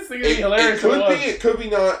think it'd be hilarious. It could be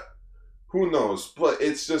not. Who knows? But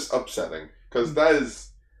it's just upsetting because that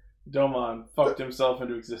is Domon fucked himself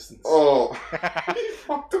into existence. Oh, he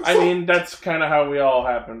fucked himself. I mean, that's kind of how we all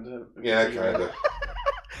happened. Yeah, kind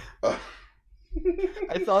of.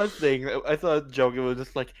 I saw a thing. I saw a joke. It was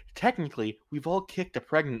just like, technically, we've all kicked a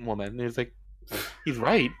pregnant woman. And he's like, he's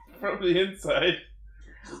right. From the inside.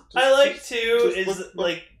 I like too just is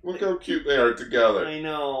like look how cute they are together. I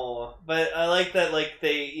know, but I like that like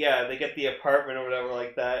they get the apartment or whatever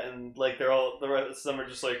like that, and like they're all the rest of them are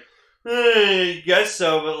just like, I guess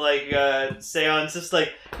so, but like Seon's just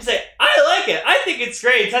like he's like I like it, I think it's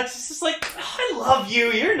great. That's just like I love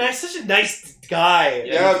you. You're such a nice guy.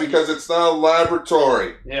 Yeah, because it's not a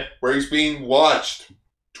laboratory. Yeah, where he's being watched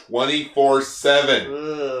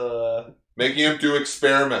 24/7, Ugh. making him do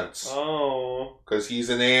experiments. Oh, because he's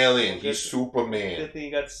an alien. Well, He's Superman. good thing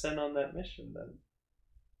you got sent on that mission then.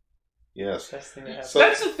 Yes. Best thing that happened. So-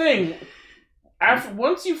 that's the thing.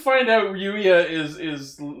 Once you find out Ryuya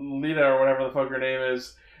is Lita or whatever the fuck her name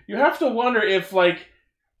is, you have to wonder if like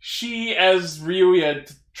she as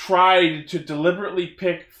Ryuya tried to deliberately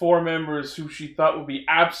pick 4 members who she thought would be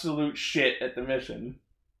absolute shit at the mission.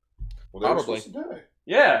 Well, they were Probably. supposed to die.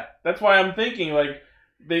 Yeah, that's why I'm thinking like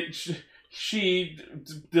she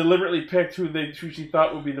deliberately picked who she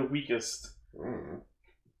thought would be the weakest. Mm.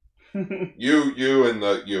 you and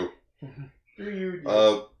the you.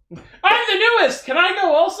 I'm the newest. Can I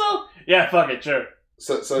go also? Yeah, fuck it, sure.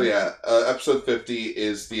 So yeah, episode 50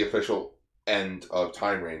 is the official end of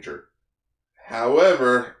Time Ranger.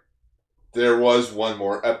 However, there was one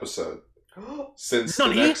more episode since the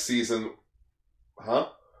next season. Huh?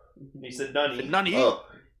 He said Nani. Nani. Oh,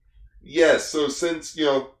 yes. So since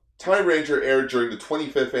Time Ranger aired during the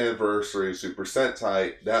 25th anniversary of Super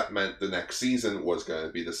Sentai, that meant the next season was going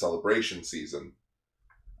to be the celebration season.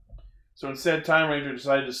 So instead, Time Ranger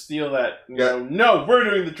decided to steal that. And Yeah. go, no, we're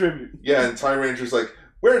doing the tribute. Yeah, and Time Ranger's like,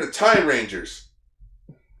 where are the Time Rangers?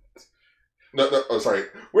 No, sorry.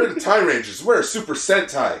 Where are the Time Rangers? Where are Super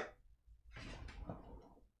Sentai?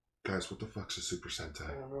 Guys, what the fuck's a Super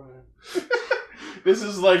Sentai? This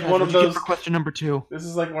is like one of those. For question number 2. This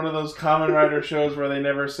is like one of those Kamen Rider shows where they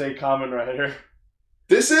never say Kamen Rider.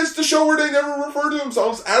 This is the show where they never refer to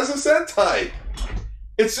themselves as a Sentai.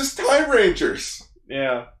 It's just Time Rangers.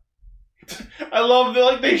 Yeah. I love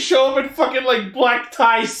that, they show up in fucking, black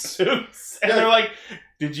tie suits. And they're like,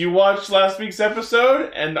 did you watch last week's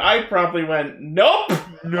episode? And I promptly went, nope!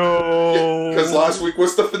 No! Because last week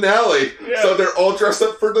was the finale. Yeah. So they're all dressed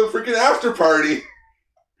up for the freaking after party.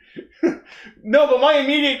 No, but my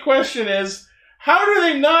immediate question is, how do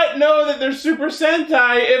they not know that they're Super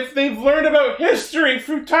Sentai if they've learned about history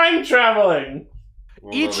through time traveling?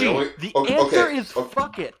 Well, Ichi, no, the answer is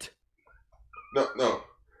fuck it. No.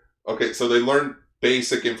 Okay, so they learned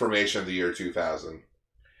basic information of the year 2000.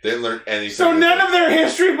 They didn't learn anything. So none of their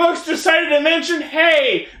history books decided to mention,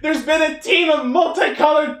 hey, there's been a team of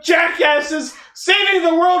multicolored jackasses saving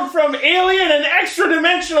the world from alien and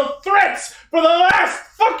extra-dimensional threats for the last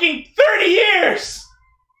fucking 30 years!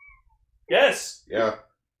 Yes. Yeah.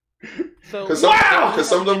 So Because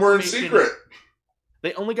some of them were in secret.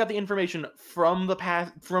 They only got the information from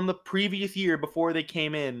the previous year before they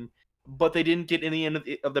came in, but they didn't get any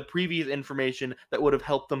of the previous information that would have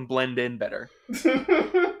helped them blend in better.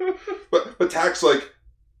 But Tack's like,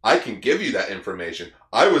 I can give you that information.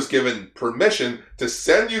 I was given permission to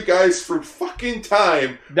send you guys through fucking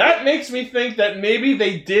time. That makes me think that maybe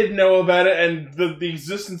they did know about it and the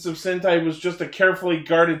existence of Sentai was just a carefully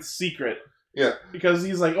guarded secret. Yeah. Because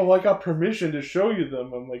he's like, oh, I got permission to show you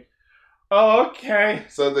them. I'm like, oh, okay.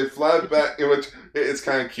 So they fly back, which it's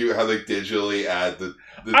kind of cute how they digitally add the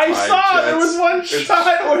I time saw jets. there was one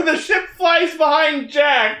shot where the ship flies behind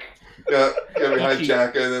Jack. Yeah, behind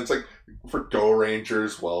Jack, and it's like, for Go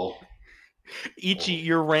Rangers, well... Ichi,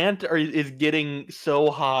 your rant is getting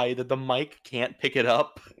so high that the mic can't pick it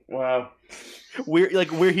up. Wow.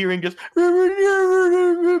 We're hearing just... You'll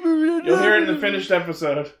hear it in the finished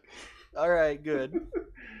episode. Alright, good.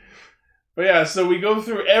 But yeah, so we go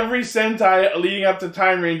through every Sentai leading up to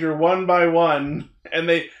Time Ranger one by one, and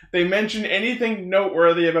they mention anything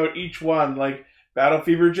noteworthy about each one, like Battle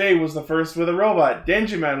Fever J was the first with a robot,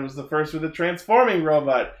 Denjiman was the first with a transforming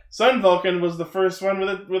robot, Sun Vulcan was the first one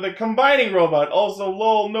with a combining robot, also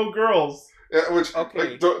lol, no girls. Yeah, which,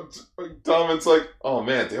 Okay. Domin's like, oh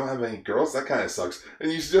man, they don't have any girls? That kind of sucks.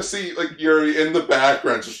 And you just see, Yuri in the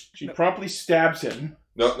background, just... She promptly stabs him.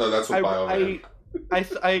 No, that's what Bioman...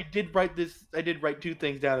 I did write 2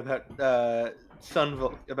 things down about Sun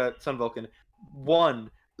Vulcan.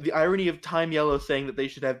 One, the irony of Time Yellow saying that they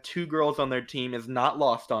should have 2 girls on their team is not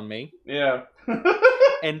lost on me. Yeah.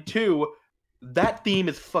 And 2, that theme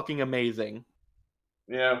is fucking amazing.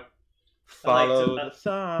 Yeah. Follow I liked the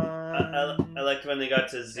sun. I liked when they got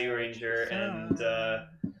to Z Ranger and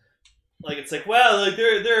like it's like wow, like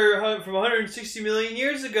they're from 160 million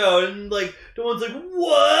years ago, and like the one's like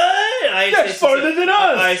what? That's farther than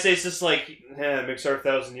us. I say it's just like it makes our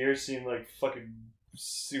 1,000 years seem like fucking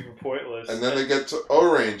super pointless. And then they get to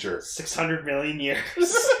O-Ranger. 600 million years.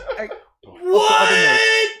 What?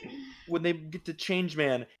 When they get to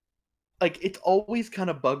Changeman, like it's always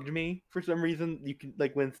kind of bugged me for some reason. You can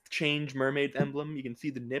like when Change Mermaid's emblem, you can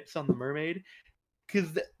see the nips on the mermaid,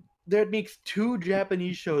 because that makes 2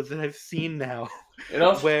 Japanese shows that I've seen now,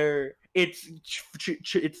 where it's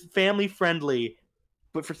family friendly,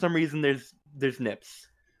 but for some reason there's nips.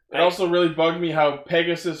 It also really bugged me how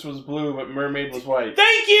Pegasus was blue but Mermaid was white.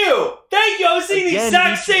 Thank you! I was saying the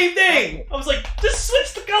exact same thing! I was like, just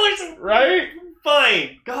switch the colors! Right?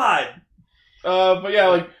 Fine. God. But yeah,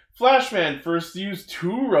 like, Flashman first used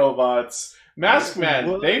 2 robots.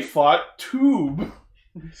 Maskman, they fought Tube.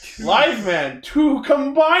 Liveman, 2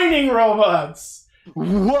 combining robots.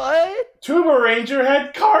 What? Turbo Ranger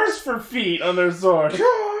had cars for feet on their sword.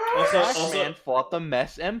 Flashman fought the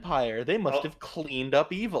Mess Empire. They must have cleaned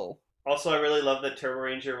up evil. Also, I really love that Turbo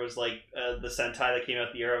Ranger was like the Sentai that came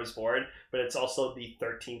out the year I was born, but it's also the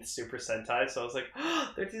 13th Super Sentai, so I was like,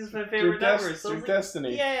 13 is my favorite number. So your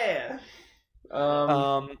destiny. Yeah.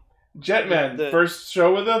 Jetman, first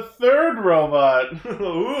show with a 3rd robot.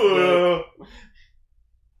 Ooh.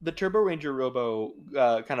 The Turbo Ranger Robo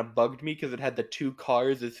kind of bugged me because it had the 2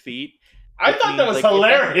 cars as feet. I thought that was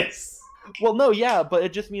hilarious. Well, no, yeah, but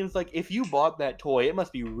it just means, like, if you bought that toy, it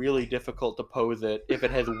must be really difficult to pose it if it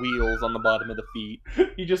has wheels on the bottom of the feet.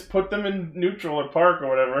 You just put them in neutral or park or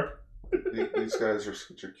whatever. These guys are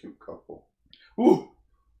such a cute couple. Ooh.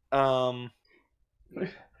 And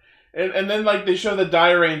then, like, they show the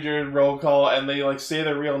Die Ranger roll call, and they, like, say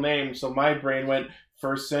their real name, so my brain went,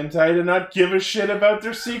 first Sentai to not give a shit about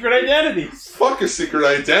their secret identities. Fuck a secret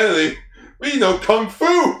identity. We know Kung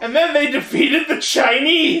Fu! And then they defeated the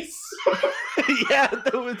Chinese! Yeah,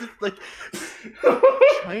 that was just like...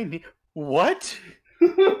 Chinese? What?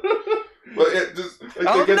 But it just, like,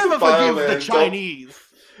 I'll never forgive the Chinese.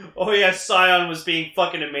 Oh yeah, Scion was being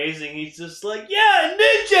fucking amazing. He's just like, yeah,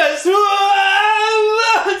 ninjas!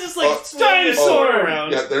 Just like dinosaur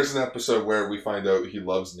around. Yeah, there's an episode where we find out he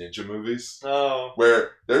loves ninja movies. Oh.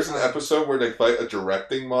 Where there's an episode where they fight a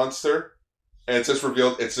directing monster, and it's just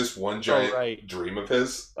revealed it's just one giant dream of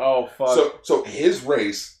his. Oh, fuck. So his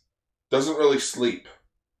race doesn't really sleep,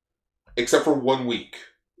 except for 1 week.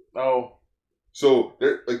 Oh. So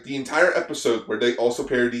they're like the entire episode where they also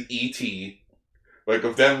parody E.T., like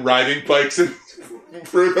of them riding bikes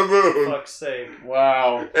through the moon. Fuck's sake!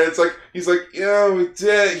 Wow. And it's like he's like, yeah, we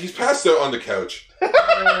did. He's passed out on the couch,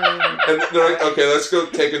 and they're like, okay, let's go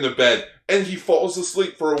take him to bed. And he falls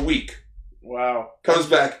asleep for a week. Wow. Comes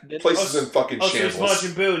back, places in fucking so shambles. he's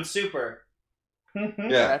watching Boo and Super.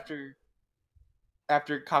 Yeah.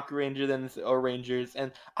 After Kaku Ranger, then the O-Rangers,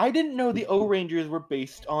 and I didn't know the O-Rangers were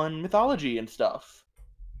based on mythology and stuff.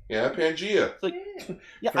 Yeah, Pangea. Like,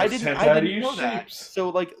 yeah, I didn't know that. So,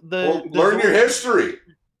 like, the learn your history.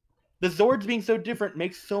 The Zords being so different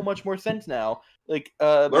makes so much more sense now. Like,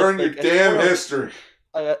 learn your damn history.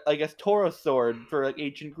 I guess Tauros sword for like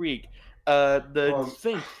ancient Greek, the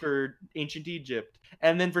Sphinx for ancient Egypt,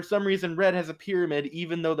 and then for some reason Red has a pyramid,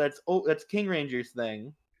 even though that's King Ranger's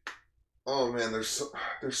thing. Oh man, there's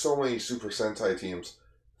so many Super Sentai teams.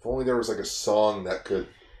 If only there was like a song that could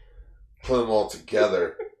put them all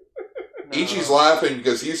together. Ichi's laughing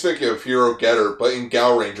because he's thinking of Hero Getter, but in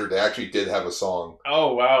Gal Ranger they actually did have a song.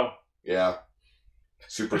 Oh, wow. Yeah.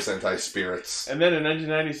 Super Sentai Spirits. And then in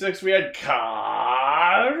 1996 we had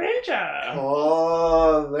Car Ranger.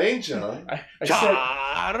 Car Ranger? I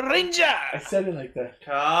said it like that.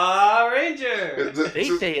 Car Ranger! They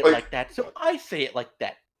say it like that, so I say it like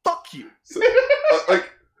that. Fuck you! So, I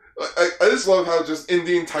just love how just in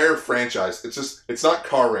the entire franchise, it's not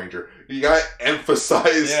Car Ranger. You gotta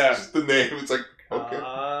emphasize just the name. It's like, okay.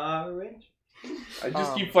 Car Ranger. I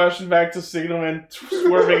just keep flashing back to Signalman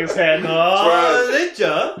swerving his head. Car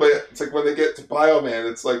Ranger. But it's like when they get to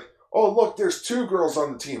Bioman, it's like, oh look, there's 2 girls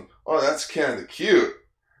on the team. Oh, that's kind of cute.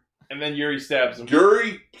 And then Yuri stabs him.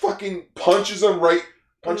 Yuri fucking punches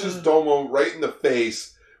Domo right in the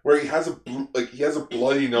face. Where he has a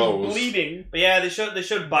bloody nose, bleeding. But yeah, they showed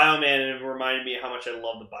Bioman, and it reminded me how much I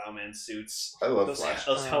love the Bioman suits. I love Flash.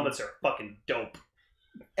 Those helmets are fucking dope.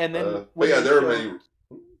 And then, but yeah, there are many.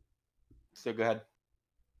 So go ahead.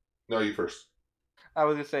 No, you first. I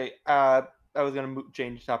was gonna say, I was gonna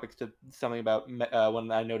change topics to something about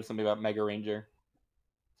when I noticed something about Mega Ranger.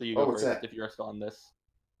 So you go first if you're still on this.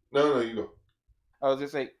 No, you go. I was gonna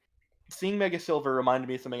say, seeing Mega Silver reminded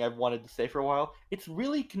me of something I've wanted to say for a while. It's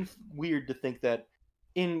really weird to think that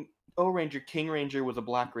in O-Ranger, King Ranger was a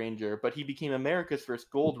Black Ranger, but he became America's first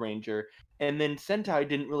Gold Ranger, and then Sentai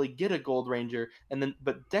didn't really get a Gold Ranger,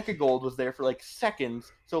 but Deca Gold was there for like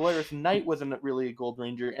seconds, so Solaris Knight wasn't really a Gold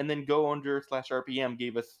Ranger, and then Go Under / RPM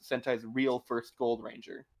gave us Sentai's real first Gold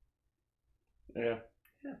Ranger. Yeah.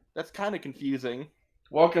 That's kind of confusing.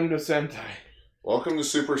 Welcome to Sentai. Welcome to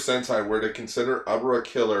Super Sentai, where they consider Abra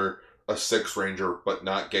Killer a 6 Ranger, but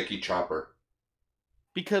not Geki Chopper.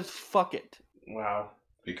 Because fuck it. Wow.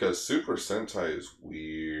 Because Super Sentai is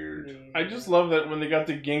weird. I just love that when they got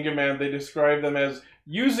to Gingaman, they described them as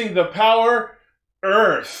using the power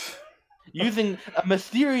Earth. Using a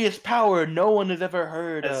mysterious power no one has ever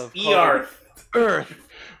heard of. Earth. Earth.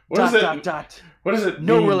 What What does it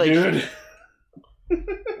no mean, relation. dude?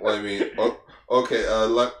 Well, I mean, okay,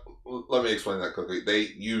 let me explain that quickly. They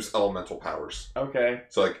use elemental powers. Okay.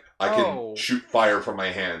 So, like, I can shoot fire from my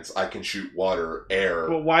hands. I can shoot water, air.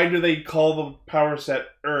 But why do they call the power set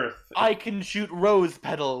Earth? I can shoot rose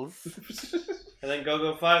petals. And then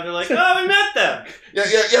Go-Go 5, they're like, oh, we met them!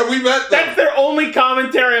 Yeah, we met them! That's their only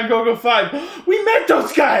commentary on Go-Go 5. We met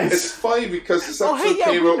those guys! It's funny because this episode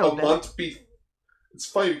came out a month before. It's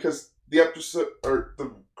funny because the episode, or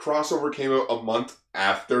the crossover came out a month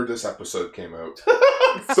after this episode came out.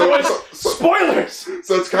 Spoilers!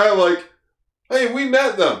 So it's kind of like, hey, we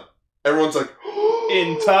met them. Everyone's like,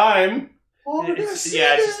 in time. It's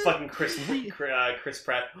just fucking Chris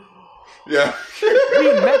Pratt. Yeah.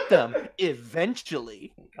 We met them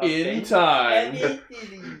eventually. In time.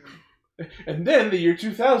 And then the year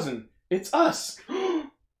 2000. It's us.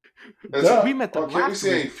 We met them can we see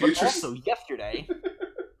any future? Also yesterday.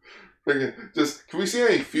 Can we see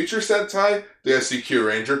any future Sentai? Do I see Q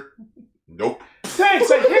Ranger? Nope. Thanks,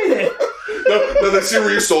 I hate it. No, they see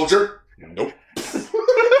Ryu Soldier? Nope.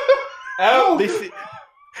 Ow.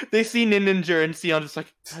 They see Ninja and Sion just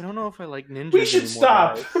like, I don't know if I like ninjas We should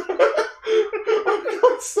anymore, stop.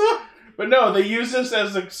 Stop. But no, they use this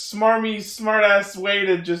as a smarmy, smartass way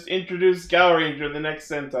to just introduce Gal Ranger, the next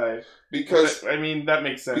Sentai. Because I mean, that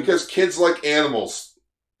makes sense. Because kids like animals.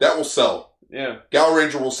 That will sell. Yeah. Gal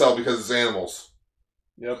Ranger will sell because it's animals.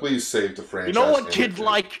 Yep. Please save the franchise. You know what kids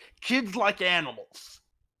like? Kids like animals.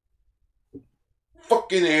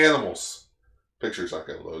 Fucking animals. Picture's not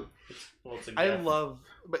gonna load. I love.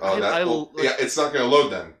 But yeah, it's not gonna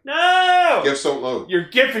load then. No! GIFs don't load. Your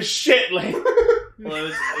GIF is shit, Lane. Well,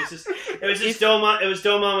 it was just Domon. It was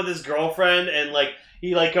Domon with his girlfriend, and like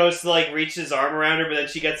he like goes to like reach his arm around her, but then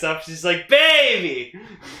she gets up. She's like, "Baby."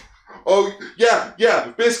 Oh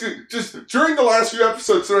yeah. Basically, just during the last few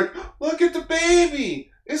episodes, they're like, "Look at the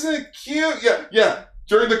baby, isn't it cute?" Yeah.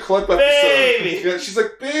 During the clip episode, baby. Yeah, she's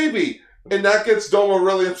like, "Baby," and that gets Domo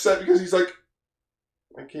really upset because he's like,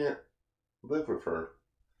 "I can't live with her."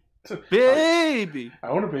 Baby!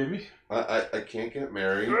 I want a baby. I can't get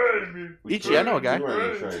married. Ichi, I know a guy. I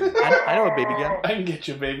know a baby guy. I can get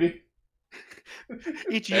you a baby.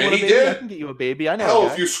 Ichi, you want a baby? I can get you a baby. I know Hell, a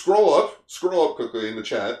guy. if you scroll up quickly in the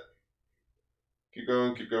chat. Keep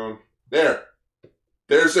going.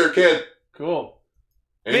 There's their kid. Cool.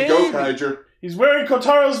 And Go Kaiger. He's wearing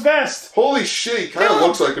Kotaro's vest. Holy shit, he kind of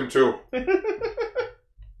looks like him too.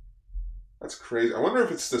 That's crazy. I wonder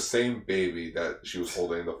if it's the same baby that she was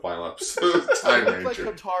holding in the final episode of Time It Ranger. looks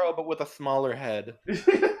like Kotaro, but with a smaller head.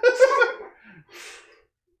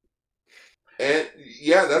 And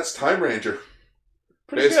yeah, that's Time Ranger.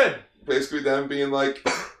 Pretty good. Basically them being like,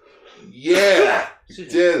 yeah, we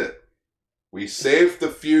did it. We saved the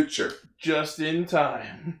future. Just in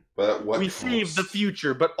time. But at what We cost? saved the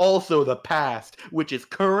future, but also the past, which is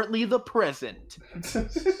currently the present.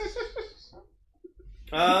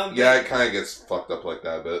 Yeah, it kind of gets fucked up like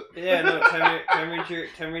that a bit. Yeah, no,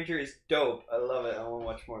 Time Ranger is dope. I love it. I want to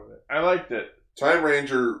watch more of it. I liked it. Time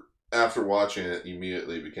Ranger, after watching it,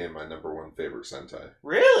 immediately became my number one favorite Sentai.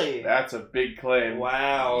 Really? That's a big claim.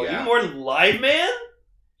 Wow. Yeah. You more than Live Man?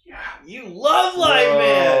 Yeah. You love Live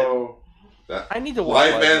Man. That I need to watch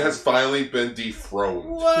Live Live Man Man. has finally been dethroned.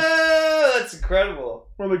 Whoa, that's incredible.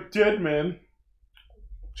 We're like dead man.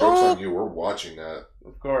 Joke's on you, we're watching that.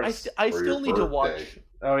 Of course. I For still your need to watch. birthday.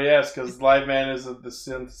 Oh yes, because Live Man is the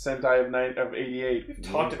Sentai of '88. We've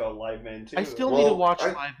talked about Live Man too. I still need to watch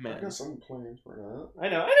Live I Man. got some plans for that. I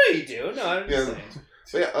know you do. No, I'm just Yeah. saying.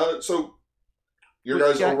 So yeah, so your Wait,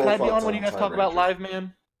 guys' yeah, overall can I be thoughts on when you guys Time talk about Ranger? Live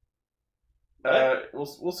Man?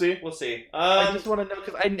 We'll see. We'll see. I just want to know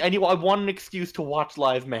because I want an excuse to watch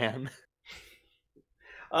Live Man.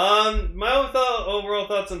 My overall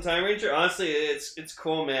thoughts on Time Ranger. Honestly, it's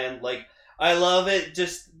cool, man. Like I love it.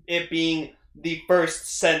 Just it being the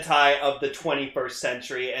first Sentai of the 21st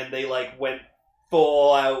century, and they like went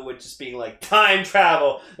full out with just being like time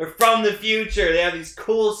travel. They're from the future. They have these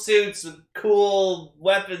cool suits with cool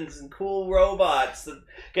weapons and cool robots that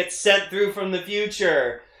get sent through from the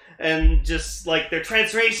future. And just like their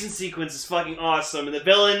transformation sequence is fucking awesome. And the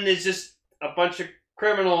villain is just a bunch of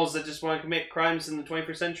criminals that just want to commit crimes in the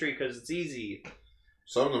 21st century because it's easy.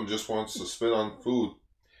 Some of them just wants to spit on food.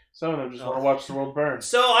 Some of them just want to watch the world burn.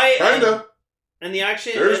 So I Kinda. And the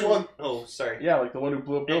action. There's one. Oh, sorry. Yeah, like the one who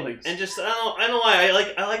blew up buildings. And just I don't know why I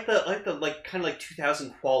like the like kind of like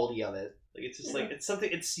 2000 quality of it. Like it's just like it's something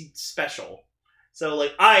it's special. So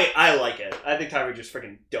like I like it. I think Time Ranger's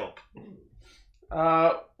freaking dope.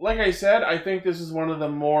 Like I said, I think this is one of the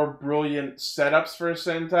more brilliant setups for a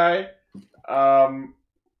Sentai.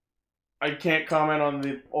 I can't comment on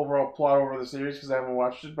the overall plot over the series because I haven't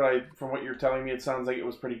watched it, but from what you're telling me, it sounds like it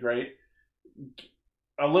was pretty great.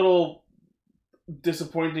 A little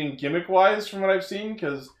disappointing gimmick-wise from what I've seen,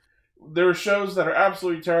 because there are shows that are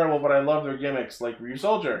absolutely terrible, but I love their gimmicks, like Ryu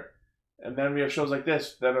Soldier. And then we have shows like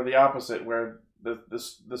this that are the opposite, where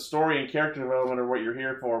the story and character development are what you're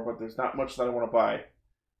here for, but there's not much that I want to buy.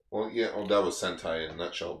 Well, yeah, that was Sentai in a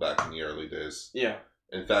nutshell back in the early days. Yeah.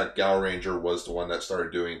 In fact, Gal Ranger was the one that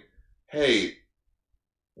started doing, hey,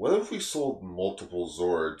 what if we sold multiple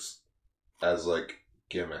Zords as, like,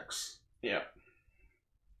 gimmicks? Yeah.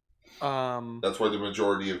 That's why the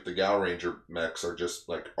majority of the Gal Ranger mechs are just,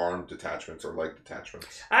 like, armed detachments or leg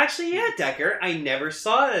detachments. Actually, yeah, Decker, I never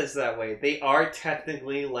saw it as that way. They are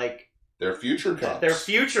technically, like... They're future cops. They're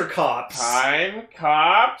future cops. Time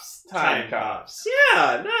cops. Time cops.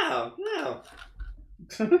 Yeah, no.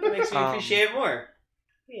 It makes me appreciate it more.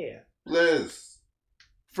 Yeah. Liz.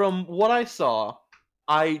 From what I saw,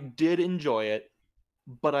 I did enjoy it,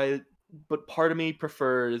 but part of me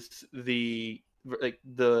prefers the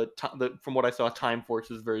from what I saw, Time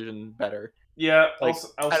Force's version better. Yeah, like,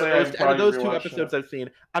 I'll say out of those two episodes I've seen,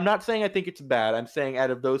 I'm not saying I think it's bad. I'm saying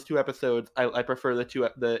out of those two episodes, I prefer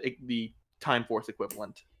the Time Force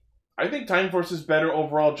equivalent. I think Time Force is better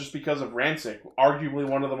overall just because of Rancic, arguably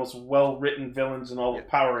one of the most well-written villains in all of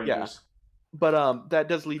Power Rangers. Yeah. But that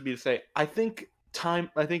does lead me to say I think Time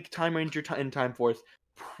Ranger and Time Force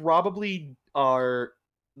probably are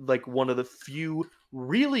like one of the few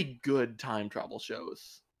really good time travel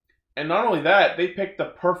shows. And not only that, they picked the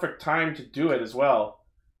perfect time to do it as well.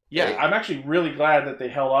 Yeah. I'm actually really glad that they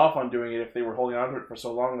held off on doing it if they were holding on to it for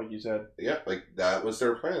so long, like you said. Yeah, like, that was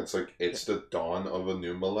their plan. It's like, it's the dawn of a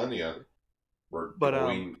new millennia. We're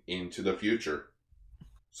going into the future.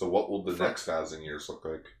 So what will the next 1,000 years look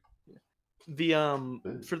like? The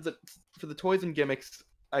for the toys and gimmicks,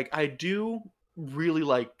 I do really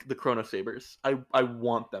like the Chrono Sabers. I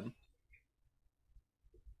want them.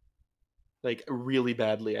 Like, really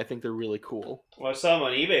badly. I think they're really cool. Well, I saw them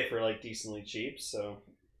on eBay for, like, decently cheap, so...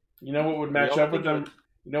 You know what would match up with them?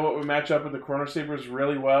 You know what would match up with the Chrono Sabers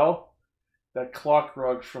really well? That clock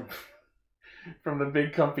rug from the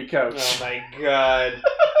big comfy couch. Oh my god.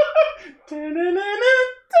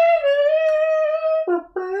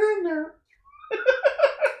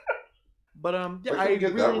 But yeah, I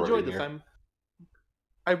really enjoyed this.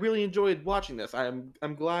 I really enjoyed watching this.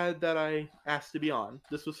 I'm glad that I asked to be on.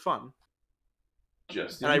 This was fun.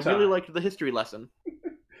 I really liked the history lesson.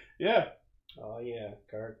 Yeah. Oh yeah,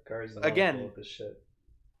 Gar's again. This shit.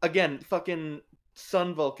 Again, fucking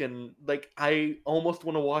Sun Vulcan. Like, I almost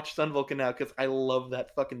want to watch Sun Vulcan now because I love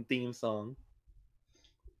that fucking theme song.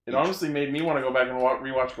 It honestly made me want to go back and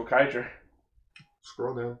rewatch Gokaiger.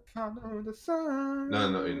 Scroll down. Follow the sun.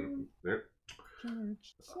 No, in there. The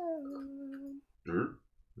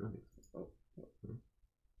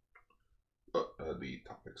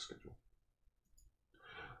topic schedule.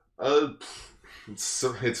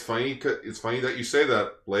 It's funny that you say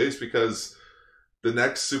that, Blaze, because the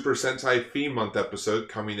next Super Sentai Theme Month episode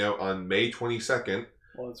coming out on May 22nd.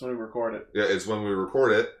 Well, that's when we record it. Yeah, it's when we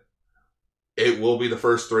record it. It will be the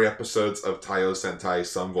first 3 episodes of Taiyo Sentai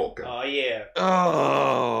Sun Vulcan. Oh yeah.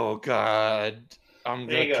 Oh god. I'm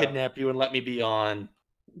gonna kidnap you and let me be on.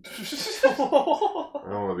 I don't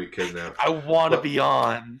want to be kidnapped. I want to be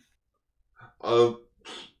on. But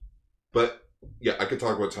yeah, I could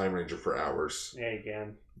talk about Time Ranger for hours. Yeah, you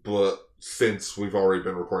can. But since we've already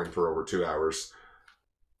been recording for over 2 hours,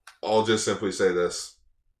 I'll just simply say this.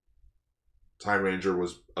 Time Ranger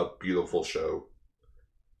was a beautiful show.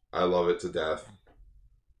 I love it to death.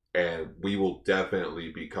 And we will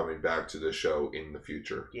definitely be coming back to this show in the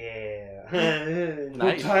future. Yeah.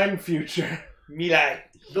 The time future.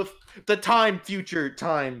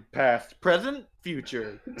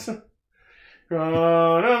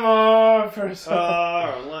 Gonna morph.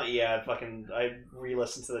 I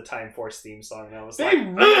re-listened to the Time Force theme song and I was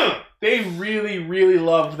They really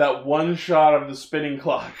loved that one shot of the spinning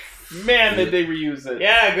clock. Man, did they reuse it.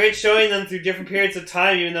 Yeah, great showing them through different periods of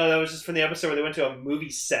time, even though that was just from the episode where they went to a movie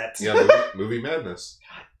set. Yeah, movie Madness.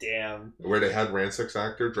 God damn. Where they had Ransix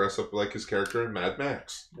actor dress up like his character in Mad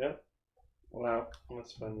Max. Yep. Wow.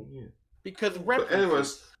 That's funny. Yeah. Because But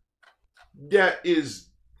anyways, that is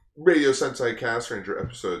Radio Sentai Cast Ranger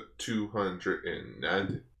episode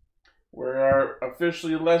 290. We're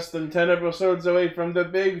officially less than 10 episodes away from the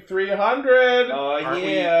big 300.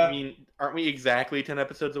 Oh, aren't we exactly 10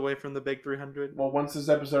 episodes away from the big 300? Well, once this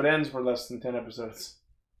episode ends, we're less than 10 episodes.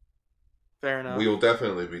 Fair enough. We will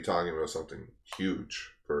definitely be talking about something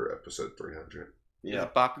huge for episode 300. Yeah. Is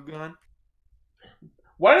Bakugan?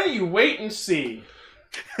 Why don't you wait and see?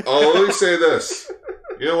 Oh, let me say this.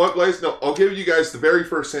 You know what, Blaze? No, I'll give you guys the very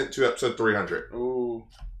first hint to episode 300. Ooh.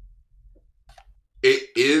 It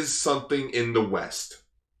is something in the West.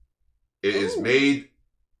 It is made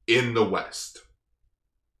in the West.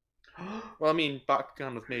 Well, I mean,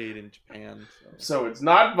 Bakugan was made in Japan. So it's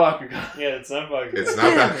not Bakugan. Yeah, it's not Bakugan. It's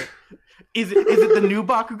not that. Is it the new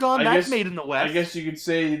Bakugan? That's made in the West. I guess you could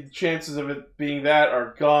say the chances of it being that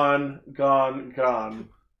are gone.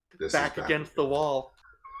 Back against the wall.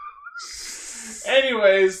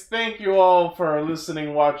 Anyways, thank you all for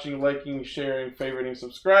listening, watching, liking, sharing, favoriting,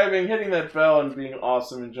 subscribing, hitting that bell, and being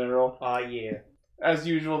awesome in general. Yeah. As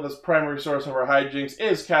usual, this primary source of our hijinks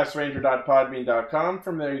is castranger.podbean.com.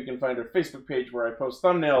 From there, you can find our Facebook page where I post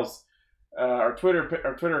thumbnails, our Twitter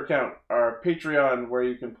account, our Patreon where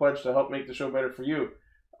you can pledge to help make the show better for you,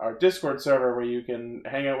 our Discord server where you can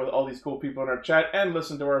hang out with all these cool people in our chat and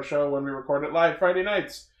listen to our show when we record it live Friday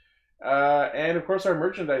nights. And of course our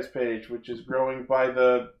merchandise page, which is growing by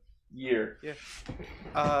the year. Yeah.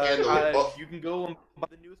 You can go and buy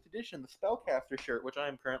the newest edition, the Spellcaster shirt, which I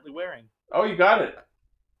am currently wearing. Oh, you got it.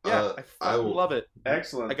 Yeah, I love it.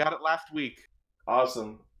 Excellent. I got it last week.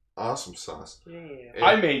 Awesome. Awesome sauce. Yeah.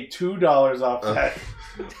 I made $2 off that.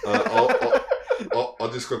 I'll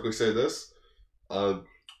just quickly say this.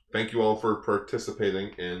 Thank you all for participating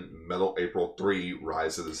in Metal April 3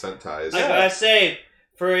 Rise of the Sentais. I gotta say,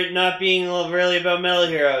 for it not being really about Metal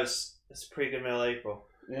Heroes, it's a pretty good Metal April.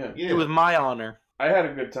 Yeah. It was my honor. I had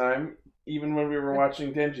a good time, even when we were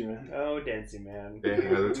watching Denji Man. Oh, Denji Man. Yeah,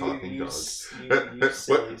 the talking dog. You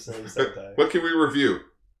silly Sentai. What can we review?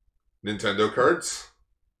 Nintendo cards,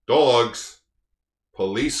 dogs,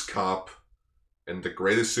 Police Cop, and the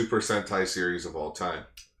greatest Super Sentai series of all time.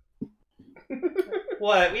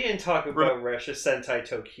 What? We didn't talk about Russia Sentai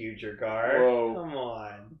Tokyuger, Gar. Whoa. Come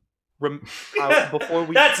on. Before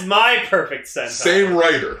we... That's my perfect Sentai. Same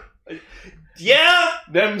writer. Yeah?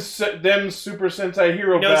 Them Super Sentai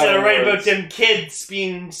hero knows how to battle write about words. them kids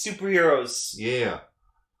being superheroes. Yeah.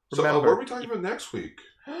 So what are we talking about next week?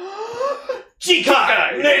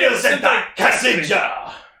 Jikai! Nato Sentai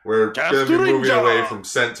Kasenja! We're going to be moving away from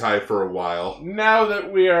Sentai for a while. Now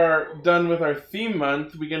that we are done with our theme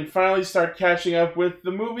month, we can finally start catching up with the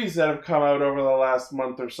movies that have come out over the last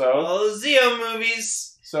month or so. All the Zeo movies.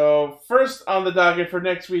 So, first on the docket for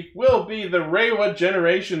next week will be the Reiwa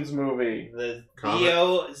Generations movie. The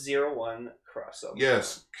Zeo01 crossover.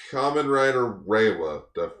 Yes, Kamen Rider Reiwa,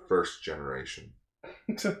 the first generation.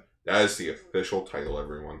 That is the official title,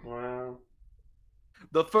 everyone. Wow.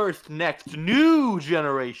 The first next new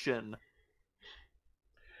generation.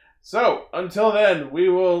 So, until then, we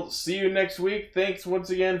will see you next week. Thanks once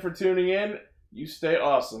again for tuning in. You stay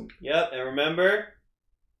awesome. Yep, and remember,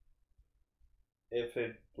 if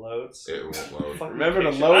it loads, it won't load. Remember to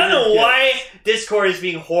load. I don't know why Discord is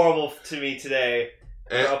being horrible to me today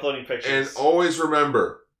for uploading pictures. And always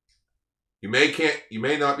remember, you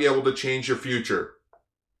may not be able to change your future,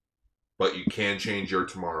 but you can change your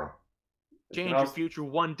tomorrow. Change your future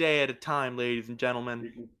one day at a time, ladies and gentlemen.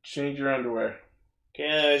 You can change your underwear. Okay,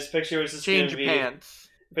 anyways, picture was just change gonna your be, pants.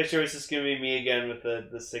 Picture was just gonna be me again with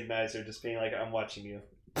the Signizer, just being like, "I'm watching you."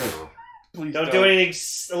 Please don't do anything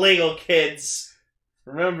illegal, kids.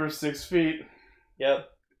 Remember, 6 feet. Yep.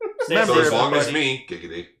 So as long as me,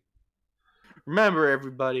 giggity. Remember,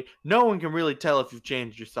 everybody, no one can really tell if you've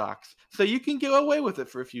changed your socks, so you can get away with it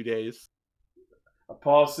for a few days. A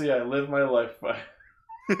policy I live my life by.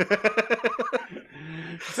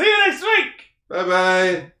 See you next week!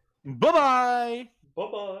 Bye-bye! Bye-bye!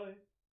 Bye-bye!